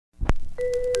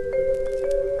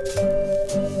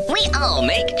all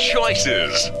make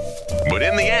choices. But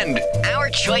in the end, our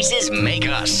choices make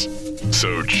us.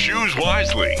 So choose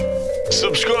wisely.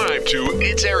 Subscribe to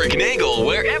It's Erik Nagel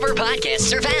wherever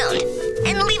podcasts are found.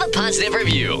 And leave a positive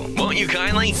review, won't you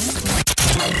kindly?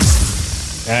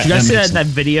 Did you guys see that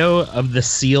video of the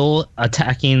seal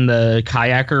attacking the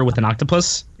kayaker with an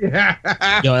octopus? Yeah.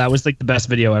 Yo, that was like the best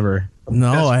video ever.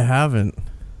 No, I haven't.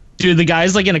 Dude, the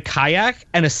guy's like in a kayak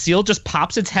and a seal just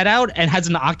pops its head out and has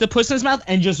an octopus in his mouth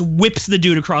and just whips the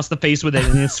dude across the face with it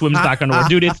and then swims back underwater.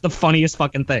 Dude, it's the funniest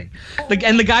fucking thing. Like,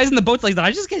 and the guys in the boat's like, did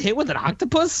I just get hit with an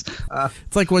octopus?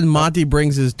 It's like when Monty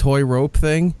brings his toy rope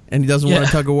thing and he doesn't want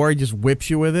to tug of war, he just whips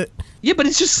you with it. Yeah, but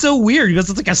it's just so weird because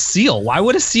it's like a seal. Why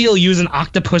would a seal use an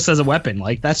octopus as a weapon?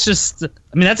 Like, that's just, I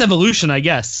mean, that's evolution, I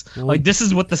guess. Like, this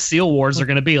is what the seal wars are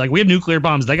going to be. Like, we have nuclear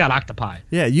bombs. They got octopi.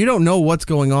 Yeah, you don't know what's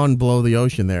going on below the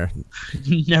ocean there.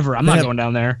 Never. I'm not going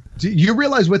down there. Do you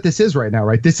realize what this is right now,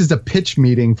 right? This is a pitch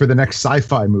meeting for the next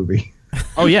sci-fi movie.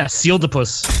 Oh, yeah,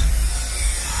 Sealdopus.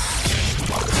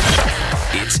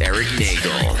 It's Erik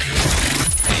Nagel.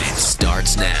 And it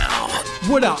starts now.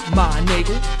 What up, my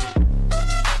Nagel?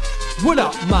 What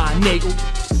up, my Nagel?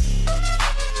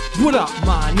 What up,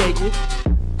 my Nagel?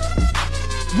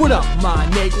 What up, my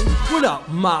Nagel? What up,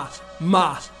 my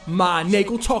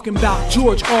Nagel? Talking about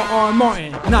George R.R.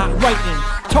 Martin, not writing.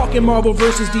 Talking Marvel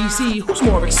versus DC, who's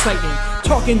more exciting?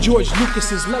 Talking George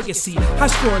Lucas's legacy,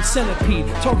 high-scoring centipede.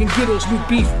 Talking Gittles' new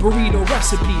beef burrito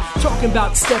recipe. Talking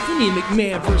about Stephanie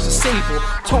McMahon versus Sable.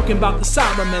 Talking about the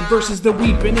Cybermen versus the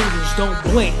Weeping Angels. Don't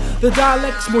blink, the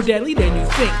dialect's more deadly than you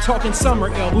think. Talking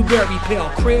Summer Ale, Blueberry Pale,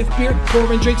 craft beer,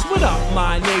 pouring drinks. What up,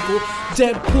 my Nagel?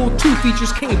 Deadpool 2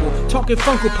 features Cable. Talking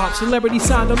Funko Pop, celebrity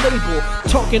signed a label.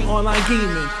 Talking online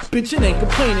gaming, bitching and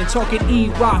complaining. Talking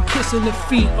E-Rock, kissing the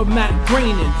feet of Matt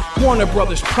Groening. Warner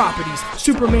Brothers properties,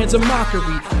 Superman's a mockery.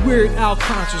 Weird Al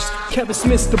conscious, Kevin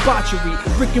Smith's debauchery.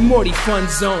 Rick and Morty fun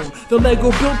zone. The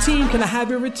Lego build team, can I have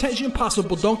your attention?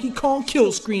 Possible Donkey Kong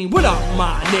kill screen. What up,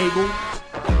 my Nagel?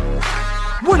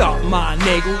 What up, my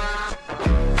Nagel?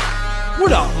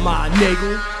 What up, my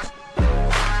Nagel?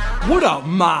 What up,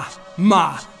 my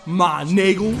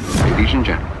Nagel? Ladies and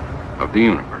gentlemen of the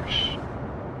universe,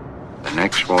 the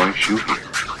next voice you hear.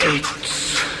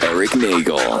 It's Erik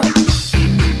Nagel.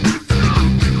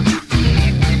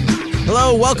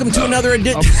 Hello, welcome to another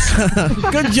edition.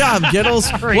 Good job,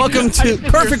 Gittles. Welcome to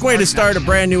perfect way to start a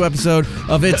brand new episode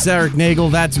of It's Erik Nagel.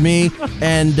 That's me,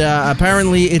 and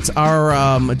apparently it's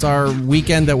our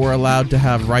weekend that we're allowed to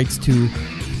have rights to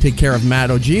take care of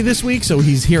Matt OG this week, so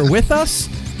he's here with us.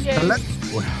 Yay.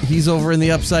 He's over in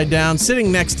the Upside Down,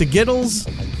 sitting next to Gittles.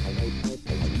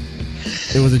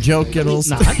 It was a joke, Gittles.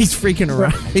 He's freaking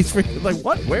around. He's freaking like,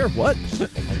 what? Where? What?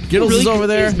 Gittles really is over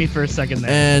there. Me for a second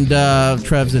there. And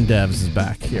Trevs and Devs is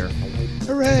back here.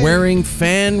 Hooray. Wearing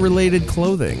fan-related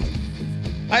clothing.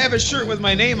 I have a shirt with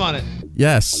my name on it.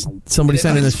 Yes. Somebody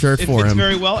sent in a shirt for him. It fits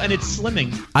very well, and it's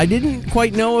slimming. I didn't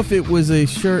quite know if it was a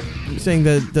shirt saying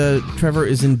that Trevor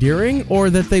is endearing or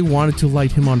that they wanted to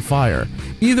light him on fire.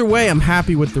 Either way, I'm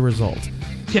happy with the result.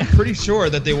 Yeah, pretty sure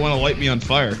that they want to light me on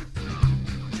fire.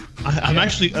 I'm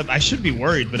actually, I should be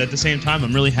worried, but at the same time,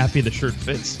 I'm really happy the shirt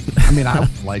fits. I mean, I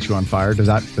would light you on fire. Does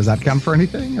that count for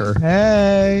anything? Or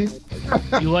hey,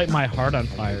 you light my heart on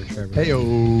fire, Trevor.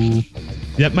 Heyo.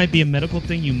 That might be a medical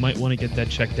thing. You might want to get that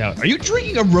checked out. Are you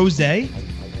drinking a rosé?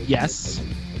 Yes.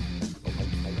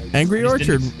 Angry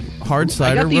Orchard hard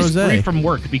cider I got these rosé. free from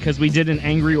work because we did an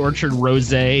Angry Orchard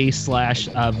rosé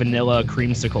 / vanilla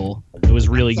creamsicle. It was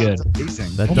really good. That does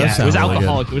sound it was really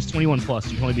alcoholic. good. It was 21 plus.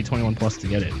 You can only be 21 plus to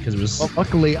get it because it was. Well,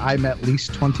 luckily, I'm at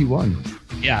least 21.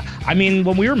 Yeah, I mean,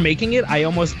 when we were making it, I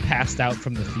almost passed out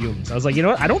from the fumes. I was like, you know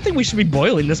what? I don't think we should be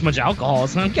boiling this much alcohol.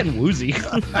 So I'm getting woozy.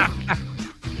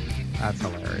 That's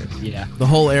hilarious. Yeah. The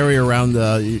whole area around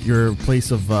your place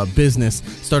of business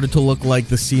started to look like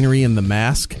the scenery in The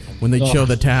Mask when they show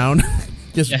the town.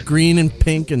 Just green and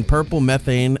pink and purple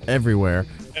methane everywhere.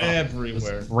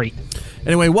 Everywhere. Great.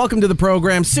 Anyway, welcome to the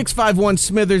program.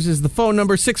 651-SMITHERS is the phone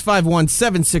number.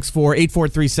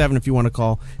 651-764-8437 if you want to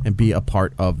call and be a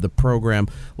part of the program.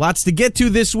 Lots to get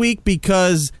to this week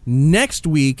because next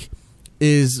week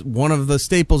is one of the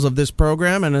staples of this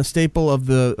program and a staple of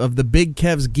the Big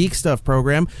Kev's Geek Stuff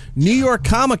program. New York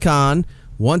Comic-Con,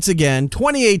 once again,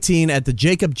 2018 at the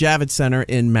Jacob Javits Center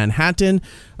in Manhattan.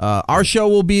 Our show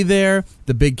will be there.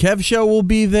 The Big Kev show will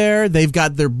be there. They've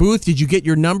got their booth. Did you get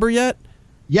your number yet?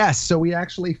 Yes, so we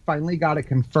actually finally got it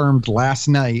confirmed last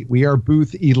night. We are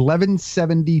booth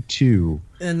 1172.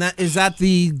 And is that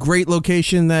the great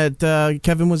location that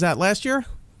Kevin was at last year?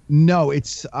 No,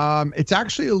 it's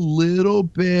actually a little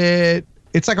bit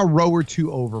It's like a row or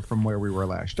two over from where we were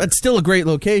last year. That's still a great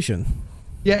location.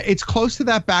 Yeah, it's close to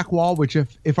that back wall, which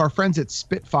if our friends at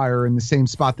Spitfire are in the same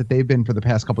spot that they've been for the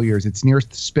past couple of years, it's near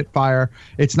Spitfire.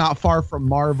 It's not far from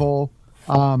Marvel.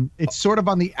 It's sort of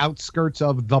on the outskirts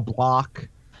of the block.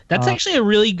 That's actually a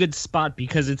really good spot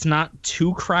because it's not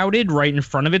too crowded right in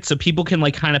front of it, so people can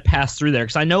like kind of pass through there.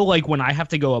 Because I know like when I have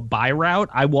to go a by route,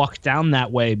 I walk down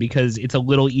that way because it's a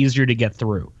little easier to get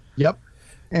through. Yep.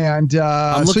 And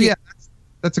so yeah,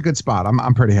 that's a good spot.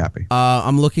 I'm pretty happy.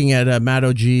 I'm looking at Matt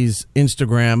OG's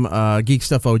Instagram, Geek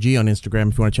Stuff OG on Instagram.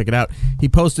 If you want to check it out, he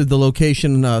posted the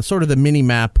location, sort of the mini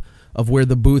map of where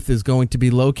the booth is going to be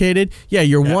located. Yeah,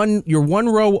 you're one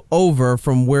row over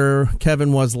from where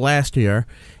Kevin was last year,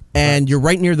 and you're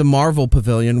right near the Marvel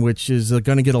Pavilion, which is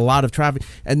going to get a lot of traffic.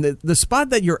 And the spot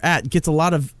that you're at gets a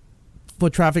lot of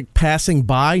foot traffic passing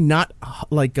by, not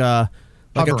like a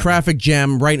traffic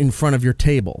jam right in front of your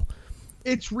table.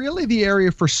 It's really the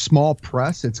area for small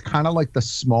press. It's kind of like the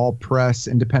small press,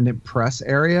 independent press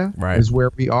area is where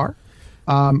we are.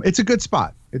 It's a good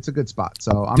spot.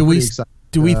 So I'm pretty excited.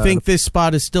 Do we think this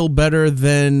spot is still better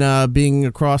than being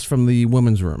across from the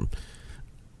women's room?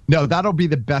 No, that'll be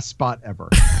the best spot ever.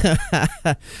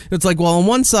 It's like, well, on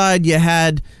one side you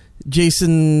had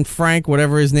Jason Frank,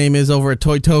 whatever his name is, over at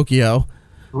Toy Tokyo.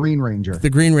 Green Ranger. The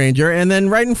Green Ranger. And then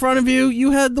right in front of you,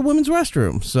 you had the women's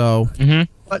restroom. So...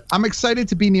 But I'm excited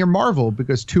to be near Marvel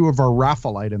because 2 of our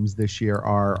raffle items this year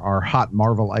are hot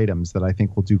Marvel items that I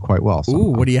think will do quite well. So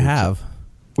what do you have?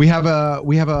 We have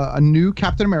a new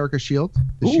Captain America shield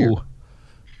this year.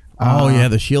 Oh yeah,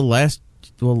 the shield last.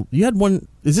 Well, you had one.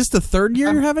 Is this the third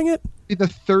year you're having it? The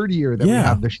third year that we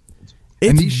have the shield.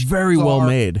 It's very well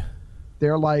made.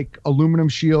 They're like aluminum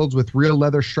shields with real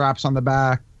leather straps on the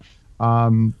back.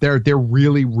 They're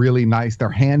really, really nice. They're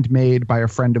handmade by a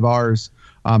friend of ours.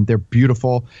 They're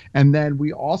beautiful. And then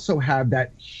we also have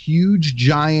that huge,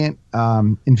 giant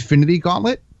Infinity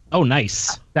Gauntlet. Oh,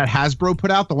 nice. That Hasbro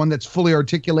put out, the one that's fully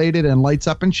articulated and lights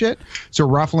up and shit. So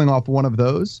we're raffling off one of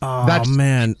those. Oh,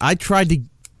 man. I tried to...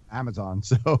 Amazon,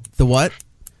 so... The what?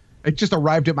 It just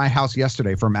arrived at my house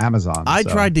yesterday from Amazon. I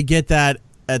tried to get that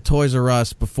at Toys R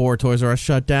Us before Toys R Us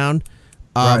shut down.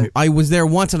 I was there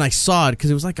once and I saw it because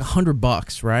it was like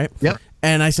 $100, right? Yep.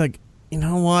 And I was like, you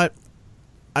know what?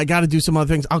 I got to do some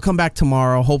other things. I'll come back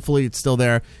tomorrow. Hopefully it's still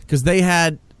there because they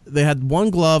had one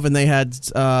glove and they had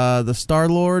the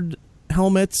Star-Lord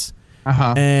helmets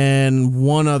and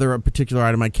one other particular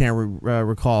item I can't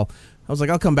recall. I was like,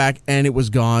 I'll come back, and it was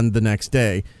gone the next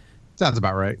day. Sounds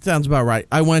about right.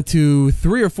 I went to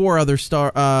 3 or 4 other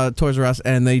Toys R Us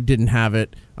and they didn't have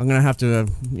it. I'm gonna have to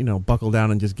buckle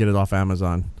down and just get it off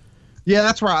Amazon. Yeah,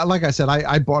 that's right. Like I said,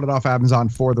 I bought it off Amazon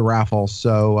for the raffle.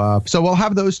 So we'll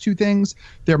have those 2 things.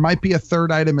 There might be a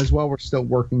third item as well. We're still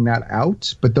working that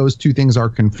out, but those 2 things are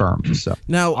confirmed. So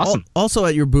now, awesome. Also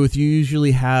at your booth, you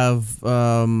usually have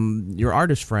your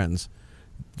artist friends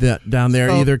down there,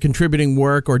 either contributing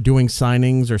work or doing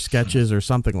signings or sketches or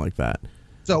something like that.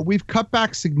 So we've cut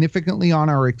back significantly on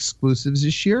our exclusives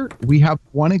this year. We have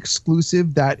one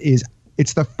exclusive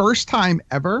it's the first time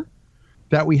ever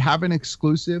that we have an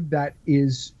exclusive that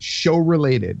is show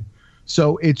related.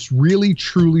 So it's really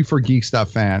truly for Geek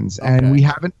Stuff fans. And we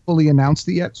haven't fully announced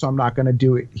it yet, so I'm not going to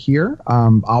do it here.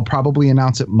 I'll probably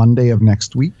announce it Monday of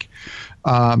next week.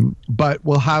 But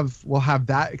we'll have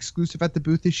that exclusive at the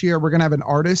booth this year. We're going to have an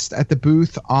artist at the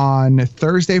booth on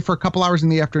Thursday for a couple hours in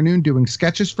the afternoon doing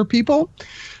sketches for people. Who's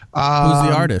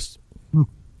the artist?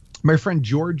 My friend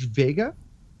George Vega.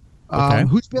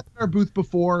 Who's been at our booth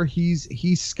before.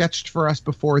 He's sketched for us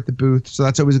before at the booth, so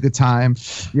that's always a good time.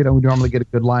 We normally get a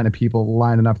good line of people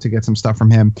lining up to get some stuff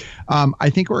from him. I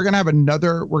think we're gonna have an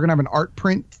art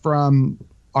print from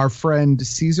our friend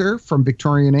Caesar from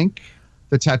Victorian Ink,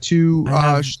 the tattoo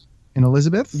in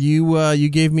Elizabeth. You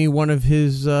gave me one of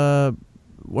his art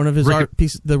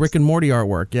pieces, the Rick and Morty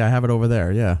artwork. Yeah, I have it over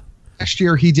there. Yeah. Last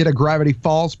year he did a Gravity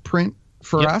Falls print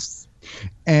for us.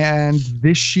 And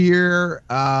this year,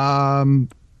 well,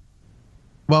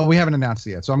 we haven't announced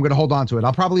it yet, so I'm going to hold on to it.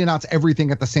 I'll probably announce everything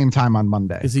at the same time on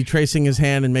Monday. Is he tracing his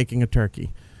hand and making a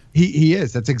turkey? He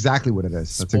is. That's exactly what it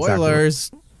is. That's Spoilers.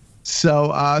 Exactly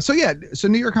so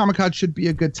New York Comic Con should be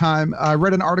a good time. I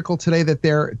read an article today that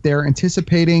they're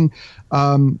anticipating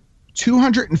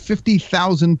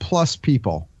 250,000 plus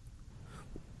people.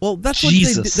 Well, that's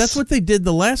what they did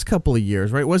the last couple of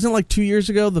years, right? Wasn't it like 2 years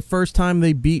ago the first time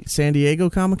they beat San Diego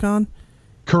Comic-Con?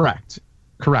 Correct.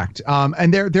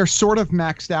 And they're sort of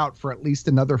maxed out for at least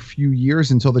another few years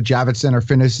until the Javits Center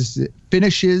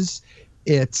finishes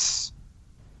its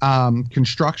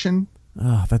construction.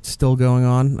 Oh, that's still going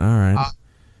on? All right.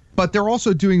 But they're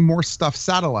also doing more stuff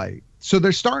satellite. So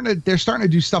they're starting to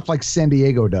do stuff like San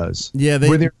Diego does. Yeah,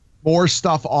 where there's more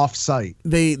stuff off site.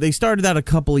 They started that a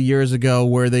couple of years ago,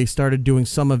 where they started doing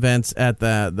some events at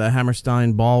the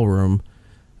Hammerstein Ballroom.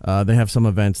 They have some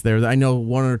events there. I know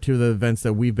one or two of the events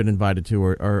that we've been invited to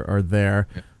are there.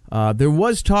 There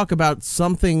was talk about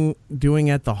something doing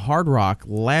at the Hard Rock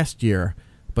last year,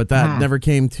 but that never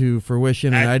came to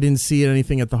fruition, and I didn't see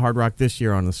anything at the Hard Rock this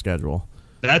year on the schedule.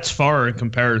 That's far in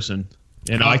comparison.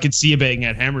 I could see it being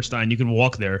at Hammerstein. You can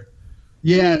walk there.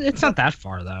 Yeah, it's not that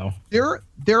far though.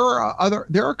 There are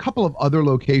a couple of other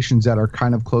locations that are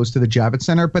kind of close to the Javits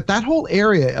Center, but that whole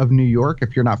area of New York,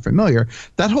 if you're not familiar,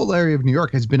 that whole area of New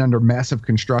York has been under massive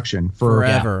construction for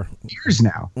forever, years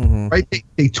now. Right?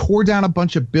 They tore down a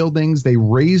bunch of buildings, they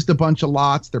raised a bunch of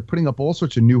lots, they're putting up all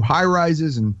sorts of new high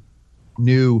rises and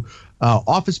new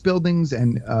office buildings,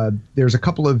 and there's a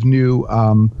couple of new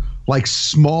like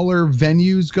smaller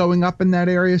venues going up in that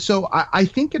area. So I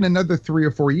think in another 3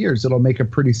 or 4 years, it'll make a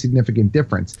pretty significant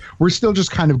difference. We're still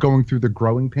just kind of going through the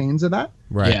growing pains of that.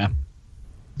 Right. Yeah.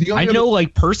 I know,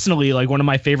 like, personally, like, one of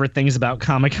my favorite things about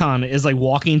Comic-Con is, like,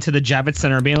 walking to the Javits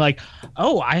Center and being like,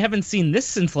 oh, I haven't seen this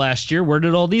since last year. Where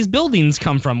did all these buildings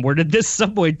come from? Where did this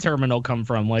subway terminal come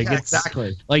from? Like,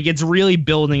 exactly. Like, it's really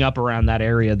building up around that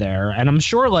area there. And I'm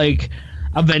sure, like,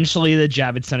 eventually the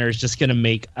Javits Center is just going to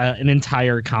make an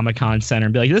entire Comic-Con center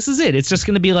and be like, this is it. It's just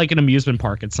going to be like an amusement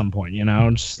park at some point, you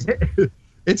know? Just,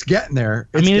 it's getting there.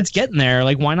 It's getting there.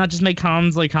 Like, why not just make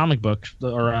cons like comic books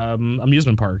or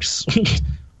amusement parks?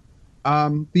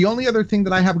 The only other thing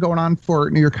that I have going on for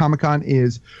New York Comic Con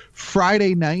is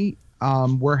Friday night.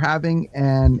 We're having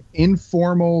an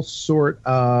informal sort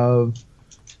of,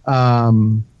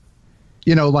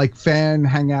 like fan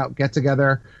hangout get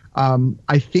together.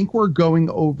 I think we're going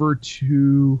over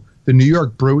to the New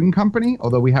York Brewing Company,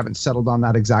 although we haven't settled on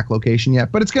that exact location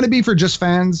yet. But it's going to be for just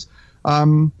fans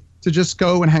to just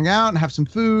go and hang out and have some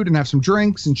food and have some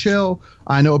drinks and chill.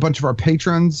 I know a bunch of our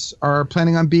patrons are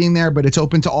planning on being there, but it's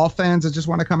open to all fans that just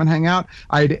want to come and hang out.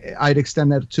 I'd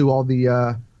extend that to all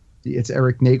the It's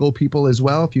Erik Nagel people as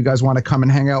well. If you guys want to come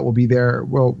and hang out, we'll be there.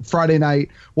 Well, Friday night.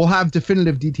 We'll have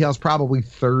definitive details probably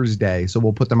Thursday, so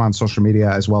we'll put them on social media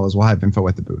as well as we'll have info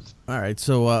at the booth. All right,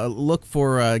 so look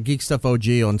for Geek Stuff OG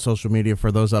on social media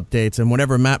for those updates, and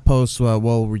whenever Matt posts,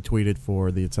 we'll retweet it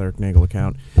for the It's Erik Nagel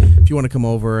account. If you want to come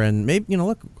over and maybe,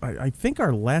 look, I think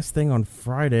our last thing on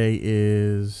Friday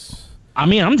is... I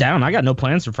mean, I'm down. I got no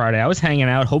plans for Friday. I was hanging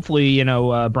out. Hopefully,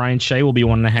 Brian Shea will be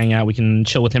wanting to hang out. We can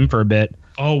chill with him for a bit.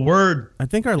 Oh, word! I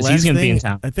think our last he's gonna thing. Be in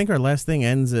town. I think our last thing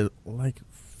ends at like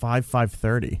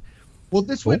 5:30. Well,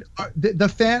 this would the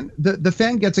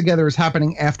fan get together is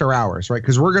happening after hours, right?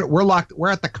 Because we're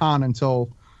at the con until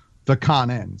the con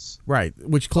ends, right?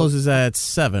 Which closes at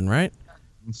 7, right?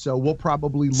 And so we'll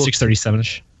probably look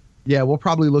 6:37ish. Yeah, we'll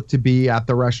probably look to be at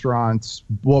the restaurants,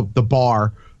 the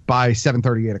bar by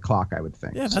 7:30, 8 o'clock, I would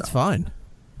think. Yeah, that's fine.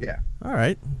 Yeah. All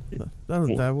right.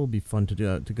 That will be fun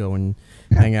to go and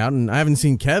hang out. And I haven't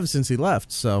seen Kev since he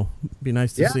left, so it'd be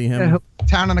nice to see him. Yeah, he'll be in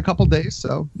town in a couple days,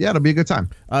 so yeah, it'll be a good time.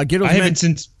 I haven't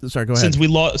Sorry, go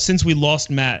ahead. Since we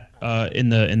lost Matt in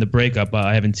the breakup,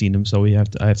 I haven't seen him, so I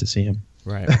have to see him.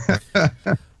 Right.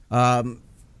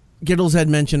 Giddles had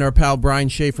mentioned our pal Brian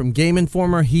Shea from Game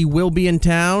Informer. He will be in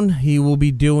town. He will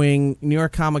be doing New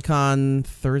York Comic Con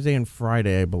Thursday and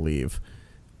Friday, I believe.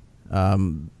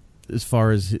 As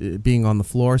far as being on the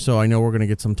floor, so I know we're going to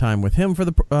get some time with him for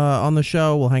the on the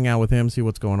show. We'll hang out with him, see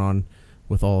what's going on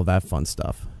with all of that fun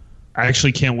stuff. I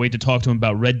actually can't wait to talk to him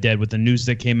about Red Dead with the news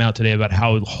that came out today about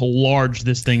how large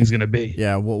this thing's going to be.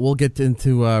 Yeah, we'll get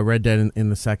into Red Dead in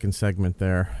the second segment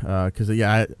there, because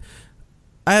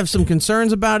I have some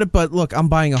concerns about it, but look, I'm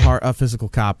buying a physical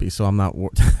copy, so I'm not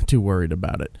too worried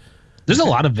about it. There's a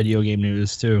lot of video game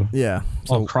news, too. Yeah.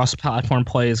 So cross-platform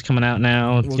play is coming out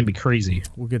now. It's going to be crazy.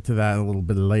 We'll get to that a little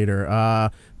bit later.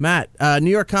 Matt,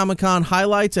 New York Comic Con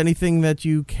highlights, anything that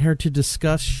you care to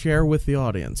discuss, share with the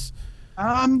audience?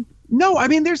 No, I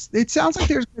mean, it sounds like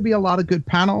there's going to be a lot of good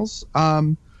panels.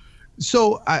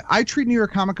 So I treat New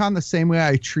York Comic Con the same way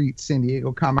I treat San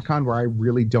Diego Comic Con, where I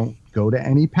really don't go to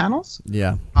any panels.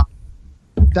 Yeah.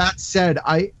 That said,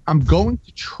 I'm going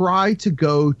to try to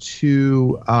go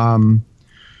to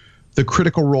the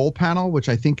Critical Role panel, which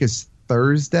I think is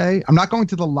Thursday. I'm not going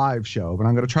to the live show, but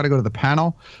I'm going to try to go to the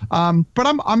panel. But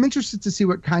I'm interested to see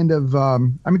what kind of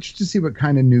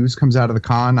news comes out of the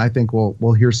con. I think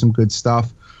we'll hear some good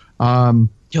stuff.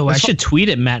 I should tweet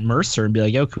at Matt Mercer and be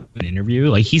like, "Yo, could we interview?"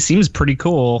 Like, he seems pretty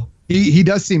cool. He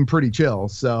does seem pretty chill.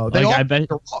 So I bet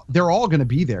they're all going to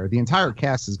be there. The entire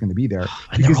cast is going to be there.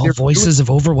 And they're all voices of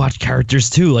Overwatch characters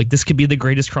too. Like, this could be the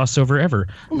greatest crossover ever.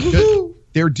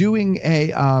 they're doing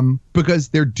because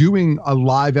they're doing a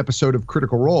live episode of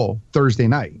Critical Role Thursday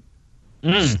night.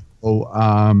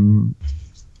 So,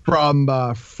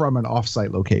 from an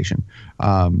offsite location.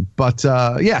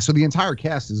 So the entire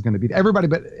cast is going to be everybody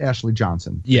but Ashley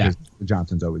Johnson. Yeah.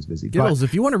 Johnson's always busy. Giggles,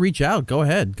 if you want to reach out, go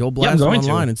ahead. Go blast him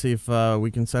online and see if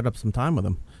we can set up some time with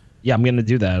him. Yeah, I'm going to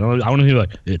do that. I want to be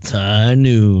like, it's high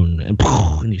noon, and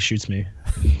he shoots me.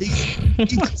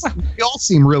 They all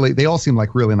seem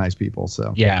like really nice people.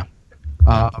 So yeah.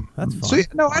 That's fun. So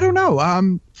no, I don't know.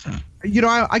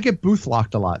 I get booth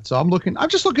locked a lot, so I'm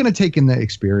just looking to take in the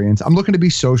experience. I'm looking to be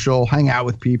social, hang out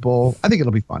with people. I think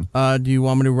it'll be fun. Do you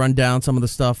want me to run down some of the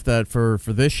stuff that for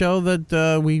this show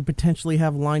that we potentially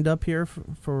have lined up here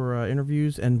for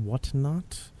interviews and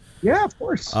whatnot? Yeah, of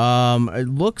course. It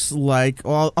looks like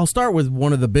I'll start with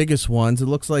one of the biggest ones. It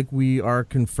looks like we are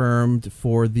confirmed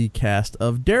for the cast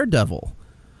of Daredevil.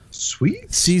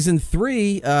 Sweet. Season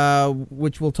 3,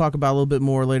 which we'll talk about a little bit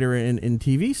more later in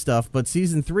TV stuff, but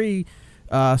Season 3,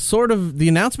 the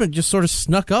announcement just sort of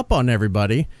snuck up on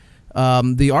everybody.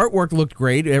 The artwork looked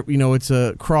great. It's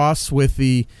a cross with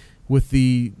the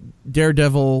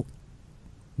Daredevil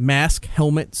mask,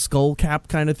 helmet, skull cap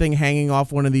kind of thing hanging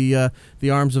off one of the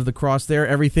arms of the cross there.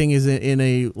 Everything is in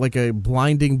a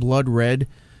blinding blood red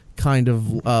kind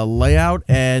of layout,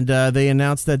 and they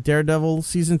announced that Daredevil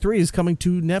Season 3 is coming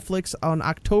to Netflix on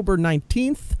October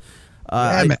 19th.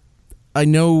 I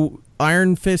know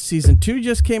Iron Fist Season 2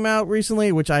 just came out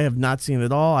recently, which I have not seen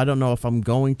at all. I don't know if I'm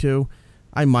going to.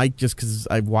 I might, just because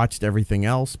I've watched everything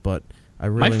else, but I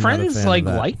really my friends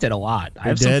liked it a lot. I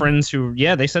have some friends who,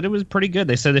 they said it was pretty good.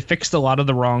 They said they fixed a lot of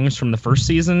the wrongs from the first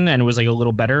season, and it was a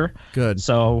little better. Good.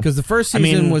 So because the first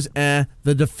season was the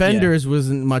Defenders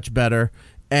wasn't much better.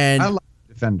 And I like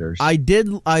Defenders. I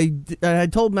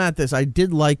told Matt this. I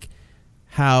did like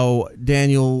how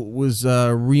Daniel was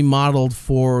remodeled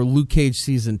for Luke Cage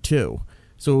Season 2.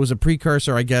 So it was a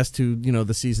precursor, I guess, to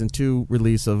the Season 2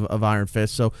 release of Iron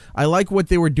Fist. So I like what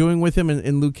they were doing with him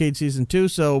in Luke Cage Season 2,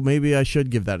 so maybe I should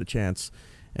give that a chance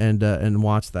and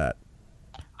watch that.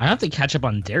 I have to catch up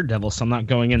on Daredevil, so I'm not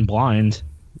going in blind.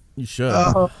 You should.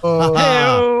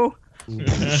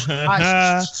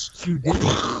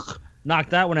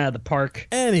 Knock that one out of the park.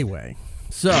 Anyway,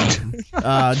 so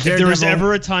if there was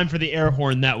ever a time for the air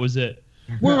horn, that was it.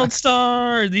 World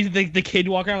Star. The kid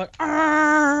walk around like,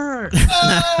 "Arr!"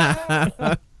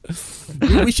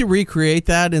 We should recreate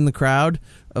that in the crowd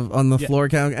on the floor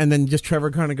count, and then just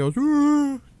Trevor kind of goes.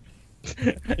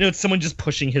 It's someone just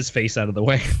pushing his face out of the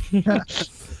way.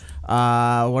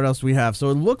 What else do we have? So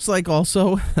it looks like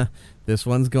also this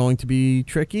one's going to be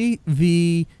tricky.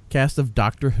 The cast of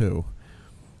Doctor Who.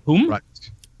 Whom? Right.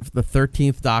 The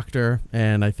 13th Doctor,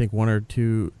 and I think one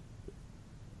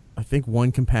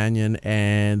companion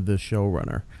and the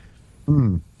showrunner.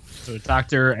 So a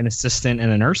doctor, an assistant,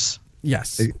 and a nurse?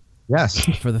 Yes. Yes.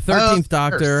 For the 13th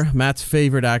Doctor, Matt's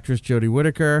favorite actress, Jodie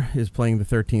Whittaker, is playing the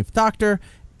 13th Doctor.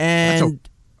 And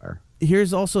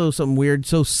here's also something weird.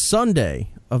 So Sunday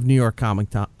of New York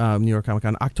Comic Con,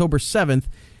 October 7th,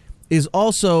 is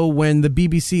also when the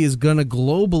BBC is going to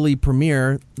globally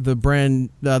premiere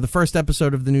the first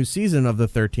episode of the new season of the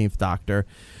 13th Doctor.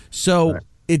 So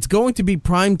it's going to be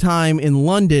prime time in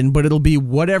London, but it'll be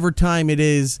whatever time it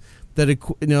is that it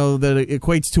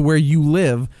equates to where you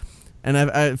live. And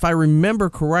if I remember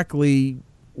correctly,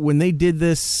 when they did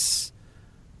this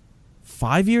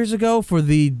 5 years ago for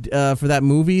that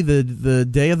movie, the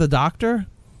Day of the Doctor.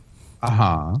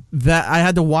 That I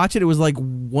had to watch it. It was like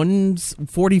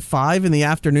 1:45 in the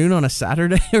afternoon on a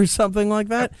Saturday or something like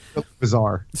that.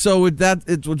 Bizarre. So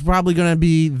it was probably going to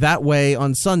be that way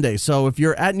on Sunday. So if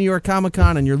you're at New York Comic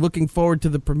Con and you're looking forward to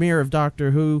the premiere of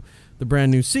Doctor Who, the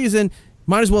brand new season,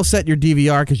 might as well set your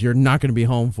DVR because you're not going to be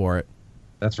home for it.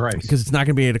 That's right. Because it's not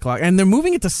going to be 8 o'clock, and they're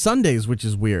moving it to Sundays, which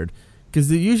is weird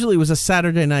because usually it was a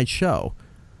Saturday night show.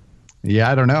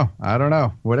 Yeah, I don't know.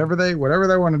 Whatever they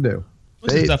want to do.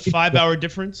 It's a 5-hour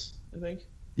difference, I think.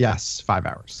 Yes, 5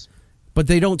 hours. But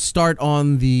they don't start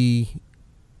on the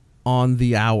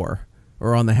hour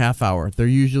or on the half hour. They're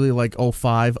usually like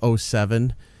 05,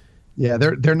 07. Yeah,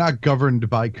 they're not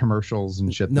governed by commercials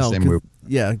and shit. The same movie.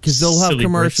 Yeah, because they'll have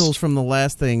commercials from the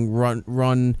last thing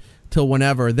run till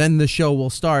whenever. Then the show will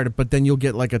start, but then you'll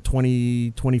get like a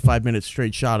 20-25 minute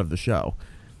straight shot of the show.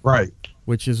 Right.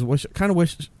 Which is kind of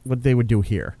wish what they would do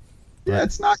here. Yeah,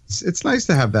 it's nice. It's nice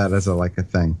to have that as a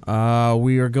thing.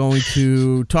 We are going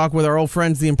to talk with our old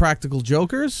friends, the Impractical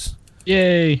Jokers.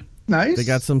 Yay! Nice. They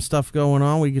got some stuff going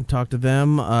on. We can talk to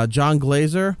them. John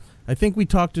Glazer I think we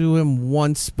talked to him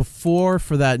once before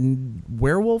for that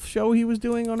werewolf show he was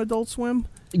doing on Adult Swim.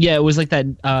 Yeah, it was like that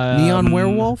Neon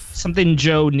Werewolf? Something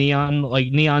Joe Neon,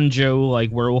 like Neon Joe,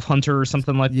 like Werewolf Hunter or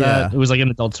something like that. It was like an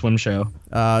Adult Swim show.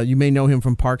 You may know him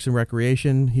from Parks and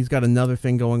Recreation. He's got another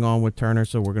thing going on with Turner,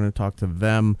 so we're going to talk to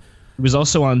them. He was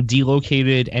also on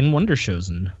Delocated and Wonder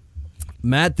Chosen.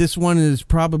 Matt, this one is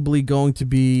probably going to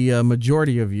be a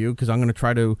majority of you because I'm going to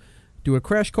try to do a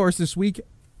crash course this week.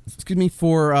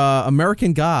 For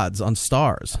American Gods on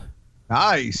Stars.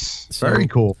 Nice. So very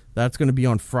cool. That's going to be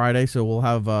on Friday, so we'll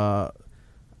have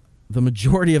the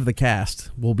majority of the cast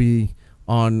will be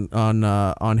on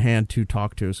hand to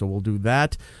talk to. So we'll do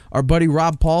that. Our buddy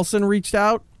Rob Paulson reached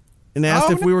out and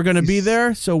asked if we were going to be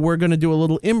there, so we're going to do a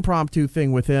little impromptu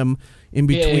thing with him in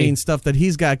between stuff that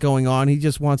he's got going on. He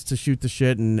just wants to shoot the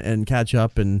shit and catch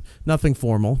up, and nothing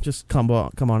formal. Just come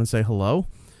on and say hello.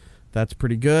 That's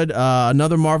pretty good.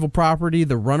 Another Marvel property,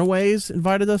 The Runaways,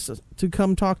 invited us to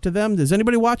come talk to them. Is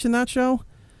anybody watching that show?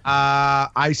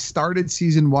 I started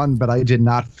season 1, but I did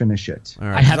not finish it. All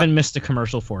right. I haven't missed a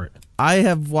commercial for it. I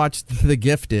have watched The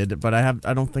Gifted, but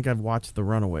I don't think I've watched The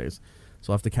Runaways,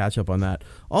 so I'll have to catch up on that.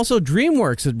 Also,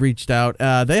 DreamWorks had reached out.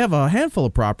 They have a handful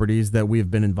of properties that we have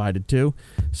been invited to.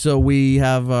 So we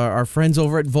have our friends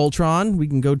over at Voltron. We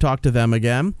can go talk to them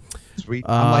again. Sweet.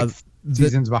 I'm like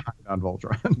seasons behind on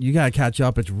Voltron. You gotta catch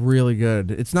up. It's really good.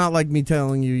 It's not like me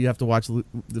telling you have to watch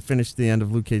finish the end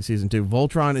of Luke Cage season 2.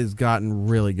 Voltron has gotten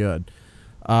really good.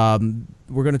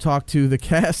 We're going to talk to the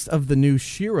cast of the new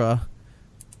She-Ra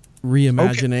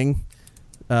reimagining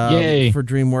for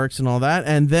DreamWorks and all that,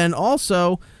 and then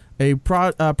also a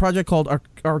project called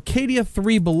Arcadia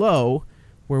 3 Below,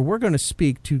 where we're going to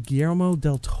speak to Guillermo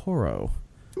del Toro.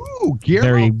 Ooh,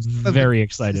 Guillermo! Very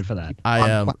excited for that. I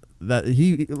am. That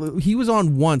he was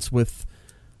on once with,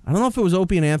 I don't know if it was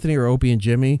Opie and Anthony or Opie and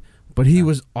Jimmy, but he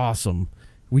was awesome.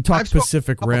 We talked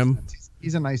Pacific Rim.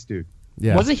 He's a nice dude.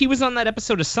 Yeah. He was on that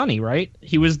episode of Sunny, right?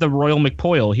 He was the Royal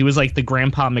McPoyle. He was like the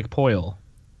Grandpa McPoyle.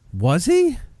 Was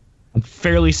he? I'm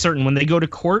fairly certain when they go to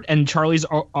court and Charlie's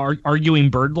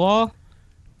arguing bird law.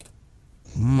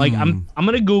 Like I'm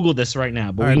gonna Google this right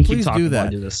now, but we can keep talking while I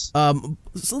do this.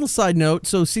 Just a little side note.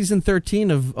 So season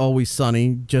 13 of Always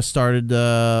Sunny just started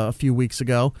a few weeks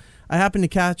ago. I happened to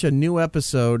catch a new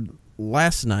episode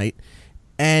last night,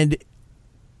 and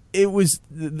it was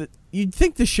you'd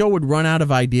think the show would run out of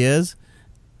ideas,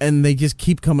 and they just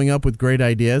keep coming up with great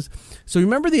ideas. So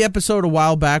remember the episode a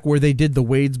while back where they did the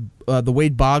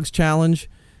Wade Boggs challenge?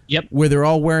 Yep. Where they're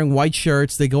all wearing white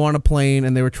shirts. They go on a plane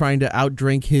and they were trying to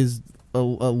outdrink his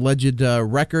alleged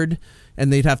record,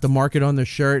 and they'd have to mark it on their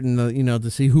shirt and to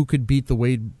see who could beat the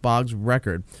Wade Boggs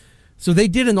record. So they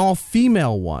did an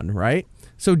all-female one, right?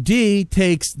 So Dee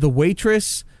takes the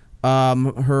waitress,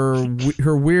 her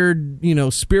weird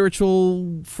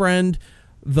spiritual friend,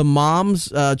 the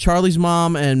moms, Charlie's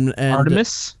mom and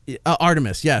Artemis.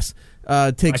 Artemis, yes.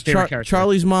 Takes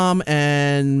Charlie's mom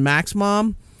and Mac's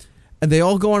mom, and they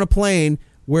all go on a plane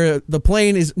where the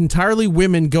plane is entirely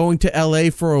women going to LA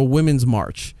for a women's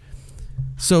march.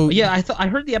 So yeah, I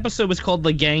heard the episode was called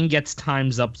 "The Gang Gets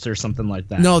Times Ups" or something like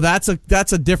that. No, that's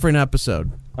a different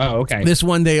episode. Oh, okay. This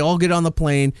one, they all get on the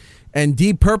plane, and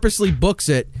Dee purposely books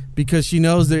it because she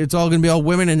knows that it's all going to be all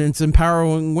women and it's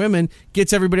empowering women.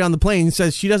 Gets everybody on the plane and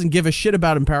says she doesn't give a shit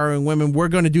about empowering women. We're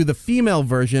going to do the female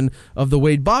version of the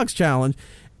Wade Boggs challenge.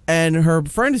 And her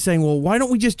friend is saying, well, why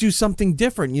don't we just do something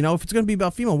different? If it's going to be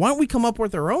about female, why don't we come up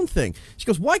with our own thing? She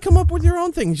goes, why come up with your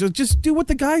own thing? She goes, just do what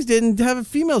the guys did and have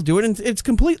females do it, and it's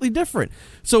completely different.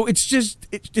 So it's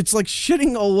like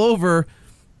shitting all over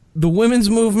the women's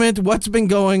movement, what's been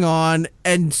going on,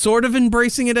 and sort of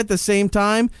embracing it at the same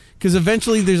time, because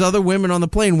eventually there's other women on the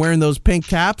plane wearing those pink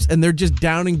caps, and they're just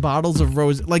downing bottles of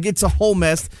rose. Like, it's a whole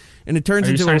mess, and it turns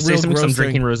into a real gross thing.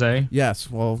 Drinking rosé?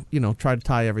 Yes, well, try to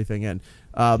tie everything in.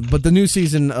 But the new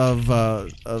season of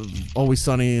Always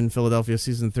Sunny in Philadelphia,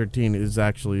 season 13, is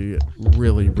actually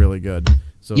really, really good.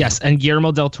 So yes, and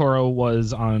Guillermo del Toro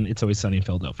was on It's Always Sunny in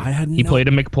Philadelphia. He played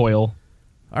a McPoyle.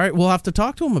 All right, we'll have to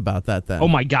talk to him about that then. Oh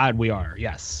my God, we are.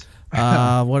 Yes.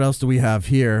 What else do we have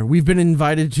here? We've been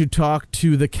invited to talk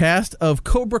to the cast of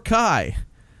Cobra Kai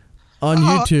on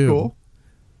YouTube. Cool.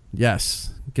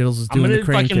 Yes. Giddles is doing the crane kick.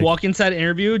 I'm gonna fucking walk inside an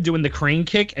interview doing the crane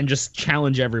kick and just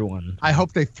challenge everyone. I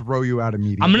hope they throw you out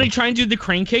immediately. I'm gonna try and do the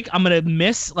crane kick. I'm gonna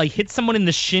miss, like hit someone in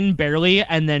the shin barely,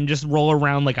 and then just roll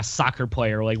around like a soccer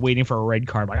player, like waiting for a red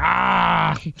card. Like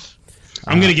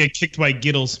I'm gonna get kicked by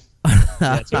Giddles.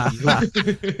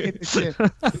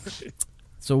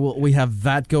 So we have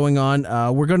that going on.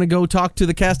 We're going to go talk to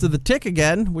the cast of The Tick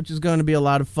again, which is going to be a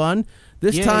lot of fun.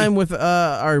 This time with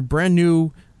our brand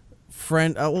new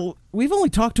friend. Well, we've only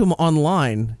talked to him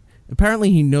online.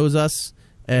 Apparently, he knows us.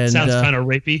 And sounds kind of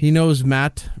rapey. He knows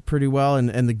Matt pretty well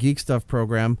and the Geek Stuff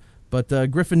program. But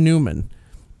Griffin Newman.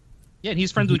 Yeah, and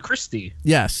he's friends with Christy.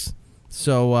 Yes.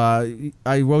 So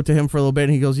I wrote to him for a little bit,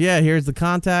 and he goes, "Yeah, here's the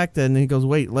contact." And he goes,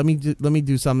 "Wait, let me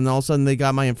do something." And all of a sudden, they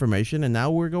got my information, and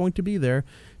now we're going to be there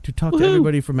to talk to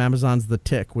everybody from Amazon's The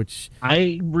Tick, which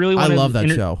I really want. I love that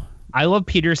show. I love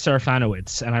Peter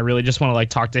Serafinowicz, and I really just want to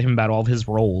talk to him about all of his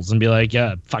roles and be like,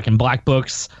 yeah, fucking Black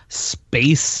Books,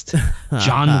 Spaced,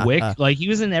 John Wick. He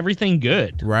was in everything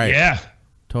good. Right. Yeah.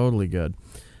 Totally good.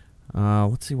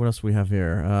 Let's see what else we have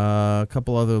here. A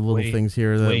couple other little things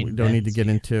here that we don't need to get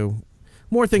into.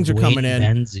 More things are coming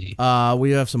in.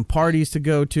 We have some parties to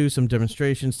go to, some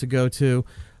demonstrations to go to.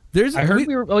 I heard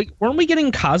we were weren't we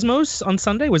getting Cosmos on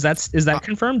Sunday? Is that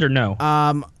confirmed or no?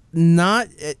 Not.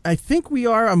 I think we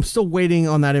are. I'm still waiting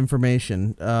on that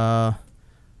information. I'm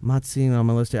not seeing it on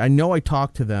my list here. I know I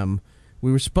talked to them.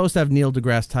 We were supposed to have Neil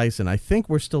deGrasse Tyson. I think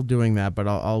we're still doing that, but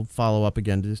I'll follow up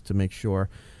again just to make sure.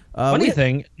 Funny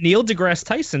thing, Neil deGrasse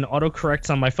Tyson autocorrects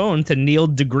on my phone to Neil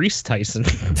deGrease Tyson,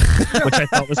 which I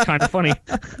thought was kind of funny.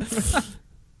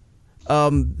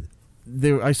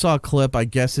 I saw a clip. I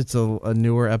guess it's a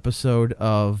newer episode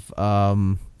of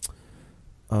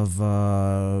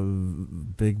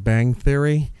Big Bang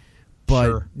Theory,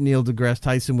 but Neil deGrasse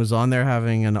Tyson was on there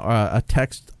having a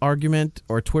text argument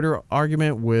or Twitter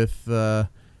argument with Resh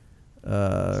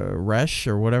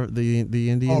or whatever the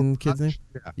Indian kid's name.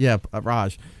 Yeah,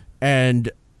 Raj. And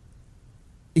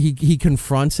he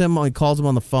confronts him. He calls him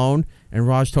on the phone, and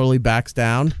Raj totally backs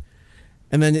down.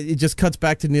 And then it just cuts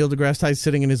back to Neil deGrasse Tyson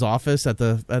sitting in his office at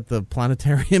the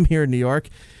planetarium here in New York.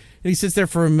 And he sits there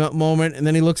for a moment, and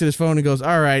then he looks at his phone and goes,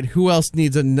 "All right, who else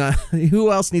needs a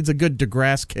good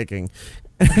DeGrasse kicking?"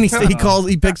 And he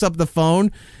picks up the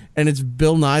phone, and it's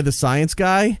Bill Nye, the science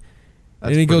guy.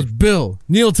 And he goes, "Bill,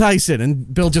 Neil Tyson,"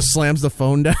 and Bill just slams the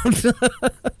phone down.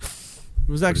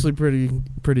 It was actually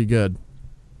pretty good.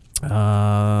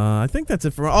 I think that's it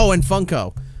for. Oh, and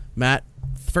Funko, Matt.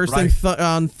 First thing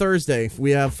on Thursday, we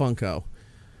have Funko.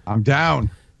 I'm down.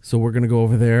 So we're going to go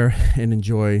over there and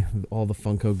enjoy all the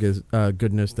Funko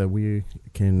goodness that we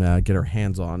can get our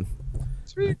hands on.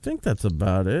 Sweet. I think that's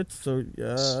about it. So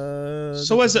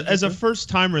as a first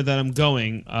timer that I'm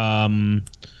going,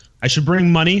 I should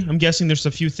bring money. I'm guessing there's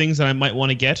a few things that I might want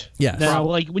to get. Yeah. Now,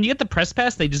 when you get the press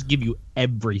pass, they just give you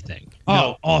everything.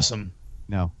 Oh, awesome.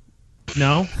 No.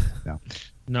 No? No.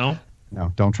 No?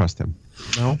 No, don't trust him.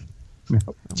 No? No.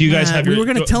 Do you guys have We were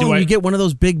going to tell him you get one of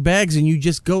those big bags and you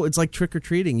just go. It's like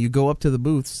trick-or-treating. You go up to the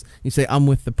booths. You say, "I'm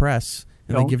with the press."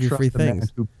 And they give you free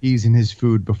things. Who pees in his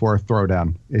food before a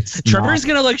throwdown? Trevor's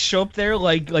gonna show up there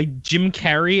like Jim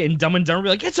Carrey and Dumb and Dumber, be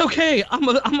like, "It's okay, I'm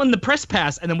on the press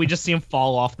pass," and then we just see him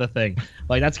fall off the thing.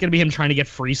 That's gonna be him trying to get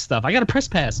free stuff. I got a press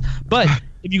pass, but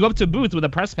if you go up to a booth with a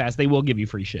press pass, they will give you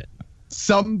free shit.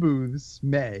 Some booths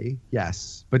may,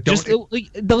 yes, but don't.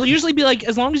 They'll usually be like,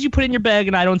 as long as you put it in your bag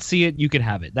and I don't see it, you can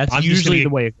have it. That's usually the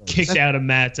way it goes. Kicked out of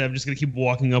Matt. I'm just gonna keep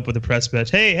walking up with a press badge.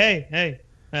 Hey.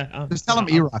 Just tell him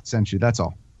E-Rock sent you. That's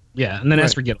all. Yeah, and then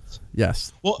ask for Gittles.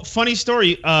 Yes. Well, funny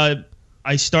story. I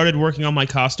started working on my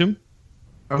costume.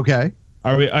 Okay.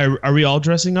 Are we all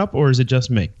dressing up, or is it just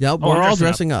me? Yeah, we're all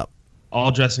dressing up. All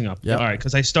dressing up. Yeah. All right,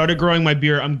 because I started growing my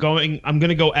beard. I'm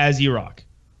gonna go as E-Rock.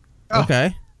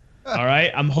 Okay. All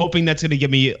right. I'm hoping that's gonna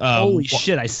give me. Holy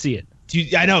shit! I see it.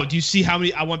 I know. Do you see how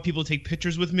many? I want people to take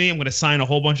pictures with me. I'm gonna sign a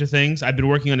whole bunch of things. I've been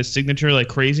working on his signature like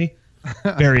crazy.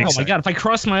 Very excited. Oh my god! If I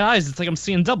cross my eyes, it's like I'm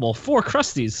seeing double. 4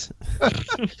 Krusties.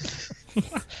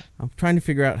 I'm trying to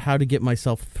figure out how to get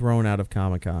myself thrown out of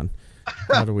Comic-Con.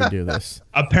 How do we do this?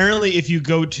 Apparently, if you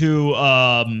go to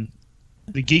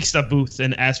the Geek Stuff booth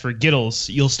and ask for Gittles,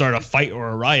 you'll start a fight or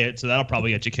a riot. So that'll probably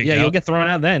get you kicked out. Yeah, you'll get thrown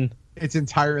out then. It's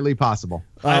entirely possible.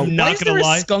 I'm not gonna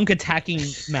lie. A skunk attacking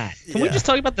Matt? Can we just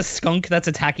talk about the skunk that's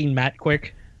attacking Matt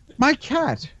quick? My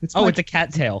cat. It's a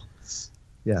cattail.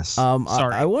 Yes.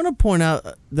 Sorry. I want to point out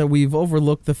that we've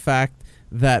overlooked the fact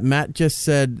that Matt just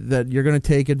said that you're going to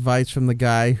take advice from the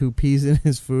guy who pees in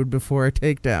his food before a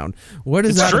takedown. What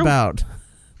is that about?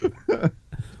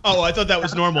 Oh, I thought that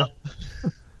was normal.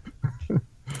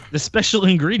 The special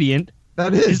ingredient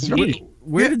is me.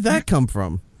 Where did that come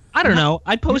from? I don't know.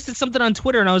 I posted something on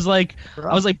Twitter and I was like,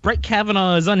 Brett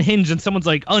Kavanaugh is unhinged, and someone's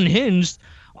like, unhinged?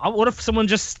 What if someone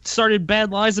just started bad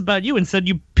lies about you and said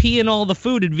you pee in all the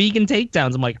food at vegan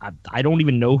takedowns? I'm like, I don't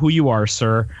even know who you are,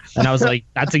 sir. And I was like,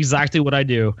 that's exactly what I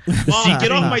do. Mom,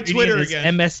 get off my Twitter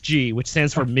again. MSG, which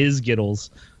stands for Ms.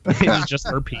 Gittles. It's just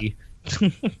her pee.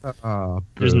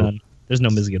 There's none. There's no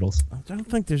Ms. Giddles. I don't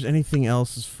think there's anything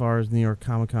else as far as New York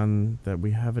Comic Con that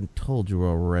we haven't told you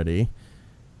already.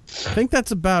 I think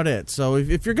that's about it. So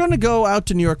if you're going to go out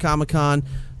to New York Comic Con,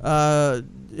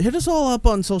 hit us all up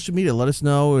on social media. Let us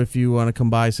know if you want to come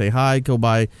by, say hi, go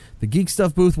by the Geek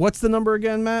Stuff booth. What's the number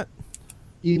again, Matt?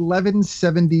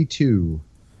 1172.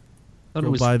 I thought Go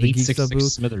it was by the Geek Stuff 866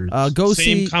 booth. Smithers. Go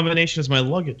Same see. combination as my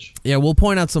luggage. Yeah, we'll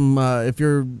point out some. If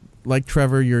you're like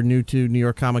Trevor, you're new to New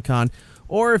York Comic Con,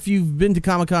 or if you've been to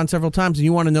Comic Con several times and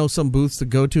you want to know some booths to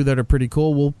go to that are pretty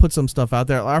cool, we'll put some stuff out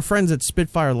there. Our friends at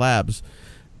Spitfire Labs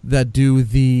that do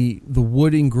the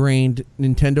wood ingrained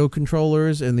Nintendo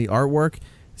controllers and the artwork.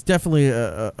 It's definitely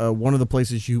one of the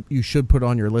places you should put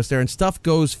on your list there. And stuff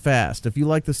goes fast. If you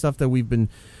like the stuff that we've been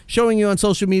showing you on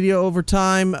social media over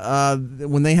time,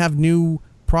 when they have new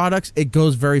products, it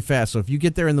goes very fast. So if you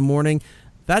get there in the morning,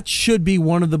 that should be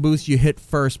one of the booths you hit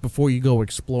first before you go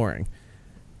exploring.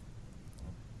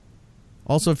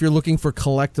 Also, if you're looking for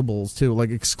collectibles too, like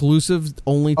exclusives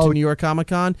only to New York Comic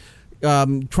Con,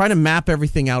 try to map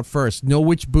everything out first. Know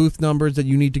which booth numbers that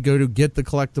you need to go to get the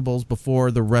collectibles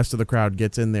before the rest of the crowd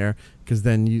gets in there, because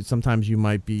then sometimes you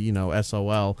might be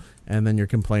SOL, and then you're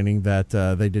complaining that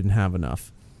they didn't have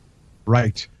enough.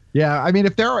 Right. Yeah. I mean,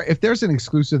 if there's an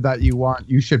exclusive that you want,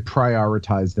 you should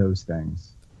prioritize those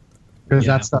things, because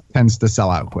that stuff tends to sell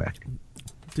out quick.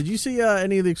 Did you see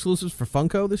any of the exclusives for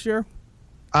Funko this year?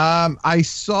 I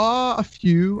saw a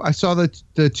few. I saw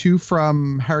the two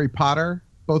from Harry Potter.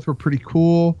 Both were pretty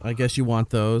cool. I guess you want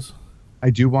those. I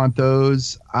do want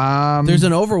those. There's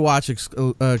an Overwatch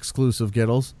exclusive,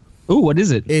 Giddles. Ooh, what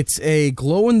is it? It's a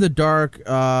glow-in-the-dark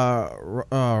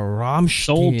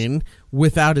Rammstein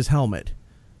without his helmet.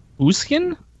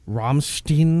 Uskin?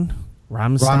 Rammstein?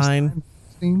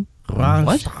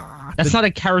 What? That's not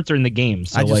a character in the game.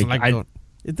 So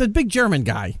it's a big German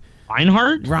guy.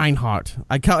 Reinhardt?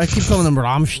 I keep calling him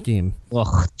Rammstein.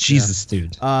 Ugh, Jesus,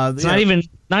 dude. It's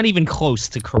not even close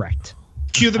to correct.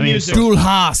 Cue the music. Du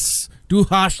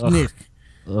hast nicht.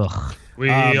 Ugh. We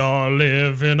all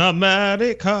live in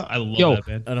America. I love that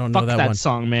band. I don't know Fuck that one.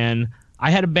 song, man.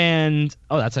 I had a band.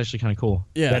 Oh, that's actually kind of cool.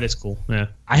 Yeah, that is cool. Yeah,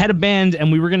 I had a band,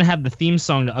 and we were gonna have the theme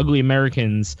song to Ugly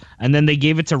Americans, and then they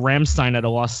gave it to Rammstein at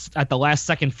the last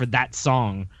second for that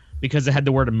song because it had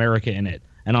the word America in it,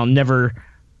 and I'll never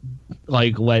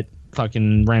let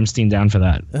fucking Rammstein down for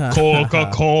that.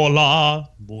 Coca-Cola.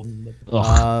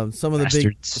 Some of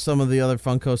the other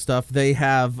Funko stuff. They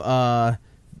have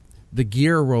the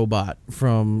Gear robot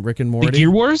from Rick and Morty. The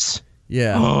Gear Wars?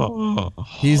 Yeah.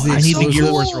 He's the exclusive. I need the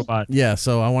Gear Wars robot. Yeah,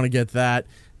 so I want to get that.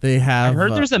 They have. I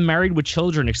heard there's a Married with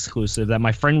Children exclusive that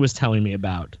my friend was telling me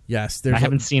about. Yes, I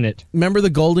haven't seen it. Remember the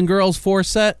Golden Girls 4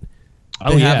 set?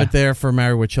 They have it there for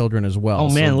Married with Children as well. Oh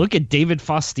man, look at David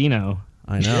Faustino.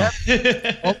 I know.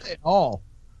 all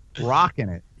rocking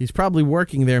it. He's probably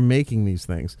working there making these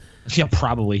things. Yeah,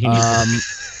 probably.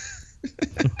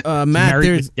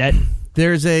 Matt,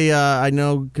 there's a I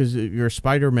know because your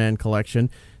Spider-Man collection.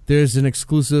 There's an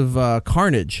exclusive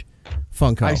Carnage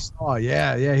Funko. I saw.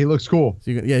 Yeah, he looks cool.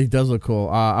 So he does look cool.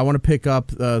 I want to pick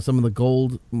up some of the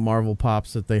gold Marvel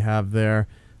Pops that they have there.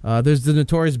 There's the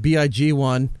Notorious B.I.G.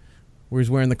 one where he's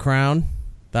wearing the crown.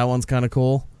 That one's kind of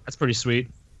cool. That's pretty sweet.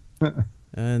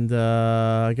 And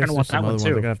I guess there's some other ones.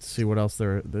 I'm gonna have to see what else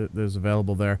there's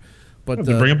available there. But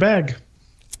bring a bag.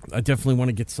 I definitely want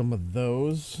to get some of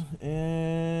those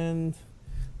and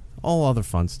all other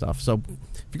fun stuff. So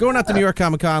if you're going out to New York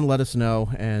Comic Con, let us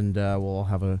know, and we'll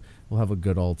have a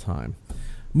good old time.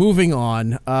 Moving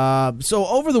on. So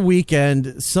over the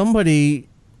weekend, somebody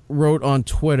wrote on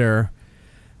Twitter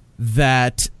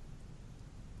that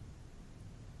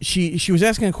she was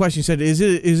asking a question. She said, "Is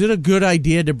it a good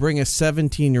idea to bring a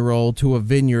 17-year-old to a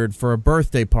vineyard for a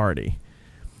birthday party?"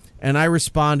 And I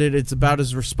responded, "It's about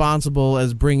as responsible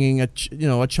as bringing a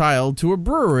child to a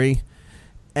brewery."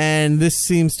 And this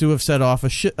seems to have set off a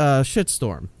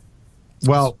shitstorm.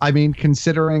 Well, I mean,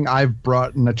 considering I've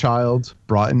brought in a child,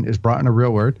 brought in a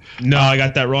real word? No, I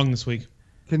got that wrong this week.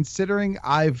 Considering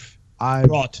I've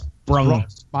brought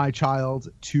my child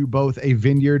to both a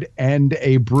vineyard and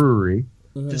a brewery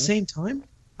at the same time,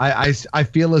 I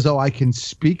feel as though I can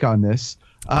speak on this.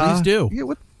 Please do. Yeah,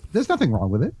 there's nothing wrong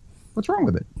with it. What's wrong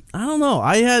with it? I don't know.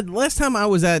 Last time I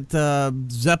was at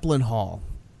Zeppelin Hall,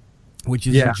 which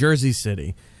is in Jersey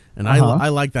City, and I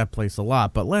like that place a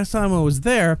lot. But last time I was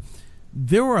there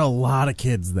were a lot of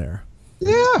kids there.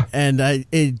 Yeah, and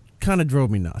it kind of drove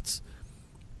me nuts.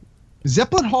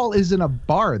 Zeppelin Hall isn't a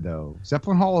bar, though.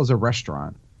 Zeppelin Hall is a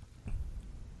restaurant.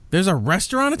 There's a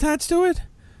restaurant attached to it?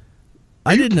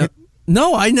 I didn't know.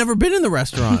 No, I'd never been in the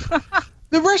restaurant.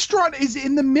 The restaurant is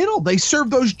in the middle. They serve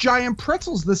those giant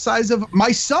pretzels the size of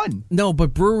my son. No,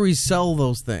 but breweries sell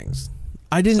those things.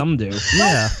 I didn't. Some do.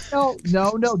 Yeah. No.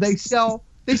 They sell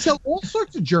all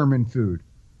sorts of German food,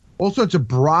 all sorts of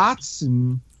brats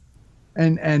and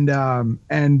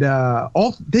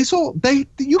all.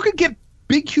 You could get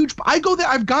big, huge. I go there.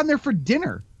 I've gone there for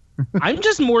dinner. I'm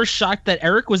just more shocked that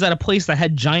Eric was at a place that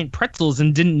had giant pretzels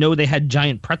and didn't know they had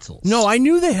giant pretzels. No, I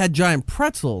knew they had giant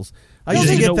pretzels. I used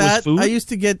to get that. I used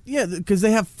to get because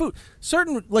they have food.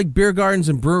 Certain like beer gardens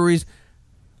and breweries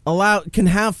can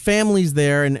have families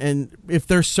there, and if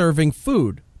they're serving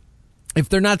food, if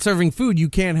they're not serving food, you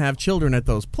can't have children at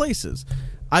those places.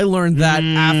 I learned that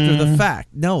after the fact.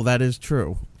 No, that is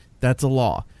true. That's a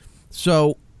law.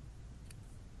 So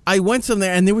I went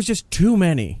somewhere, and there was just too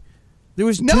many. There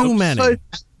was too many.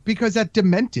 Because at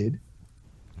Demented,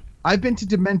 I've been to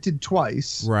Demented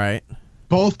twice. Right.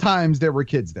 Both times there were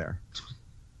kids there.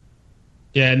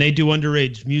 Yeah, and they do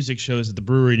underage music shows at the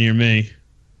brewery near me.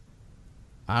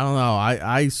 I don't know.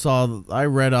 I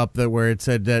read up that where it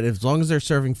said that as long as they're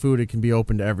serving food, it can be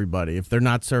open to everybody. If they're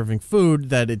not serving food,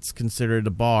 that it's considered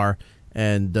a bar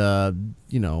and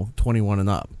 21 and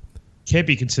up. Can't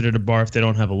be considered a bar if they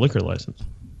don't have a liquor license.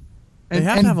 They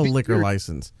have to have a liquor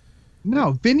license.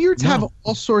 No, vineyards have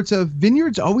all sorts of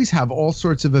vineyards. Always have all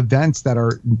sorts of events that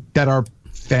are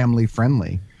family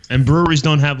friendly. And breweries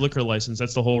don't have liquor license.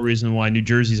 That's the whole reason why New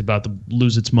Jersey's about to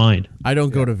lose its mind. I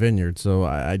don't go to vineyards, so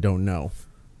I don't know.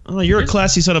 Oh, you're a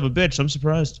classy son of a bitch. I'm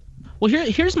surprised. Well,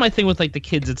 here's my thing with like the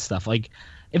kids and stuff. Like,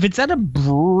 if it's at a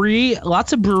brewery,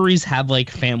 lots of breweries have like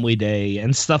family day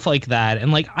and stuff like that,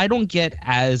 and like I don't get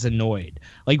as annoyed.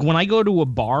 Like when I go to a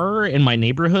bar in my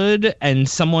neighborhood and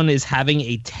someone is having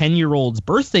a 10-year-old's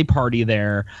birthday party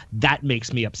there, that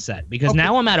makes me upset because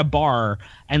now I'm at a bar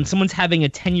and someone's having a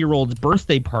 10-year-old's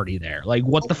birthday party there. Like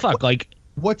what the fuck? Like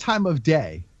what time of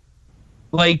day?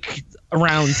 Like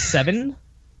around 7.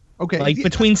 Okay. Like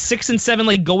between 6 and 7,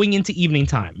 like going into evening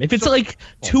time. If it's like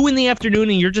 2 in the afternoon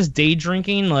and you're just day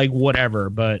drinking, like whatever.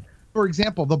 But for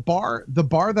example, the bar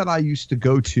that I used to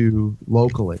go to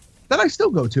locally, that I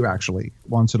still go to actually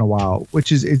once in a while,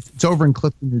 which is it's over in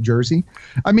Clifton, New Jersey.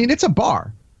 I mean, it's a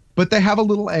bar, but they have a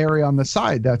little area on the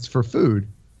side that's for food,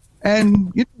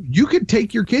 and you could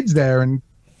take your kids there and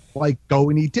like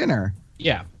go and eat dinner.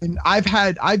 Yeah. And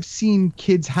I've seen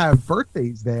kids have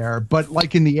birthdays there, but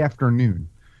like in the afternoon.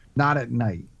 Not at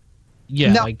night.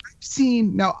 Yeah.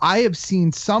 Now, I have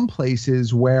seen some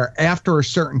places where after a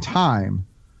certain time,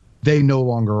 they no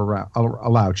longer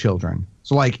allow children.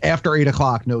 So like after 8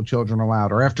 o'clock, no children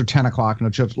allowed, or after 10 o'clock, no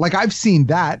children. Like I've seen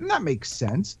that, and that makes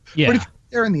sense. Yeah. But if you're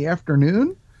there in the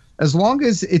afternoon, as long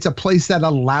as it's a place that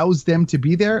allows them to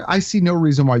be there, I see no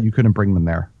reason why you couldn't bring them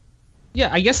there. Yeah,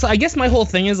 I guess my whole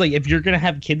thing is like if you're gonna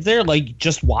have kids there, like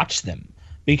just watch them.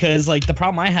 Because like the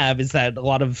problem I have is that a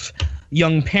lot of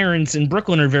young parents in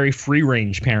Brooklyn are very free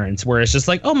range parents where it's just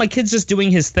like, oh, my kid's just doing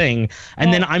his thing.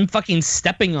 And then I'm fucking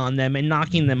stepping on them and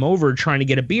knocking them over trying to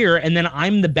get a beer. And then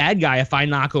I'm the bad guy if I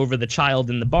knock over the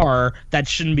child in the bar that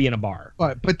shouldn't be in a bar.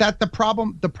 But that the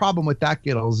problem with that,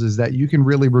 Giddles, is that you can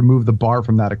really remove the bar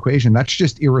from that equation. That's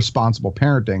just irresponsible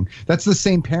parenting. That's the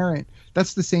same parent.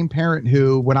 That's the same parent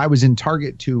who, when I was in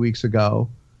Target 2 weeks ago,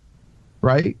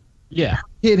 right? Yeah. Her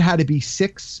kid had to be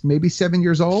 6, maybe 7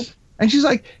 years old. And she's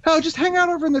like, hell, just hang out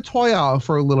over in the toy aisle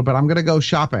for a little bit. I'm going to go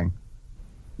shopping.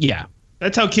 Yeah.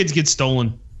 That's how kids get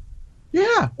stolen.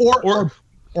 Yeah. Or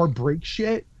break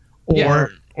shit.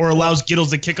 Or allows Giddles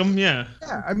to kick them. Yeah.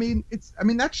 Yeah. I mean,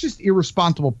 that's just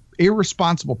irresponsible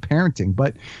parenting.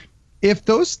 But if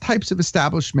those types of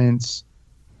establishments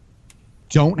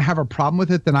don't have a problem with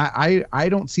it, then I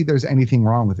don't see there's anything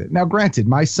wrong with it. Now, granted,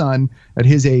 my son at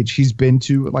his age, he's been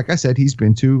to, like I said, he's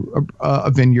been to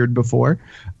a vineyard before.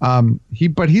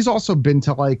 But he's also been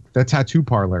to like the tattoo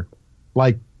parlor,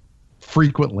 like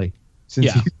frequently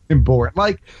since he's been born.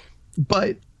 Like,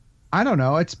 but I don't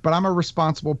know. But I'm a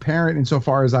responsible parent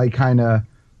insofar as I kind of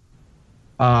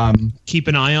keep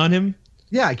an eye on him.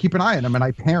 Yeah, I keep an eye on him and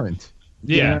I parent.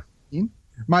 Yeah. You know what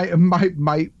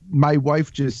I mean? My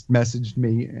wife just messaged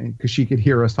me because she could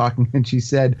hear us talking, and she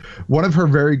said one of her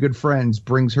very good friends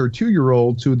brings her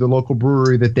 2-year-old to the local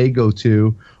brewery that they go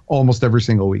to almost every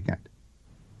single weekend.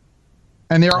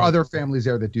 And there are other families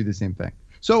there that do the same thing.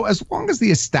 So as long as the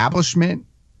establishment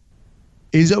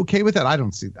is okay with it, I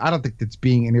don't think it's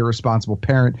being an irresponsible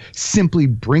parent simply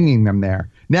bringing them there.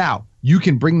 Now, you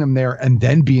can bring them there and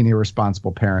then be an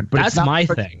irresponsible parent. But That's it's not my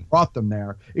because thing. you brought them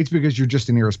there. It's because you're just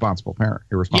an irresponsible parent.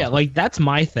 Yeah, like that's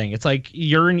my thing. It's like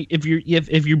if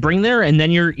you bring there and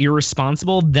then you're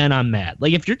irresponsible, then I'm mad.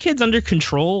 Like if your kid's under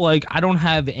control, like I don't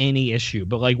have any issue.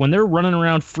 But like when they're running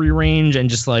around free range and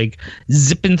just like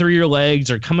zipping through your legs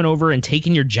or coming over and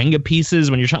taking your Jenga pieces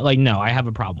when you're trying, like no, I have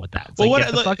a problem with that. It's like,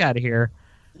 get the fuck out of here.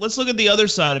 Let's look at the other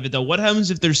side of it, though. What happens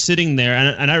if they're sitting there,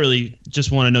 and I really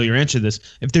just want to know your answer to this,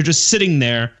 if they're just sitting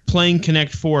there playing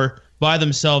Connect 4 by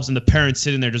themselves and the parents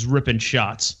sitting there just ripping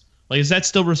shots? Like, is that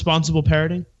still responsible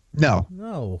parenting? No.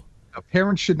 No.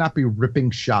 Parents should not be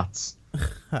ripping shots.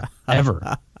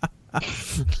 Ever.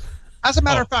 As a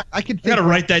matter of fact, I got to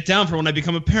write that down for when I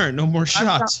become a parent. No more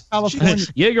shots. California.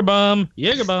 Jaeger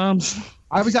bombs.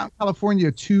 I was out in California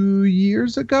 2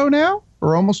 years ago now,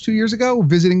 or almost 2 years ago,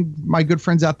 visiting my good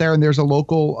friends out there. And there's a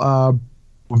local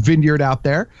vineyard out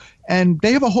there. And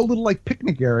they have a whole little like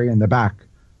picnic area in the back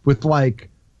with like,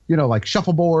 you know, like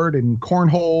shuffleboard and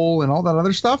cornhole and all that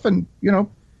other stuff. And, you know,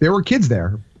 there were kids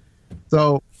there.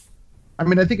 So, I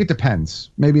mean, I think it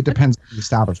depends. Maybe it depends on the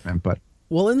establishment, but.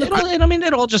 Well,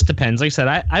 it all just depends. Like I said,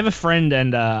 I have a friend,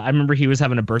 and I remember he was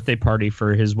having a birthday party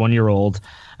for his 1-year-old,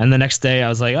 and the next day I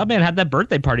was like, "Oh man, how'd that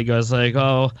birthday party go?" I was like,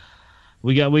 "Oh,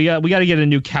 we got to get a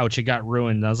new couch. It got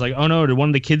ruined." I was like, "Oh no, did one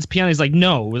of the kids pee on it?" He's like,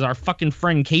 "No, it was our fucking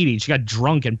friend Katie. She got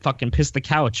drunk and fucking pissed the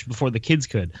couch before the kids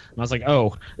could." And I was like,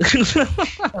 "Oh."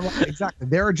 Exactly.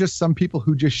 There are just some people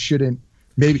who just shouldn't.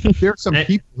 Maybe there are some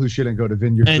people who shouldn't go to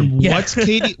vineyards. And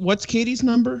what's Katie's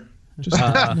number? Just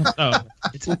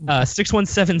it's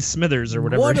 617 Smithers or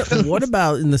whatever. What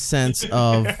about in the sense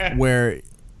of where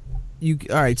you?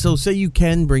 All right, so say you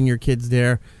can bring your kids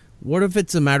there. What if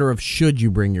it's a matter of should you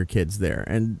bring your kids there?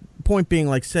 And point being,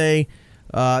 like, say,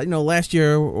 last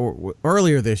year or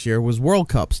earlier this year was World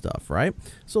Cup stuff, right?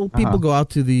 So people go out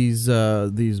to these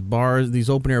bars, these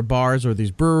open air bars, or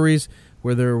these breweries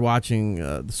where they're watching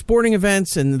the sporting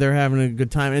events and they're having a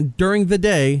good time. And during the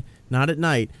day, not at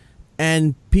night.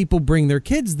 And people bring their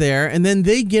kids there, and then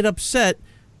they get upset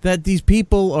that these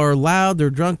people are loud, they're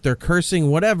drunk, they're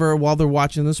cursing, whatever, while they're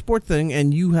watching the sport thing,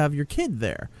 and you have your kid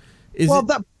there.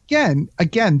 Again,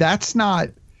 that's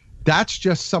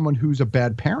just someone who's a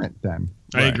bad parent then.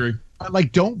 I agree.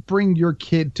 Like, don't bring your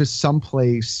kid to some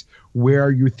place where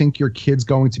you think your kid's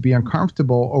going to be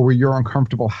uncomfortable or where you're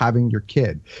uncomfortable having your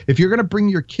kid. If you're going to bring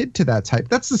your kid to that type,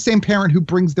 that's the same parent who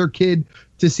brings their kid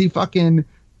to see fucking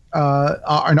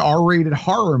an R-rated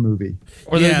horror movie,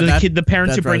 or the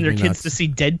parents who bring their kids to see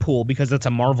Deadpool because it's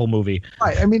a Marvel movie.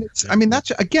 Right. I mean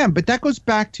that's again, but that goes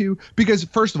back to, because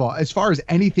first of all, as far as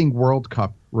anything World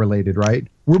Cup related, right?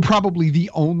 We're probably the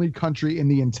only country in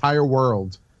the entire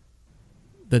world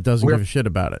that doesn't give a shit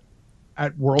about it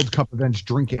at World Cup events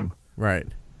drinking. Right.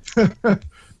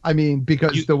 I mean,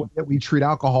 because the way that we treat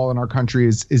alcohol in our country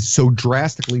is so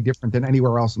drastically different than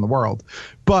anywhere else in the world.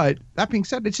 But that being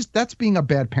said, that's being a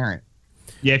bad parent.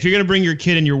 Yeah, if you're going to bring your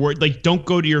kid and don't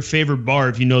go to your favorite bar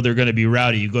if you know they're going to be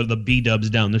rowdy. You go to the B-dubs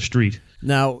down the street.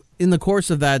 Now, in the course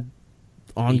of that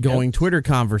ongoing Twitter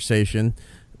conversation,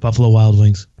 Buffalo Wild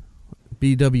Wings.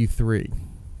 BW3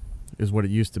 is what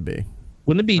it used to be.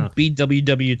 Wouldn't it be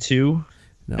BWW2?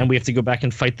 No. And we have to go back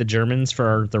and fight the Germans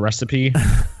for the recipe.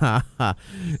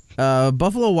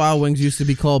 Buffalo Wild Wings used to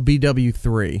be called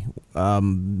BW3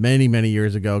 many, many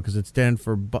years ago because it stood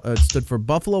for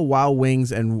Buffalo Wild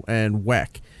Wings and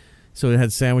WEC. So it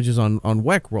had sandwiches on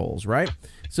WEC rolls, right?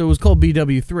 So it was called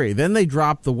BW3. Then they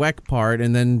dropped the WEC part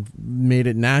and then made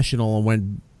it national and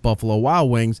went Buffalo Wild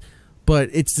Wings. But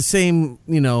it's the same,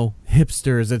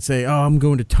 hipsters that say, "Oh, I'm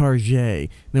going to Target, and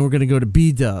then we're going to go to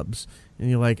B-dubs." And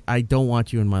you're like, I don't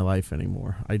want you in my life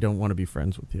anymore. I don't want to be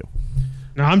friends with you.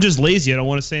 No, I'm just lazy. I don't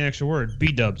want to say an extra word.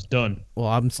 B-dubs, done. Well,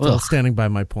 I'm still standing by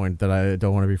my point that I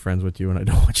don't want to be friends with you and I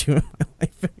don't want you in my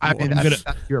life anymore. I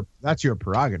mean, that's your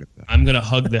prerogative. Though. I'm going to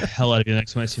hug the hell out of you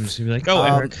next time I see you. Just be like, "Oh,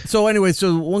 Eric." So anyway,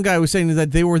 one guy was saying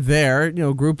that they were there,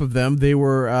 a group of them. They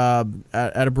were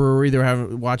at a brewery. They were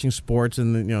watching sports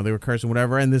and, they were cursing,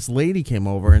 whatever. And this lady came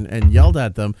over and yelled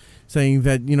at them saying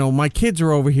that, my kids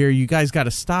are over here. You guys got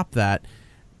to stop that.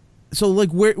 So, like,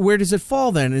 where does it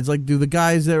fall then? It's like, do the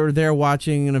guys that are there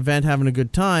watching an event, having a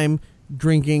good time,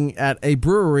 drinking at a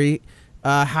brewery,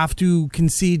 have to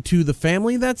concede to the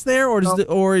family that's there,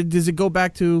 or does it go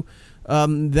back to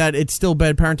that it's still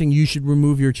bad parenting? You should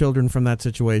remove your children from that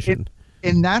situation.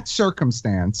 In that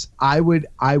circumstance, I would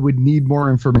need more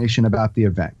information about the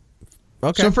event.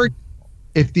 Okay. So,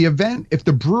 if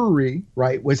the brewery,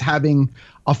 right, was having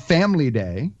a family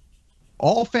day,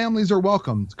 all families are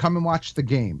welcome to come and watch the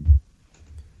game.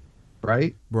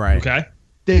 Right? Right. Okay.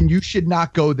 Then you should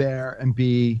not go there and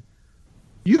be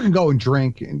you can go and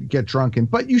drink and get drunken,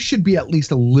 but you should be at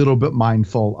least a little bit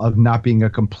mindful of not being a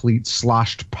complete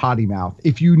sloshed potty mouth.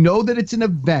 If you know that it's an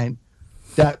event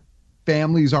that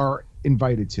families are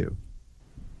invited to.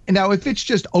 And now if it's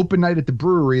just open night at the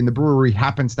brewery and the brewery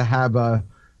happens to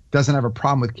doesn't have a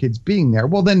problem with kids being there,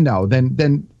 well then no.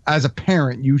 Then as a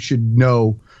parent, you should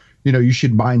know, you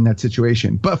should mind that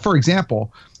situation. But for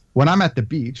example, when I'm at the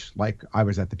beach, like I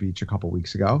was at the beach a couple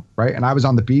weeks ago, right? And I was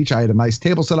on the beach. I had a nice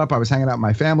table set up. I was hanging out with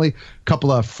my family. A couple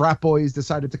of frat boys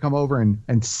decided to come over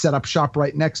and set up shop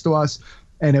right next to us.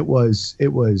 And it was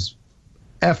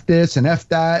F this and F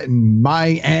that and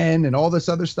my N and all this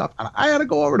other stuff. And I had to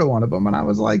go over to one of them and I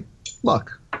was like,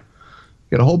 look,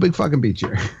 got a whole big fucking beach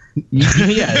here.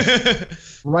 Yeah.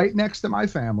 Right next to my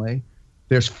family.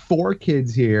 There's 4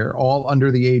 kids here, all under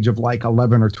the age of like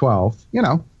 11 or 12,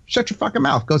 shut your fucking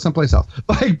mouth. Go someplace else.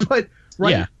 But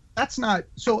right. Yeah. That's not.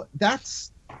 So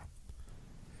that's.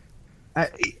 I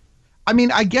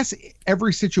mean, I guess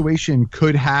every situation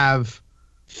could have,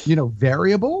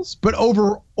 variables. But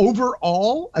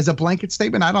overall, as a blanket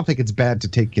statement, I don't think it's bad to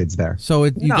take kids there. So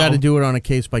you got to do it on a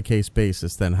case by case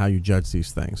basis. Then how you judge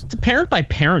these things. It's a parent by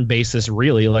parent basis,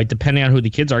 really. Like depending on who the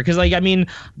kids are, because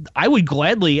I would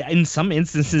gladly, in some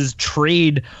instances,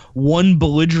 trade one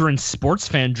belligerent sports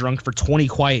fan drunk for 20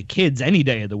 quiet kids any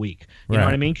day of the week. You know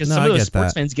what I mean? Because some of those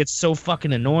sports fans get so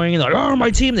fucking annoying. Like, oh,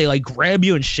 my team. They like grab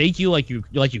you and shake you like you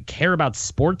care about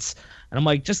sports. And I'm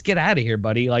like, just get out of here,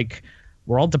 buddy. Like.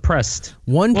 We're all depressed.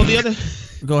 Go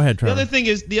ahead, Trevor.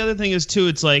 The other thing is too.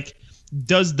 It's like,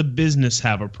 does the business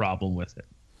have a problem with it?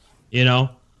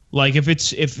 Like if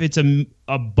it's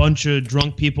a bunch of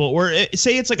drunk people, or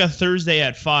say it's like a Thursday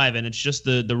at 5 and it's just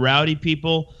the rowdy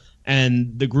people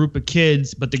and the group of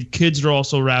kids, but the kids are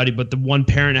also rowdy, but the one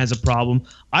parent has a problem.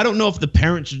 I don't know if the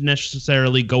parent should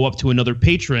necessarily go up to another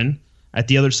patron at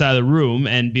the other side of the room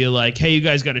and be like, "Hey, you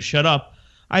guys got to shut up."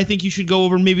 I think you should go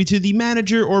over maybe to the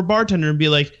manager or bartender and be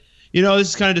like, this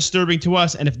is kind of disturbing to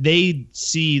us. And if they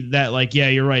see that, like, yeah,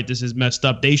 you're right, this is messed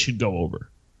up, they should go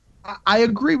over. I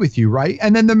agree with you, right?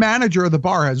 And then the manager of the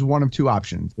bar has one of 2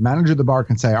 options. The manager of the bar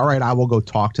can say, all right, I will go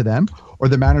talk to them. Or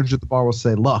the manager of the bar will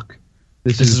say, look,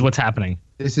 this is what's happening.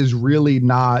 This is really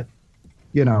not,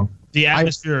 the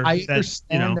atmosphere. I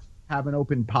understand that you have an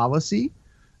open policy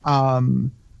and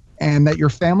that your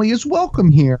family is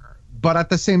welcome here. But at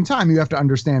the same time, you have to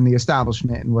understand the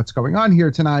establishment and what's going on here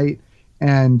tonight.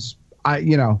 And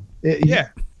Yeah.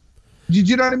 Do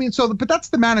you know what I mean? So, but that's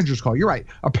the manager's call. You're right.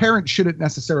 A parent shouldn't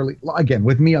necessarily. Again,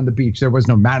 with me on the beach, there was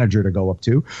no manager to go up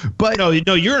to. But no,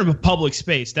 you're in a public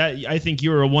space. That I think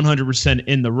you're 100%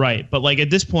 in the right. But like at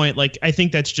this point, like I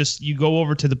think that's just you go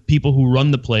over to the people who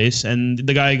run the place, and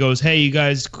the guy goes, "Hey, you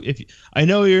guys, I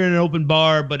know you're in an open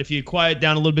bar, but if you quiet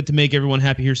down a little bit to make everyone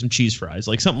happy, here's some cheese fries,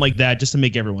 like something like that, just to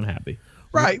make everyone happy."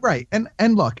 Right.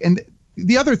 And look, and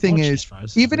the other thing is,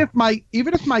 even if my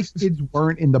kids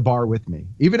weren't in the bar with me,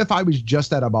 even if I was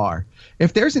just at a bar,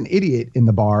 if there's an idiot in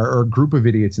the bar or a group of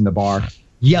idiots in the bar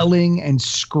yelling and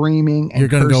screaming, and you're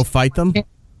gonna go fight them.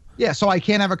 Yeah, so I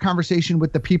can't have a conversation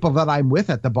with the people that I'm with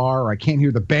at the bar, or I can't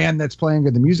hear the band that's playing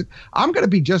or the music. I'm gonna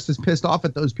be just as pissed off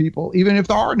at those people, even if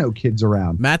there are no kids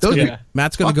around. Matt's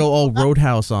gonna go all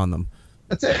Roadhouse on them.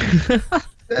 That's it.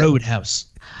 Roadhouse.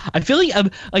 I feel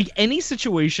like any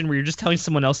situation where you're just telling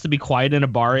someone else to be quiet in a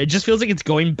bar, it just feels like it's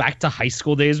going back to high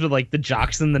school days with like the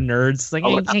jocks and the nerds. It's like,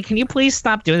 hey, can you please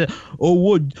stop doing that? Oh,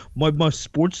 what? My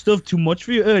sports stuff too much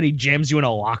for you? And he jams you in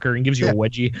a locker and gives you a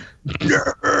wedgie.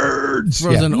 Nerds.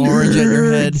 Throws an orange at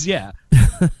your head. Yeah.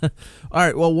 All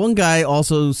right. Well, one guy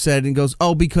also said and goes,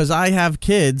 "Oh, because I have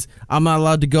kids, I'm not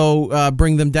allowed to go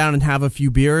bring them down and have a few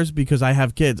beers because I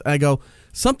have kids." And I go,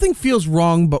 something feels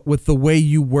wrong, but with the way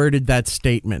you worded that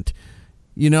statement.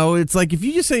 It's like if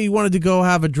you just say you wanted to go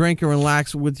have a drink and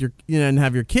relax with your, and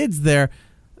have your kids there,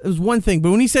 it was one thing. But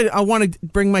when he said, I want to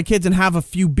bring my kids and have a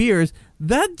few beers,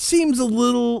 that seems a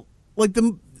little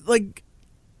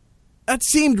that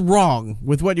seemed wrong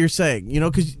with what you're saying,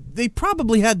 because they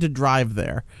probably had to drive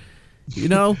there,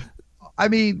 I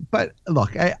mean, but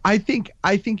look, I think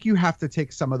you have to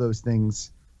take some of those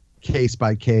things case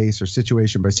by case or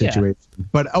situation by situation. Yeah.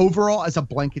 But overall, as a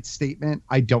blanket statement,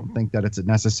 I don't think that it's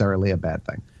necessarily a bad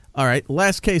thing. All right.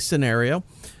 Last case scenario.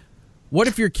 What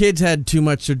if your kids had too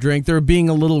much to drink? They're being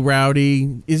a little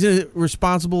rowdy. Is it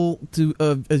responsible to,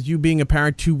 as you being a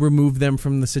parent, to remove them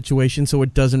from the situation so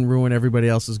it doesn't ruin everybody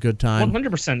else's good time?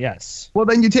 100% yes. Well,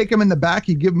 then you take them in the back,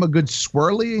 you give them a good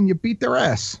swirly, and you beat their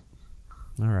ass.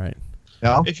 All right.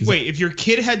 No? If your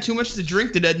kid had too much to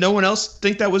drink, did no one else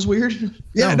think that was weird?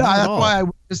 Yeah,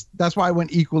 that's why I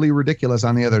went equally ridiculous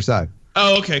on the other side.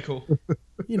 Oh, okay, cool.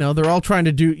 You know, they're all trying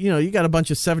to do, you got a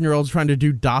bunch of 7-year-olds trying to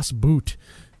do Das Boot,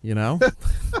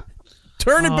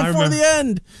 Turn it before the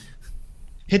end.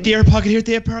 Hit the air pocket, hit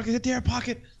the air pocket, hit the air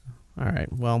pocket. All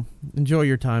right, well, enjoy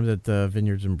your times at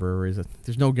vineyards and breweries.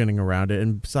 There's no getting around it.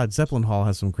 And besides, Zeppelin Hall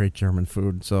has some great German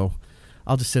food, so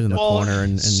I'll just sit in the corner.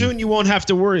 And soon you won't have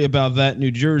to worry about that,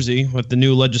 New Jersey, with the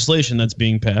new legislation that's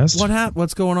being passed.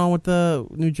 What's going on with the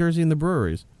New Jersey and the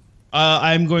breweries?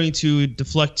 I'm going to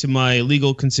deflect to my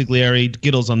legal consigliere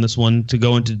Giddles on this one to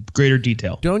go into greater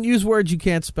detail. Don't use words you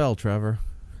can't spell, Trevor.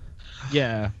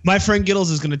 Yeah. My friend Giddles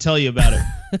is going to tell you about it.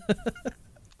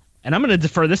 And I'm going to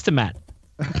defer this to Matt.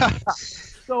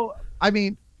 So, I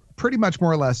mean, pretty much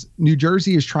more or less, New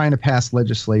Jersey is trying to pass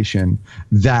legislation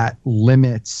that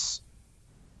limits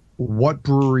what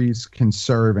breweries can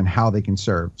serve and how they can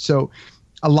serve. So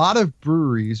a lot of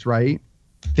breweries, right,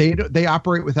 they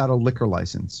operate without a liquor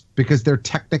license because they're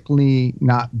technically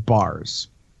not bars.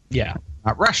 Yeah.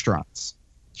 Not restaurants.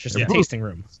 It's just a tasting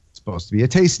room. It's supposed to be a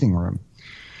tasting room.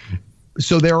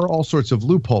 So there are all sorts of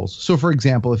loopholes. So, for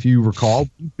example, if you recall,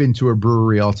 we've been to a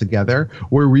brewery altogether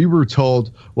where we were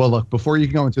told, well, look, before you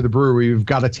can go into the brewery, we've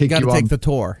got to take you on the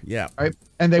tour. Yeah. Right.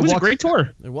 And it was a great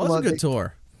tour. It was a good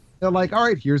tour. They're like, all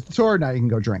right, here's the tour. Now you can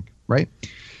go drink. Right.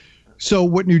 So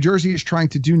what New Jersey is trying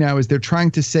to do now is they're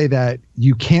trying to say that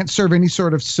you can't serve any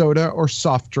sort of soda or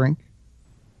soft drink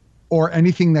or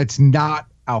anything that's not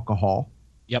alcohol.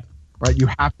 Yep. Right. You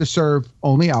have to serve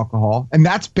only alcohol. And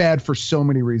that's bad for so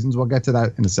many reasons. We'll get to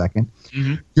that in a second.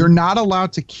 Mm-hmm. You're not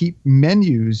allowed to keep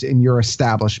menus in your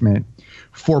establishment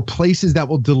for places that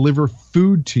will deliver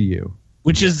food to you.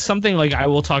 Which is something like I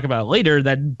will talk about later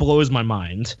that blows my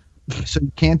mind. So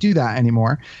you can't do that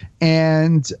anymore.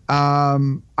 And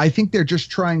I think they're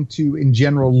just trying to, in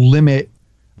general, limit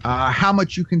how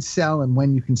much you can sell and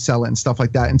when you can sell it and stuff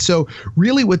like that. And so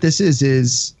really what this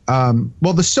is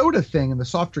well, the soda thing and the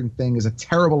soft drink thing is a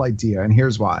terrible idea. And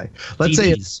here's why. Let's say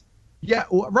it's, yeah,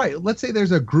 right. Let's say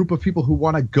there's a group of people who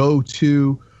want to go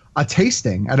to a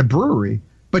tasting at a brewery,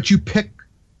 but you pick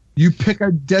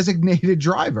a designated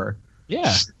driver.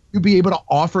 Yeah. You'd be able to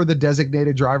offer the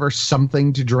designated driver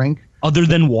something to drink other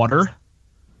than water.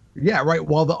 Yeah, right.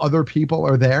 While the other people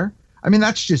are there. I mean,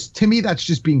 that's just, to me, that's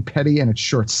just being petty and it's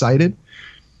short-sighted.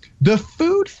 The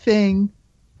food thing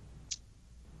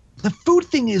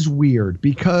is weird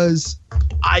because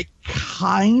I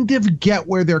kind of get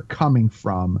where they're coming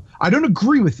from. I don't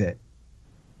agree with it.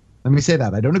 Let me say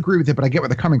that. I don't agree with it, but I get where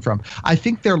they're coming from. I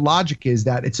think their logic is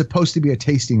that it's supposed to be a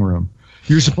tasting room.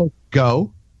 You're supposed to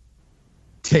go,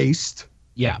 taste,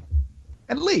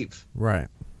 and leave. Right.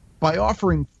 By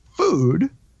offering food,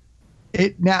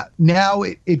 it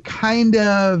kind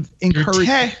of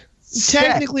encourages.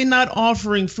 Technically not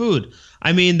offering food.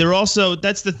 I mean, they're also,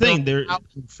 that's the thing. They're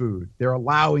allowing food. They're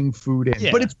allowing food in.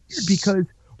 Yeah. But it's weird because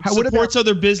what supports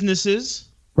other businesses.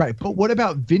 Right. But what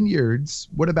about vineyards?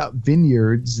 What about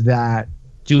vineyards that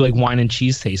do like wine and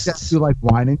cheese tastings? Do like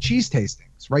wine and cheese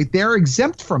tastings, right? They're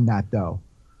exempt from that, though.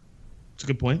 That's a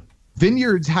good point.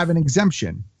 Vineyards have an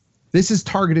exemption. This is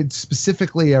targeted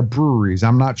specifically at breweries.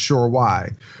 I'm not sure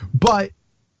why, but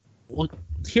well,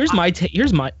 here's my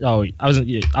I was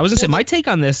gonna say my take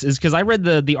on this is because I read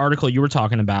the article you were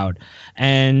talking about,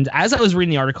 and as I was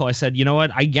reading the article, I said, you know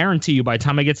what? I guarantee you, by the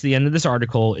time I get to the end of this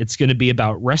article, it's going to be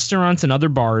about restaurants and other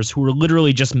bars who are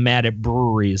literally just mad at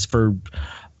breweries for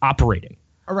operating.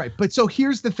 All right, but so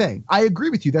here's the thing. I agree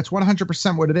with you. That's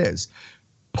 100% what it is.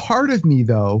 Part of me,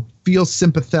 though, feels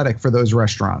sympathetic for those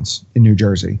restaurants in New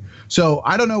Jersey. So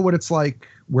I don't know what it's like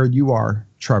where you are,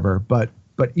 Trevor, but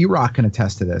E-Rock can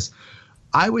attest to this.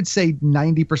 I would say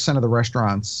 90% of the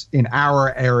restaurants in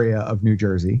our area of New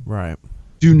Jersey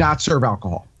do not serve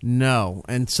alcohol. No,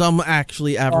 and some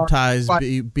actually advertise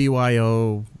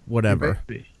BYO whatever.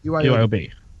 BYOB.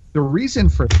 The reason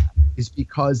for that is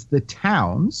because the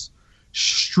towns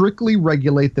strictly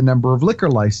regulate the number of liquor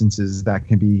licenses that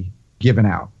can be given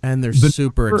out. And they're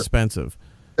super expensive.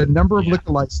 The number of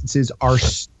liquor licenses are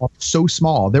so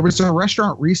small. There was a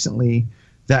restaurant recently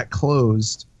that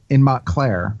closed in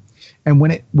Montclair. And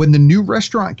when the new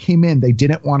restaurant came in, they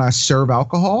didn't want to serve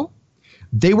alcohol.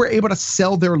 They were able to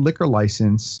sell their liquor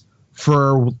license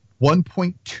for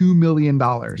 $1.2 million.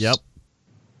 Yep.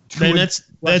 And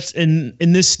that's in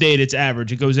this state, it's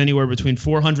average. It goes anywhere between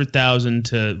 400,000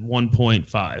 to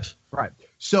 1.5. Right.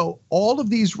 So all of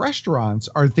these restaurants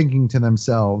are thinking to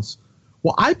themselves,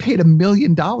 well, I paid $1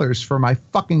 million for my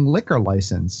fucking liquor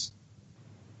license.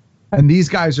 And these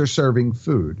guys are serving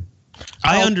food.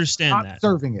 I understand that.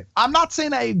 Serving it. I'm not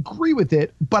saying I agree with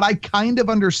it, but I kind of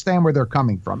understand where they're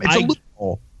coming from. It's a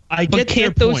loophole. I get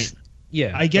their point.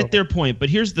 Yeah, I get their point, but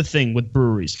here's the thing with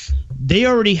breweries. They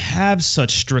already have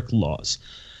such strict laws.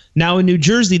 Now in New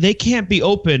Jersey, they can't be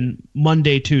open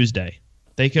Monday, Tuesday.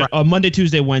 They can Monday,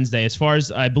 Tuesday, Wednesday. As far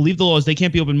as I believe the law is, they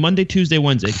can't be open Monday, Tuesday,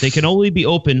 Wednesday. They can only be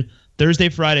open Thursday,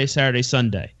 Friday, Saturday,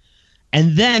 Sunday.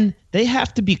 And then they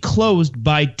have to be closed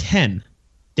by 10.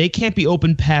 They can't be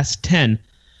open past 10.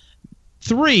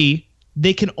 3,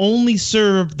 they can only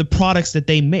serve the products that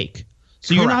they make.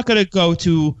 So you're not going to go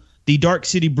to the Dark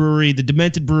City Brewery, the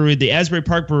Demented Brewery, the Asbury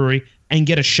Park Brewery, and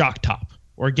get a shock top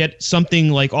or get something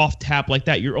like off tap like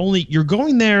that. You're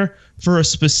going there for a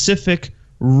specific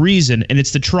reason, and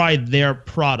it's to try their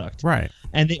product. Right.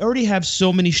 And they already have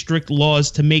so many strict laws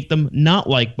to make them not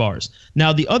like bars.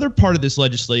 Now, the other part of this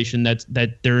legislation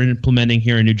that they're implementing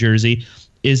here in New Jersey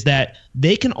is that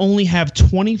they can only have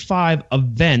 25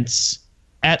 events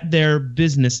at their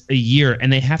business a year,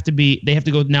 and they have to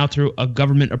go now through a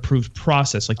government approved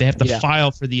process. Like they have to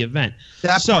file for the event.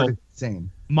 That part is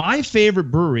insane. My favorite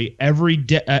brewery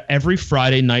every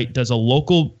Friday night does a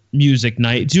local music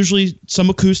night. It's usually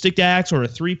some acoustic acts or a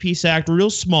 3-piece act,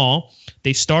 real small.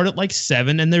 They start at like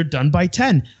 7 and they're done by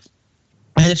 10.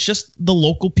 And it's just the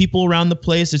local people around the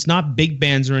place. It's not big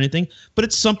bands or anything, but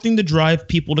it's something to drive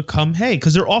people to come,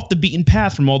 because they're off the beaten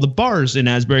path from all the bars in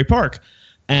Asbury Park.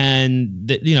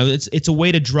 And it's a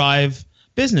way to drive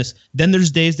business. Then there's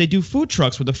days they do food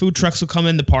trucks where the food trucks will come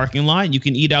in the parking lot and you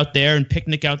can eat out there and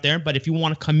picnic out there. But if you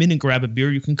want to come in and grab a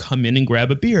beer, you can come in and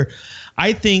grab a beer.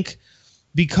 I think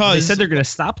because they said they're going to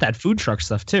stop that food truck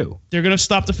stuff too. They're going to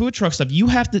stop the food truck stuff.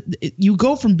 You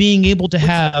go from being able to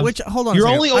have hold on.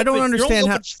 I don't understand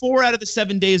how 4 out of the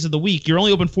 7 days of the week. You're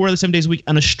only open 4 out of the 7 days a week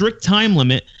on a strict time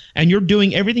limit, and you're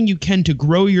doing everything you can to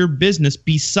grow your business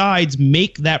besides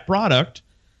make that product.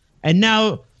 And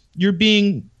now you're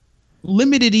being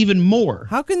limited even more.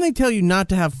 How can they tell you not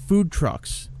to have food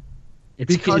trucks?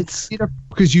 Because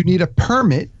you need a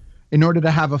permit in order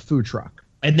to have a food truck.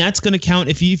 And that's going to count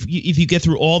if you get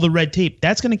through all the red tape.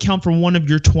 That's going to count for one of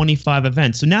your 25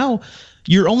 events. So now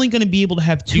you're only going to be able to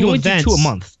have 2 events. 2 a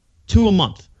month. 2 a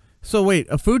month. So wait,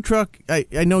 a food truck,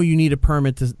 I know you need a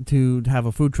permit to have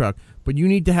a food truck, but you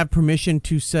need to have permission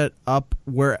to set up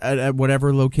at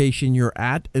whatever location you're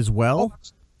at as well?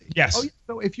 Yes.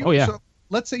 Oh, yeah. So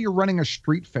let's say you're running a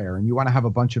street fair and you want to have a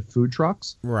bunch of food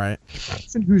trucks. Right. The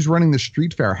person who's running the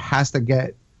street fair has to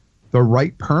get the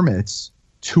right permits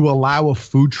to allow a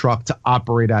food truck to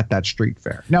operate at that street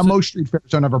fair. Now, most street fairs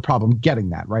don't have a problem getting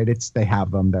that, right? They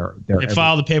have them. They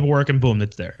file the paperwork and boom,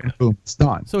 it's there. Boom, it's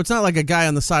done. So it's not like a guy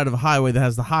on the side of a highway that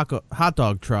has the hot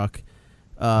dog truck.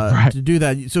 To do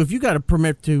that. So if you got a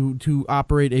permit to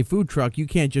operate a food truck, you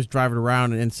can't just drive it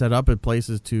around and set up at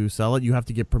places to sell it. You have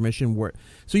to get permission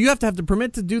so you have to have the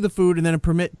permit to do the food and then a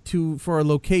permit for a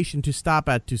location to stop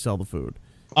at to sell the food.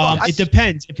 It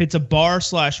depends. If it's a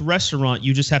bar/restaurant,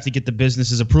 you just have to get the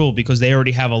business's approval because they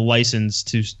already have a license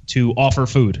to offer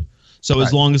food. So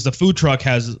as long as the food truck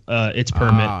has its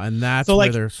permit. And that's where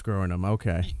they're screwing them.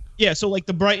 Okay. Yeah, so like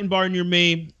the Brighton Bar near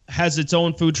me has its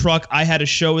own food truck. I had a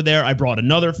show there. I brought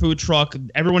another food truck.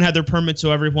 Everyone had their permit,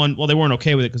 so everyone, they weren't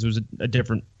okay with it because it was a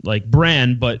different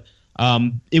brand, but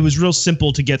it was real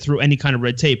simple to get through any kind of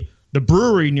red tape. The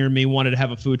brewery near me wanted to have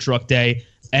a food truck day,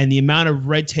 and the amount of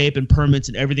red tape and permits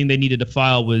and everything they needed to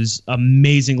file was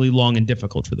amazingly long and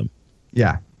difficult for them.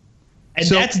 Yeah. And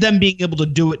that's them being able to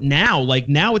do it now. Like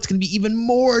now it's going to be even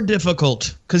more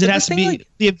difficult because it has to be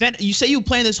the event. You say you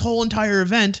plan this whole entire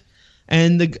event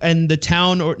and the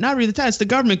town, or not really the town, it's the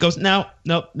government goes, no.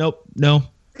 But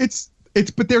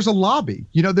there's a lobby.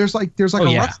 There's a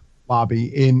restaurant lobby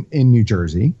in New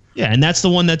Jersey. Yeah, and that's the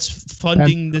one that's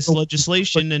funding this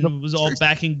legislation and was all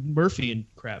backing Murphy and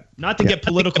crap. Not to get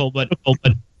political, but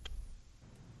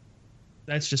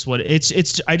that's just what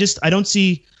I don't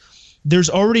see.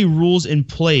 There's already rules in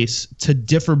place to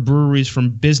differ breweries from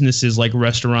businesses like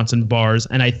restaurants and bars,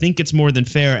 and I think it's more than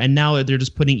fair. And now they're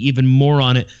just putting even more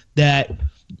on it, that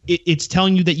it's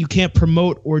telling you that you can't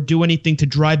promote or do anything to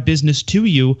drive business to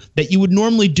you that you would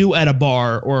normally do at a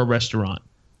bar or a restaurant.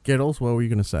 Giddles, what were you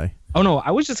going to say? Oh, no,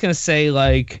 I was just going to say,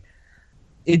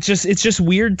 it's just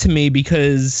weird to me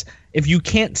because if you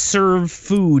can't serve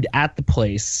food at the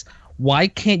place, why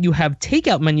can't you have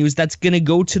takeout menus that's going to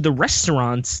go to the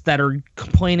restaurants that are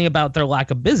complaining about their lack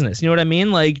of business? You know what I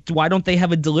mean? Like, why don't they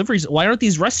have a delivery? Why aren't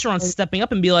these restaurants stepping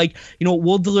up and be like,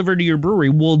 we'll deliver to your brewery.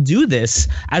 We'll do this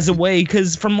as a way.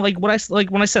 Because from when I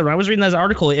was reading that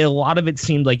article, a lot of it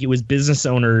seemed like it was business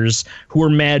owners who were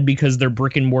mad because their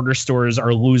brick and mortar stores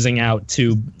are losing out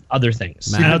to other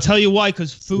things. And I'll tell you why,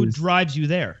 because food drives you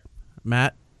there.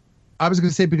 Matt? I was going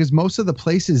to say, because most of the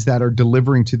places that are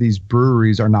delivering to these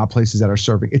breweries are not places that are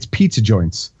serving. It's pizza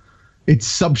joints. It's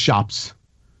sub shops.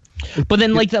 But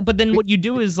then what you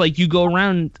do is like you go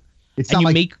around It's and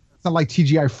not you like it's not like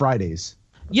TGI Fridays.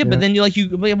 Yeah, but then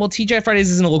TGI Fridays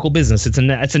isn't a local business. It's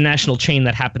a national chain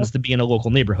that happens to be in a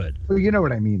local neighborhood. Well, you know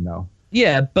what I mean, though.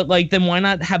 Yeah, but like then why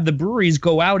not have the breweries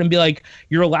go out and be like,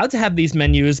 you're allowed to have these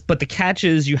menus, but the catch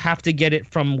is you have to get it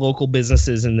from local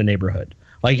businesses in the neighborhood.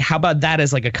 Like, how about that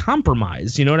as like a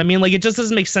compromise? You know what I mean? Like, it just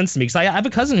doesn't make sense to me. Because I have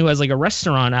a cousin who has like a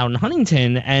restaurant out in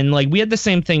Huntington, and like we had the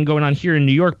same thing going on here in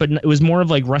New York, but it was more of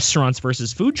like restaurants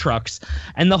versus food trucks.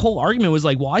 And the whole argument was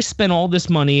like, well, I spent all this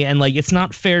money, and like it's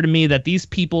not fair to me that these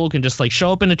people can just like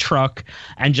show up in a truck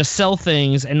and just sell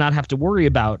things and not have to worry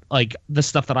about like the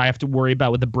stuff that I have to worry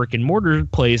about with a brick and mortar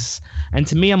place. And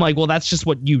to me, I'm like, well, that's just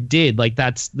what you did. Like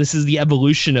this is the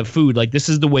evolution of food. Like this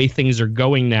is the way things are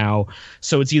going now.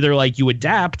 So it's either like you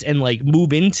adapt and like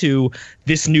move into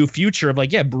this new future of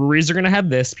like, yeah, breweries are going to have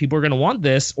this, people are going to want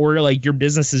this, or like your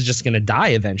business is just going to die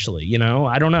eventually. You know,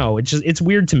 I don't know. It's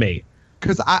weird to me.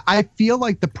 Because I feel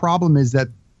like the problem is that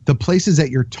the places that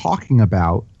you're talking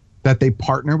about that they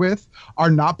partner with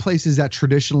are not places that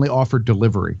traditionally offer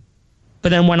delivery. But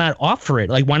then why not offer it?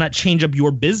 Like, why not change up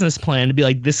your business plan to be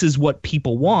like, this is what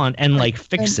people want and like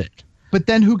fix it? But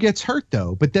then who gets hurt,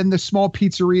 though? But then the small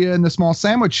pizzeria and the small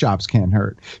sandwich shops can't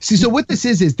hurt. See, so what this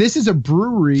is a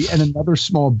brewery and another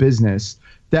small business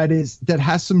that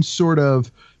has some sort of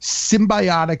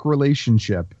symbiotic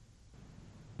relationship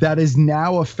that is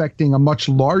now affecting a much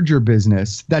larger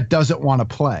business that doesn't want to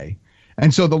play.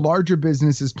 And so the larger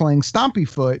business is playing stompy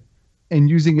foot and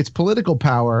using its political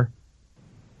power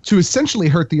to essentially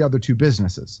hurt the other two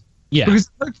businesses. Yeah. Because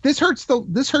this hurts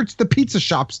the pizza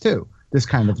shops, too. This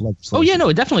kind of legislation. Oh yeah, no,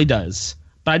 it definitely does.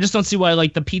 But I just don't see why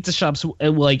like the pizza shops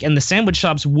like and the sandwich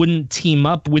shops wouldn't team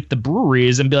up with the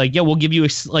breweries and be like, yeah, we'll give you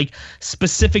like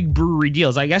specific brewery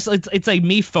deals. I guess it's like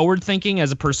me forward thinking as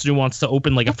a person who wants to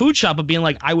open like a food shop, of being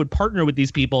like, I would partner with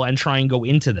these people and try and go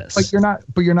into this. But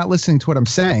you're not listening to what I'm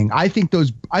saying. I think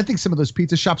some of those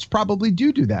pizza shops probably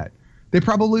do that. They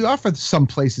probably offer some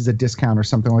places a discount or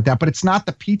something like that. But it's not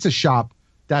the pizza shop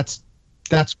that's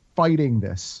fighting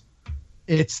this.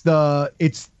 It's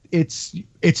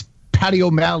Patty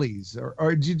O'Malley's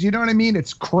or do you know what I mean?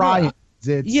 It's crying.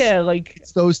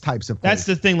 It's those types of places. That's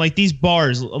the thing. Like these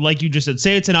bars, like you just said,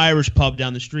 say it's an Irish pub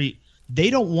down the street. They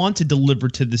don't want to deliver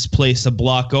to this place a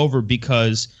block over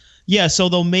because, so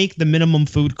they'll make the minimum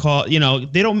food cost. You know,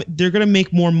 they're going to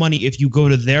make more money if you go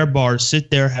to their bar, sit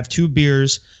there, have 2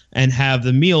 beers, and have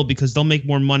the meal because they'll make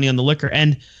more money on the liquor.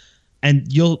 And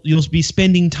you'll be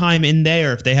spending time in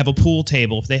there. If they have a pool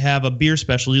table, if they have a beer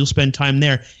special, you'll spend time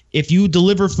there. If you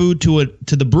deliver food to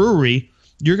the brewery,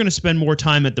 you're going to spend more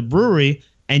time at the brewery,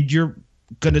 and you're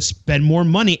going to spend more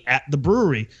money at the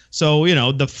brewery. So, you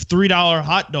know, the $3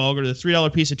 hot dog or the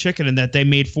 $3 piece of chicken and that they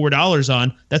made $4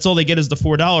 on, that's all they get is the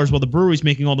 $4, while the brewery's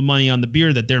making all the money on the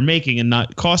beer that they're making and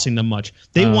not costing them much.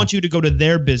 They want you to go to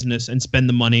their business and spend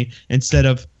the money instead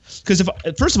of... Because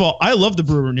first of all, I love the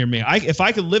brewery near me. If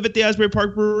I could live at the Asbury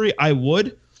Park Brewery, I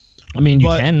would. I mean, you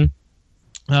can.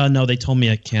 No, they told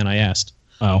me I can't. I asked.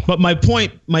 Oh. But my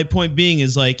point being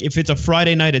is, like, if it's a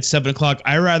Friday night at 7 o'clock,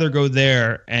 I'd rather go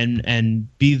there and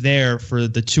be there for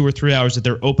the 2 or 3 hours that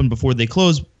they're open before they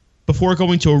close, before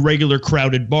going to a regular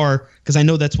crowded bar, because I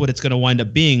know that's what it's going to wind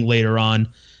up being later on,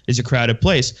 is a crowded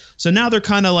place. So now they're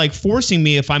kind of like forcing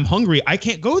me, if I'm hungry, I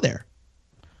can't go there.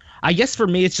 I guess for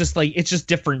me, it's just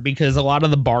different because a lot of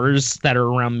the bars that are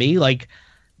around me, like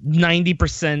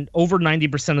over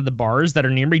 90% of the bars that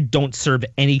are near me don't serve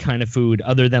any kind of food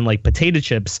other than like potato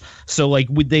chips. So like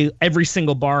every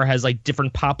single bar has like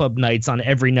different pop-up nights on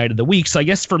every night of the week. So I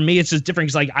guess for me, it's just different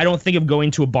because like I don't think of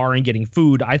going to a bar and getting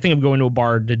food. I think of going to a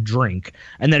bar to drink.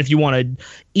 And then if you want to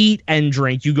eat and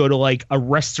drink, you go to like a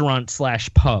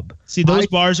restaurant/pub. See, those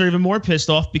bars are even more pissed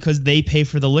off because they pay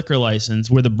for the liquor license,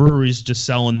 where the brewery's just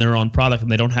selling their own product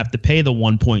and they don't have to pay the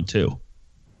 1.2.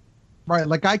 Right,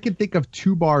 like I can think of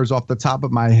 2 bars off the top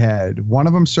of my head. One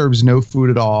of them serves no food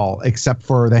at all, except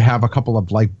for they have a couple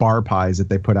of like bar pies that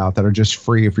they put out that are just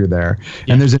free if you're there.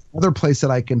 Yeah. And there's another place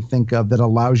that I can think of that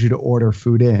allows you to order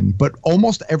food in. But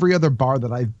almost every other bar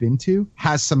that I've been to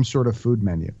has some sort of food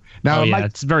menu. Now,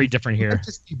 it's very different here. It might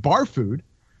just be bar food.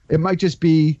 It might just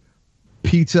be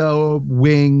pizza,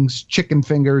 wings, chicken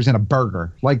fingers, and a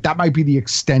burger. Like that might be the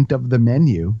extent of the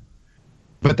menu.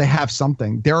 But they have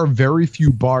something. There are very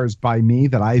few bars by me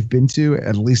that I've been to,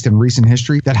 at least in recent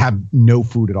history, that have no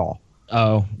food at all.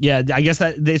 Oh yeah, I guess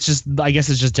it's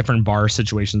just different bar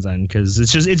situations then, because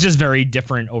it's just very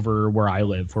different over where I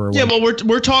live. Well,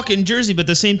 we're talking Jersey, but at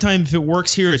the same time, if it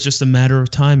works here, it's just a matter of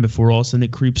time before all of a sudden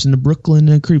it creeps into Brooklyn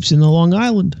and it creeps into Long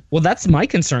Island. Well, that's my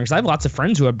concern, because I have lots of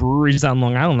friends who have breweries on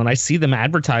Long Island, and I see them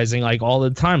advertising like all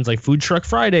the times, like Food Truck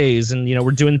Fridays, and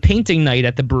we're doing painting night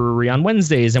at the brewery on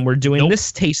Wednesdays, and we're doing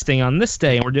this tasting on this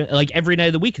day, and we're doing like every night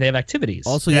of the week they have activities.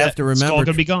 Also, you have to remember, it's all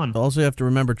gonna be gone. Also, you have to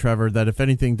remember, Trevor, that if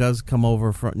anything does come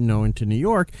over from into New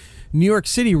York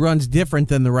City runs different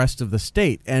than the rest of the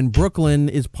state, and Brooklyn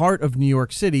is part of New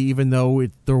York City, even though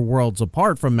they're worlds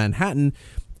apart from Manhattan.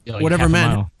 Like whatever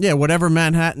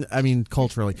Manhattan. I mean,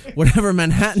 culturally, whatever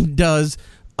Manhattan does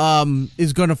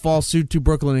is going to fall suit to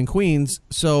Brooklyn and Queens.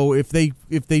 So if they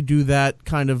do that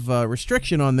kind of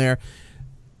restriction on there,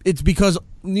 it's because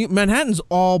Manhattan's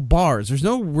all bars. There's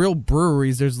no real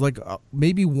breweries. There's like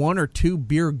maybe one or two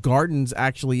beer gardens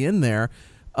actually in there.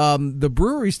 The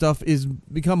brewery stuff is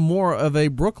become more of a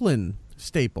Brooklyn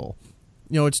staple.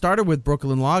 It started with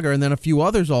Brooklyn Lager, and then a few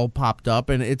others all popped up,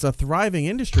 and it's a thriving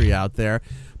industry out there.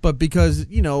 But because,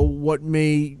 what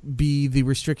may be the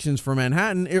restrictions for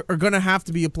Manhattan are going to have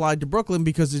to be applied to Brooklyn,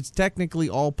 because it's technically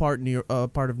all part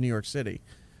of New York City.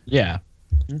 Yeah.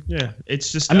 Yeah.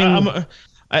 It's just, I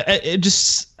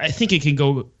think it can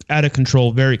go out of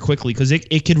control very quickly, because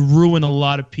it could ruin a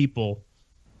lot of people,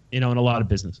 in a lot of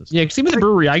businesses. Yeah, because even the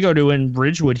brewery I go to in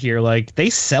Ridgewood here, like, they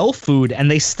sell food and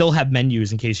they still have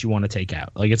menus in case you want to take out.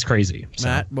 Like, it's crazy.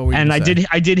 Matt, what were you gonna say?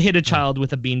 I did hit a child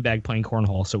with a beanbag playing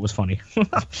cornhole, so it was funny.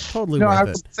 Totally No, I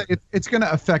worth would it. say it's going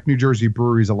to affect New Jersey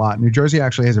breweries a lot. New Jersey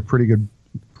actually has a pretty good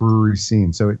brewery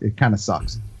scene, so it kind of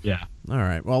sucks. Yeah. All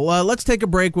right. Well, let's take a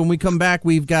break. When we come back,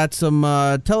 we've got some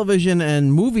television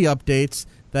and movie updates.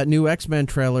 That new X-Men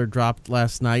trailer dropped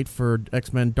last night for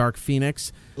X-Men Dark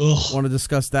Phoenix. Want to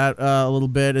discuss that a little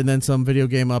bit, and then some video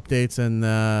game updates, and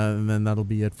then that'll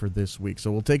be it for this week. So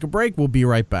we'll take a break. We'll be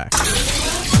right back.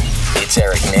 It's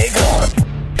Erik Nagel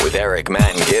with Eric,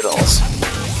 Matt, and Giddles.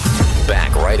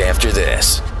 Back right after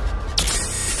this.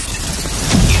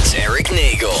 It's Erik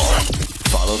Nagel.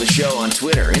 Follow the show on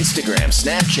Twitter, Instagram,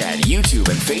 Snapchat, YouTube,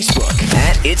 and Facebook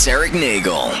at It's Erik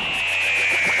Nagel.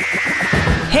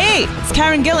 Hey, it's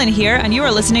Karen Gillan here, and you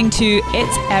are listening to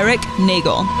It's Erik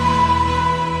Nagel.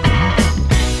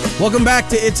 Welcome back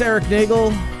to It's Erik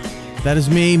Nagel. That is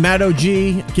me, Matt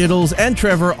OG, Giddles, and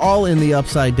Trevor, all in the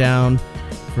Upside Down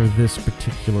for this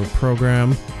particular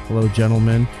program. Hello,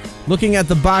 gentlemen. Looking at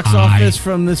the box office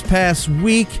from this past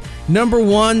week, number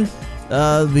one,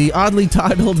 the oddly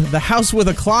titled The House with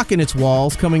a Clock in Its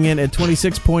Walls, coming in at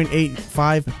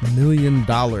 $26.85 million.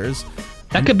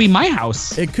 That could be my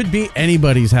house. It could be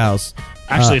anybody's house.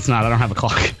 Actually, it's not. I don't have a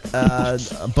clock.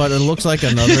 But it looks like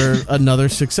another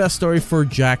success story for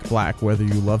Jack Black. Whether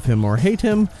you love him or hate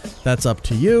him, that's up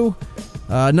to you.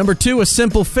 Number two, A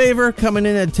Simple Favor, coming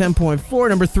in at 10.4.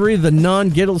 Number three, The Nun,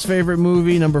 Giddles' favorite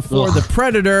movie. Number four, The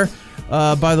Predator.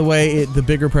 By the way, the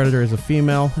bigger Predator is a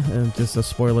female. Just a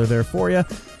spoiler there for you.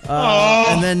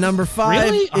 And then number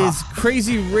five is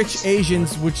Crazy Rich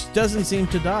Asians, which doesn't seem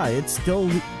to die. It's still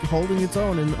holding its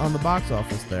own on the box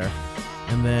office there.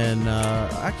 And then,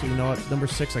 actually, you know what? Number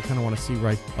six, I kind of want to see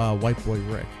White Boy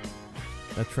Rick.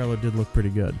 That trailer did look pretty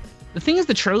good. The thing is,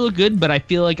 the trailer looked good, but I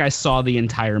feel like I saw the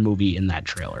entire movie in that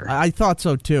trailer. I thought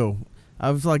so, too.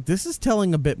 I was like, this is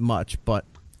telling a bit much, but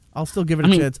I'll still give it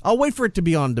a chance. I'll wait for it to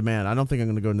be on demand. I don't think I'm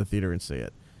going to go in the theater and see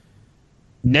it.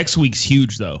 Next week's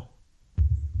huge, though.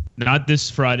 Not this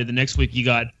Friday. The next week, you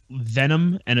got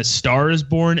Venom and A Star Is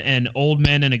Born and Old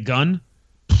Man and a Gun.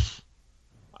 I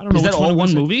don't know. Is that all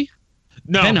one movie?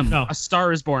 No, Venom. No. A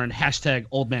Star Is Born.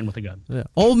 # Old Man with a Gun. Yeah.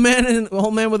 Old Man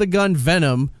with a Gun.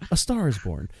 Venom. A Star Is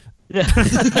Born. Yeah.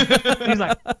 He's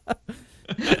like,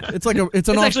 it's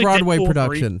an off-Broadway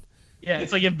production. 3. Yeah,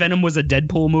 it's like if Venom was a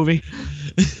Deadpool movie.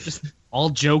 Just all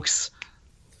jokes.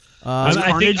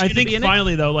 I think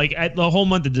finally though, like the whole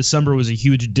month of December was a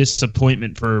huge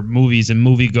disappointment for movies and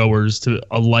moviegoers to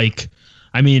alike.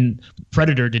 I mean,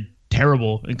 Predator did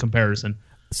terrible in comparison.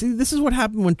 See, this is what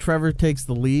happened when Trevor takes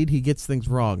the lead. He gets things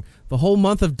wrong. The whole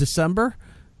month of December.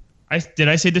 Did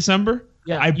I say December?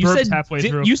 Yeah, I burped halfway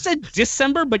through. You said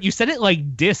December, but you said it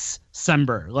like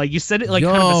Dis-sember. Like you said it like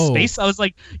kind of a space. I was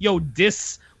like, yo,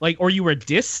 dis, like, or you were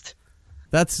dissed.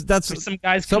 That's some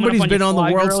guys. Somebody's been on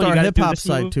the World Star Hip Hop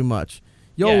site too much.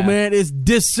 Yo, man, it's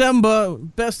December,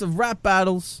 best of rap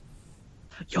battles.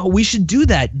 Yo, we should do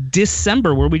that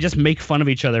December, where we just make fun of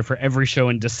each other for every show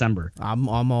in December. I'm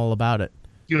all about it.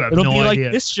 It'll be like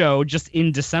this show just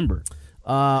in December.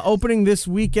 Opening this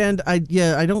weekend, I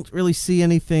don't really see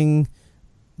anything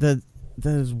that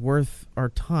that is worth our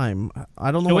time.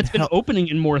 I don't know. No, it's been opening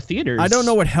in more theaters. I don't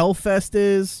know what Hellfest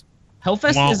is.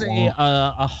 Hellfest is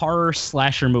a horror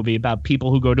slasher movie about people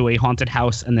who go to a haunted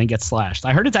house and then get slashed.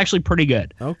 I heard it's actually pretty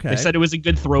good. Okay. They said it was a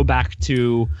good throwback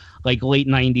to like late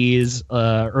 90s,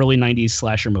 early 90s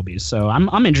slasher movies. So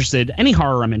I'm interested. Any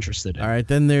horror I'm interested in. All right.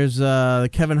 Then there's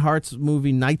Kevin Hart's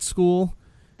movie Night School.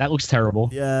 That looks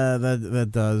terrible. Yeah, that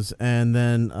does. And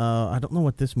then I don't know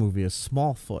what this movie is.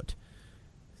 Smallfoot.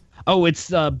 Oh,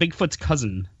 it's Bigfoot's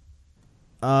cousin.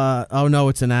 Oh no,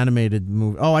 it's an animated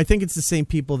movie. Oh, I think it's the same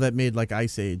people that made like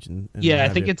Ice Age and yeah, I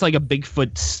think it's like a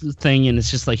Bigfoot thing, and it's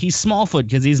just like he's Smallfoot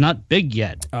because he's not big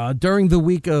yet. During the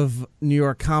week of New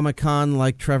York Comic Con,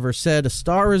 like Trevor said, A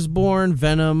Star Is Born,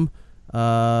 Venom,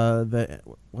 and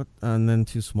then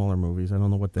two smaller movies. I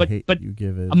don't know what the hate you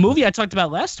give it. A movie I talked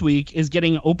about last week is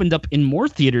getting opened up in more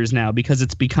theaters now because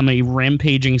it's become a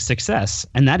rampaging success,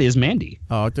 and that is Mandy.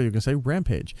 Oh, I thought you were gonna say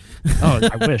Rampage. Oh,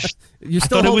 I wish. You're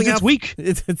still I thought it was holding its out. week.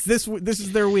 It's this. This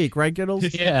is their week, right,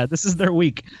 Giddles? Yeah, this is their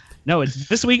week. No, it's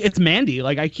this week. It's Mandy.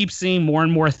 Like I keep seeing more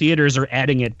and more theaters are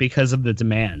adding it because of the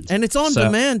demand. And it's on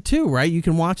demand too, right? You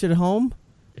can watch it at home.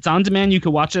 It's on demand. You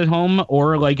could watch it at home,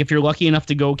 or like if you're lucky enough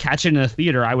to go catch it in a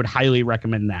theater, I would highly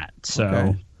recommend that.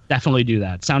 So definitely do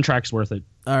that. Soundtrack's worth it.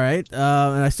 All right,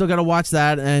 and I still got to watch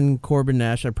that and Corbin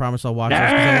Nash. I promise I'll watch those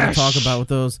because I want to talk about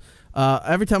those.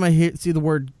 Every time I see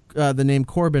the name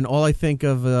Corbin, all I think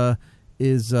of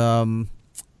is oh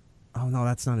no,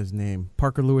 that's not his name.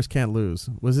 Parker Lewis Can't Lose.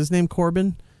 Was his name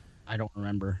Corbin? I don't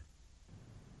remember.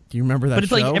 Do you remember that But it's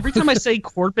show? like every time I say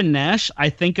Corbin Nash, I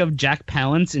think of Jack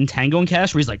Palance in Tango and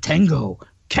Cash, where he's like, Tango,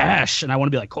 Cash. And I want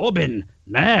to be like, Corbin,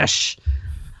 Nash.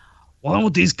 Why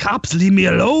won't these cops leave me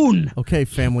alone? Okay,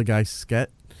 Family Guy skit.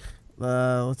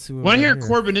 Let's see. Want to hear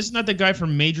Corbin? Isn't that the guy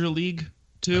from Major League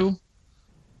too?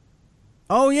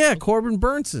 Oh, yeah, Corbin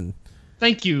Burnson.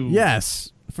 Thank you.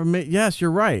 Yes. Yes, you're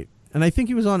right. And I think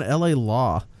he was on L.A.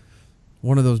 Law,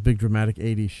 one of those big dramatic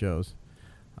 80s shows.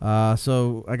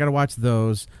 So I got to watch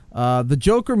those. The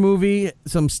Joker movie,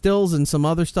 some stills and some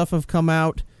other stuff have come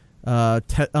out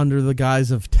under the guise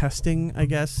of testing, I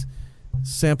guess,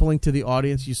 sampling to the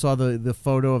audience. You saw the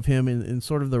photo of him in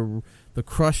sort of the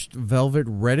crushed velvet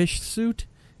reddish suit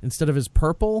instead of his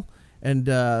purple. And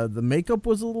the makeup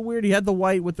was a little weird. He had the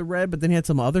white with the red, but then he had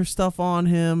some other stuff on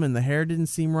him, and the hair didn't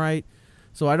seem right.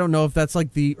 So I don't know if that's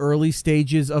like the early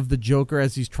stages of the Joker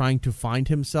as he's trying to find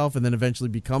himself and then eventually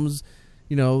becomes,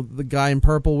 the guy in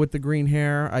purple with the green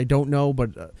hair. I don't know,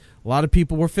 but a lot of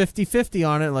people were 50-50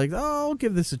 on it. Like, oh, I'll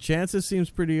give this a chance. This seems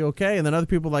pretty okay. And then other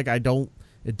people like,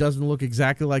 it doesn't look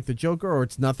exactly like the Joker, or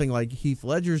it's nothing like Heath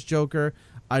Ledger's Joker.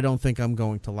 I don't think I'm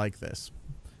going to like this.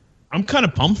 I'm kind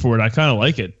of pumped for it. I kind of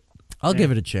like it. I'll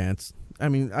give it a chance. I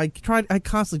mean, I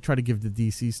constantly try to give the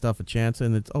DC stuff a chance,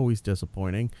 and it's always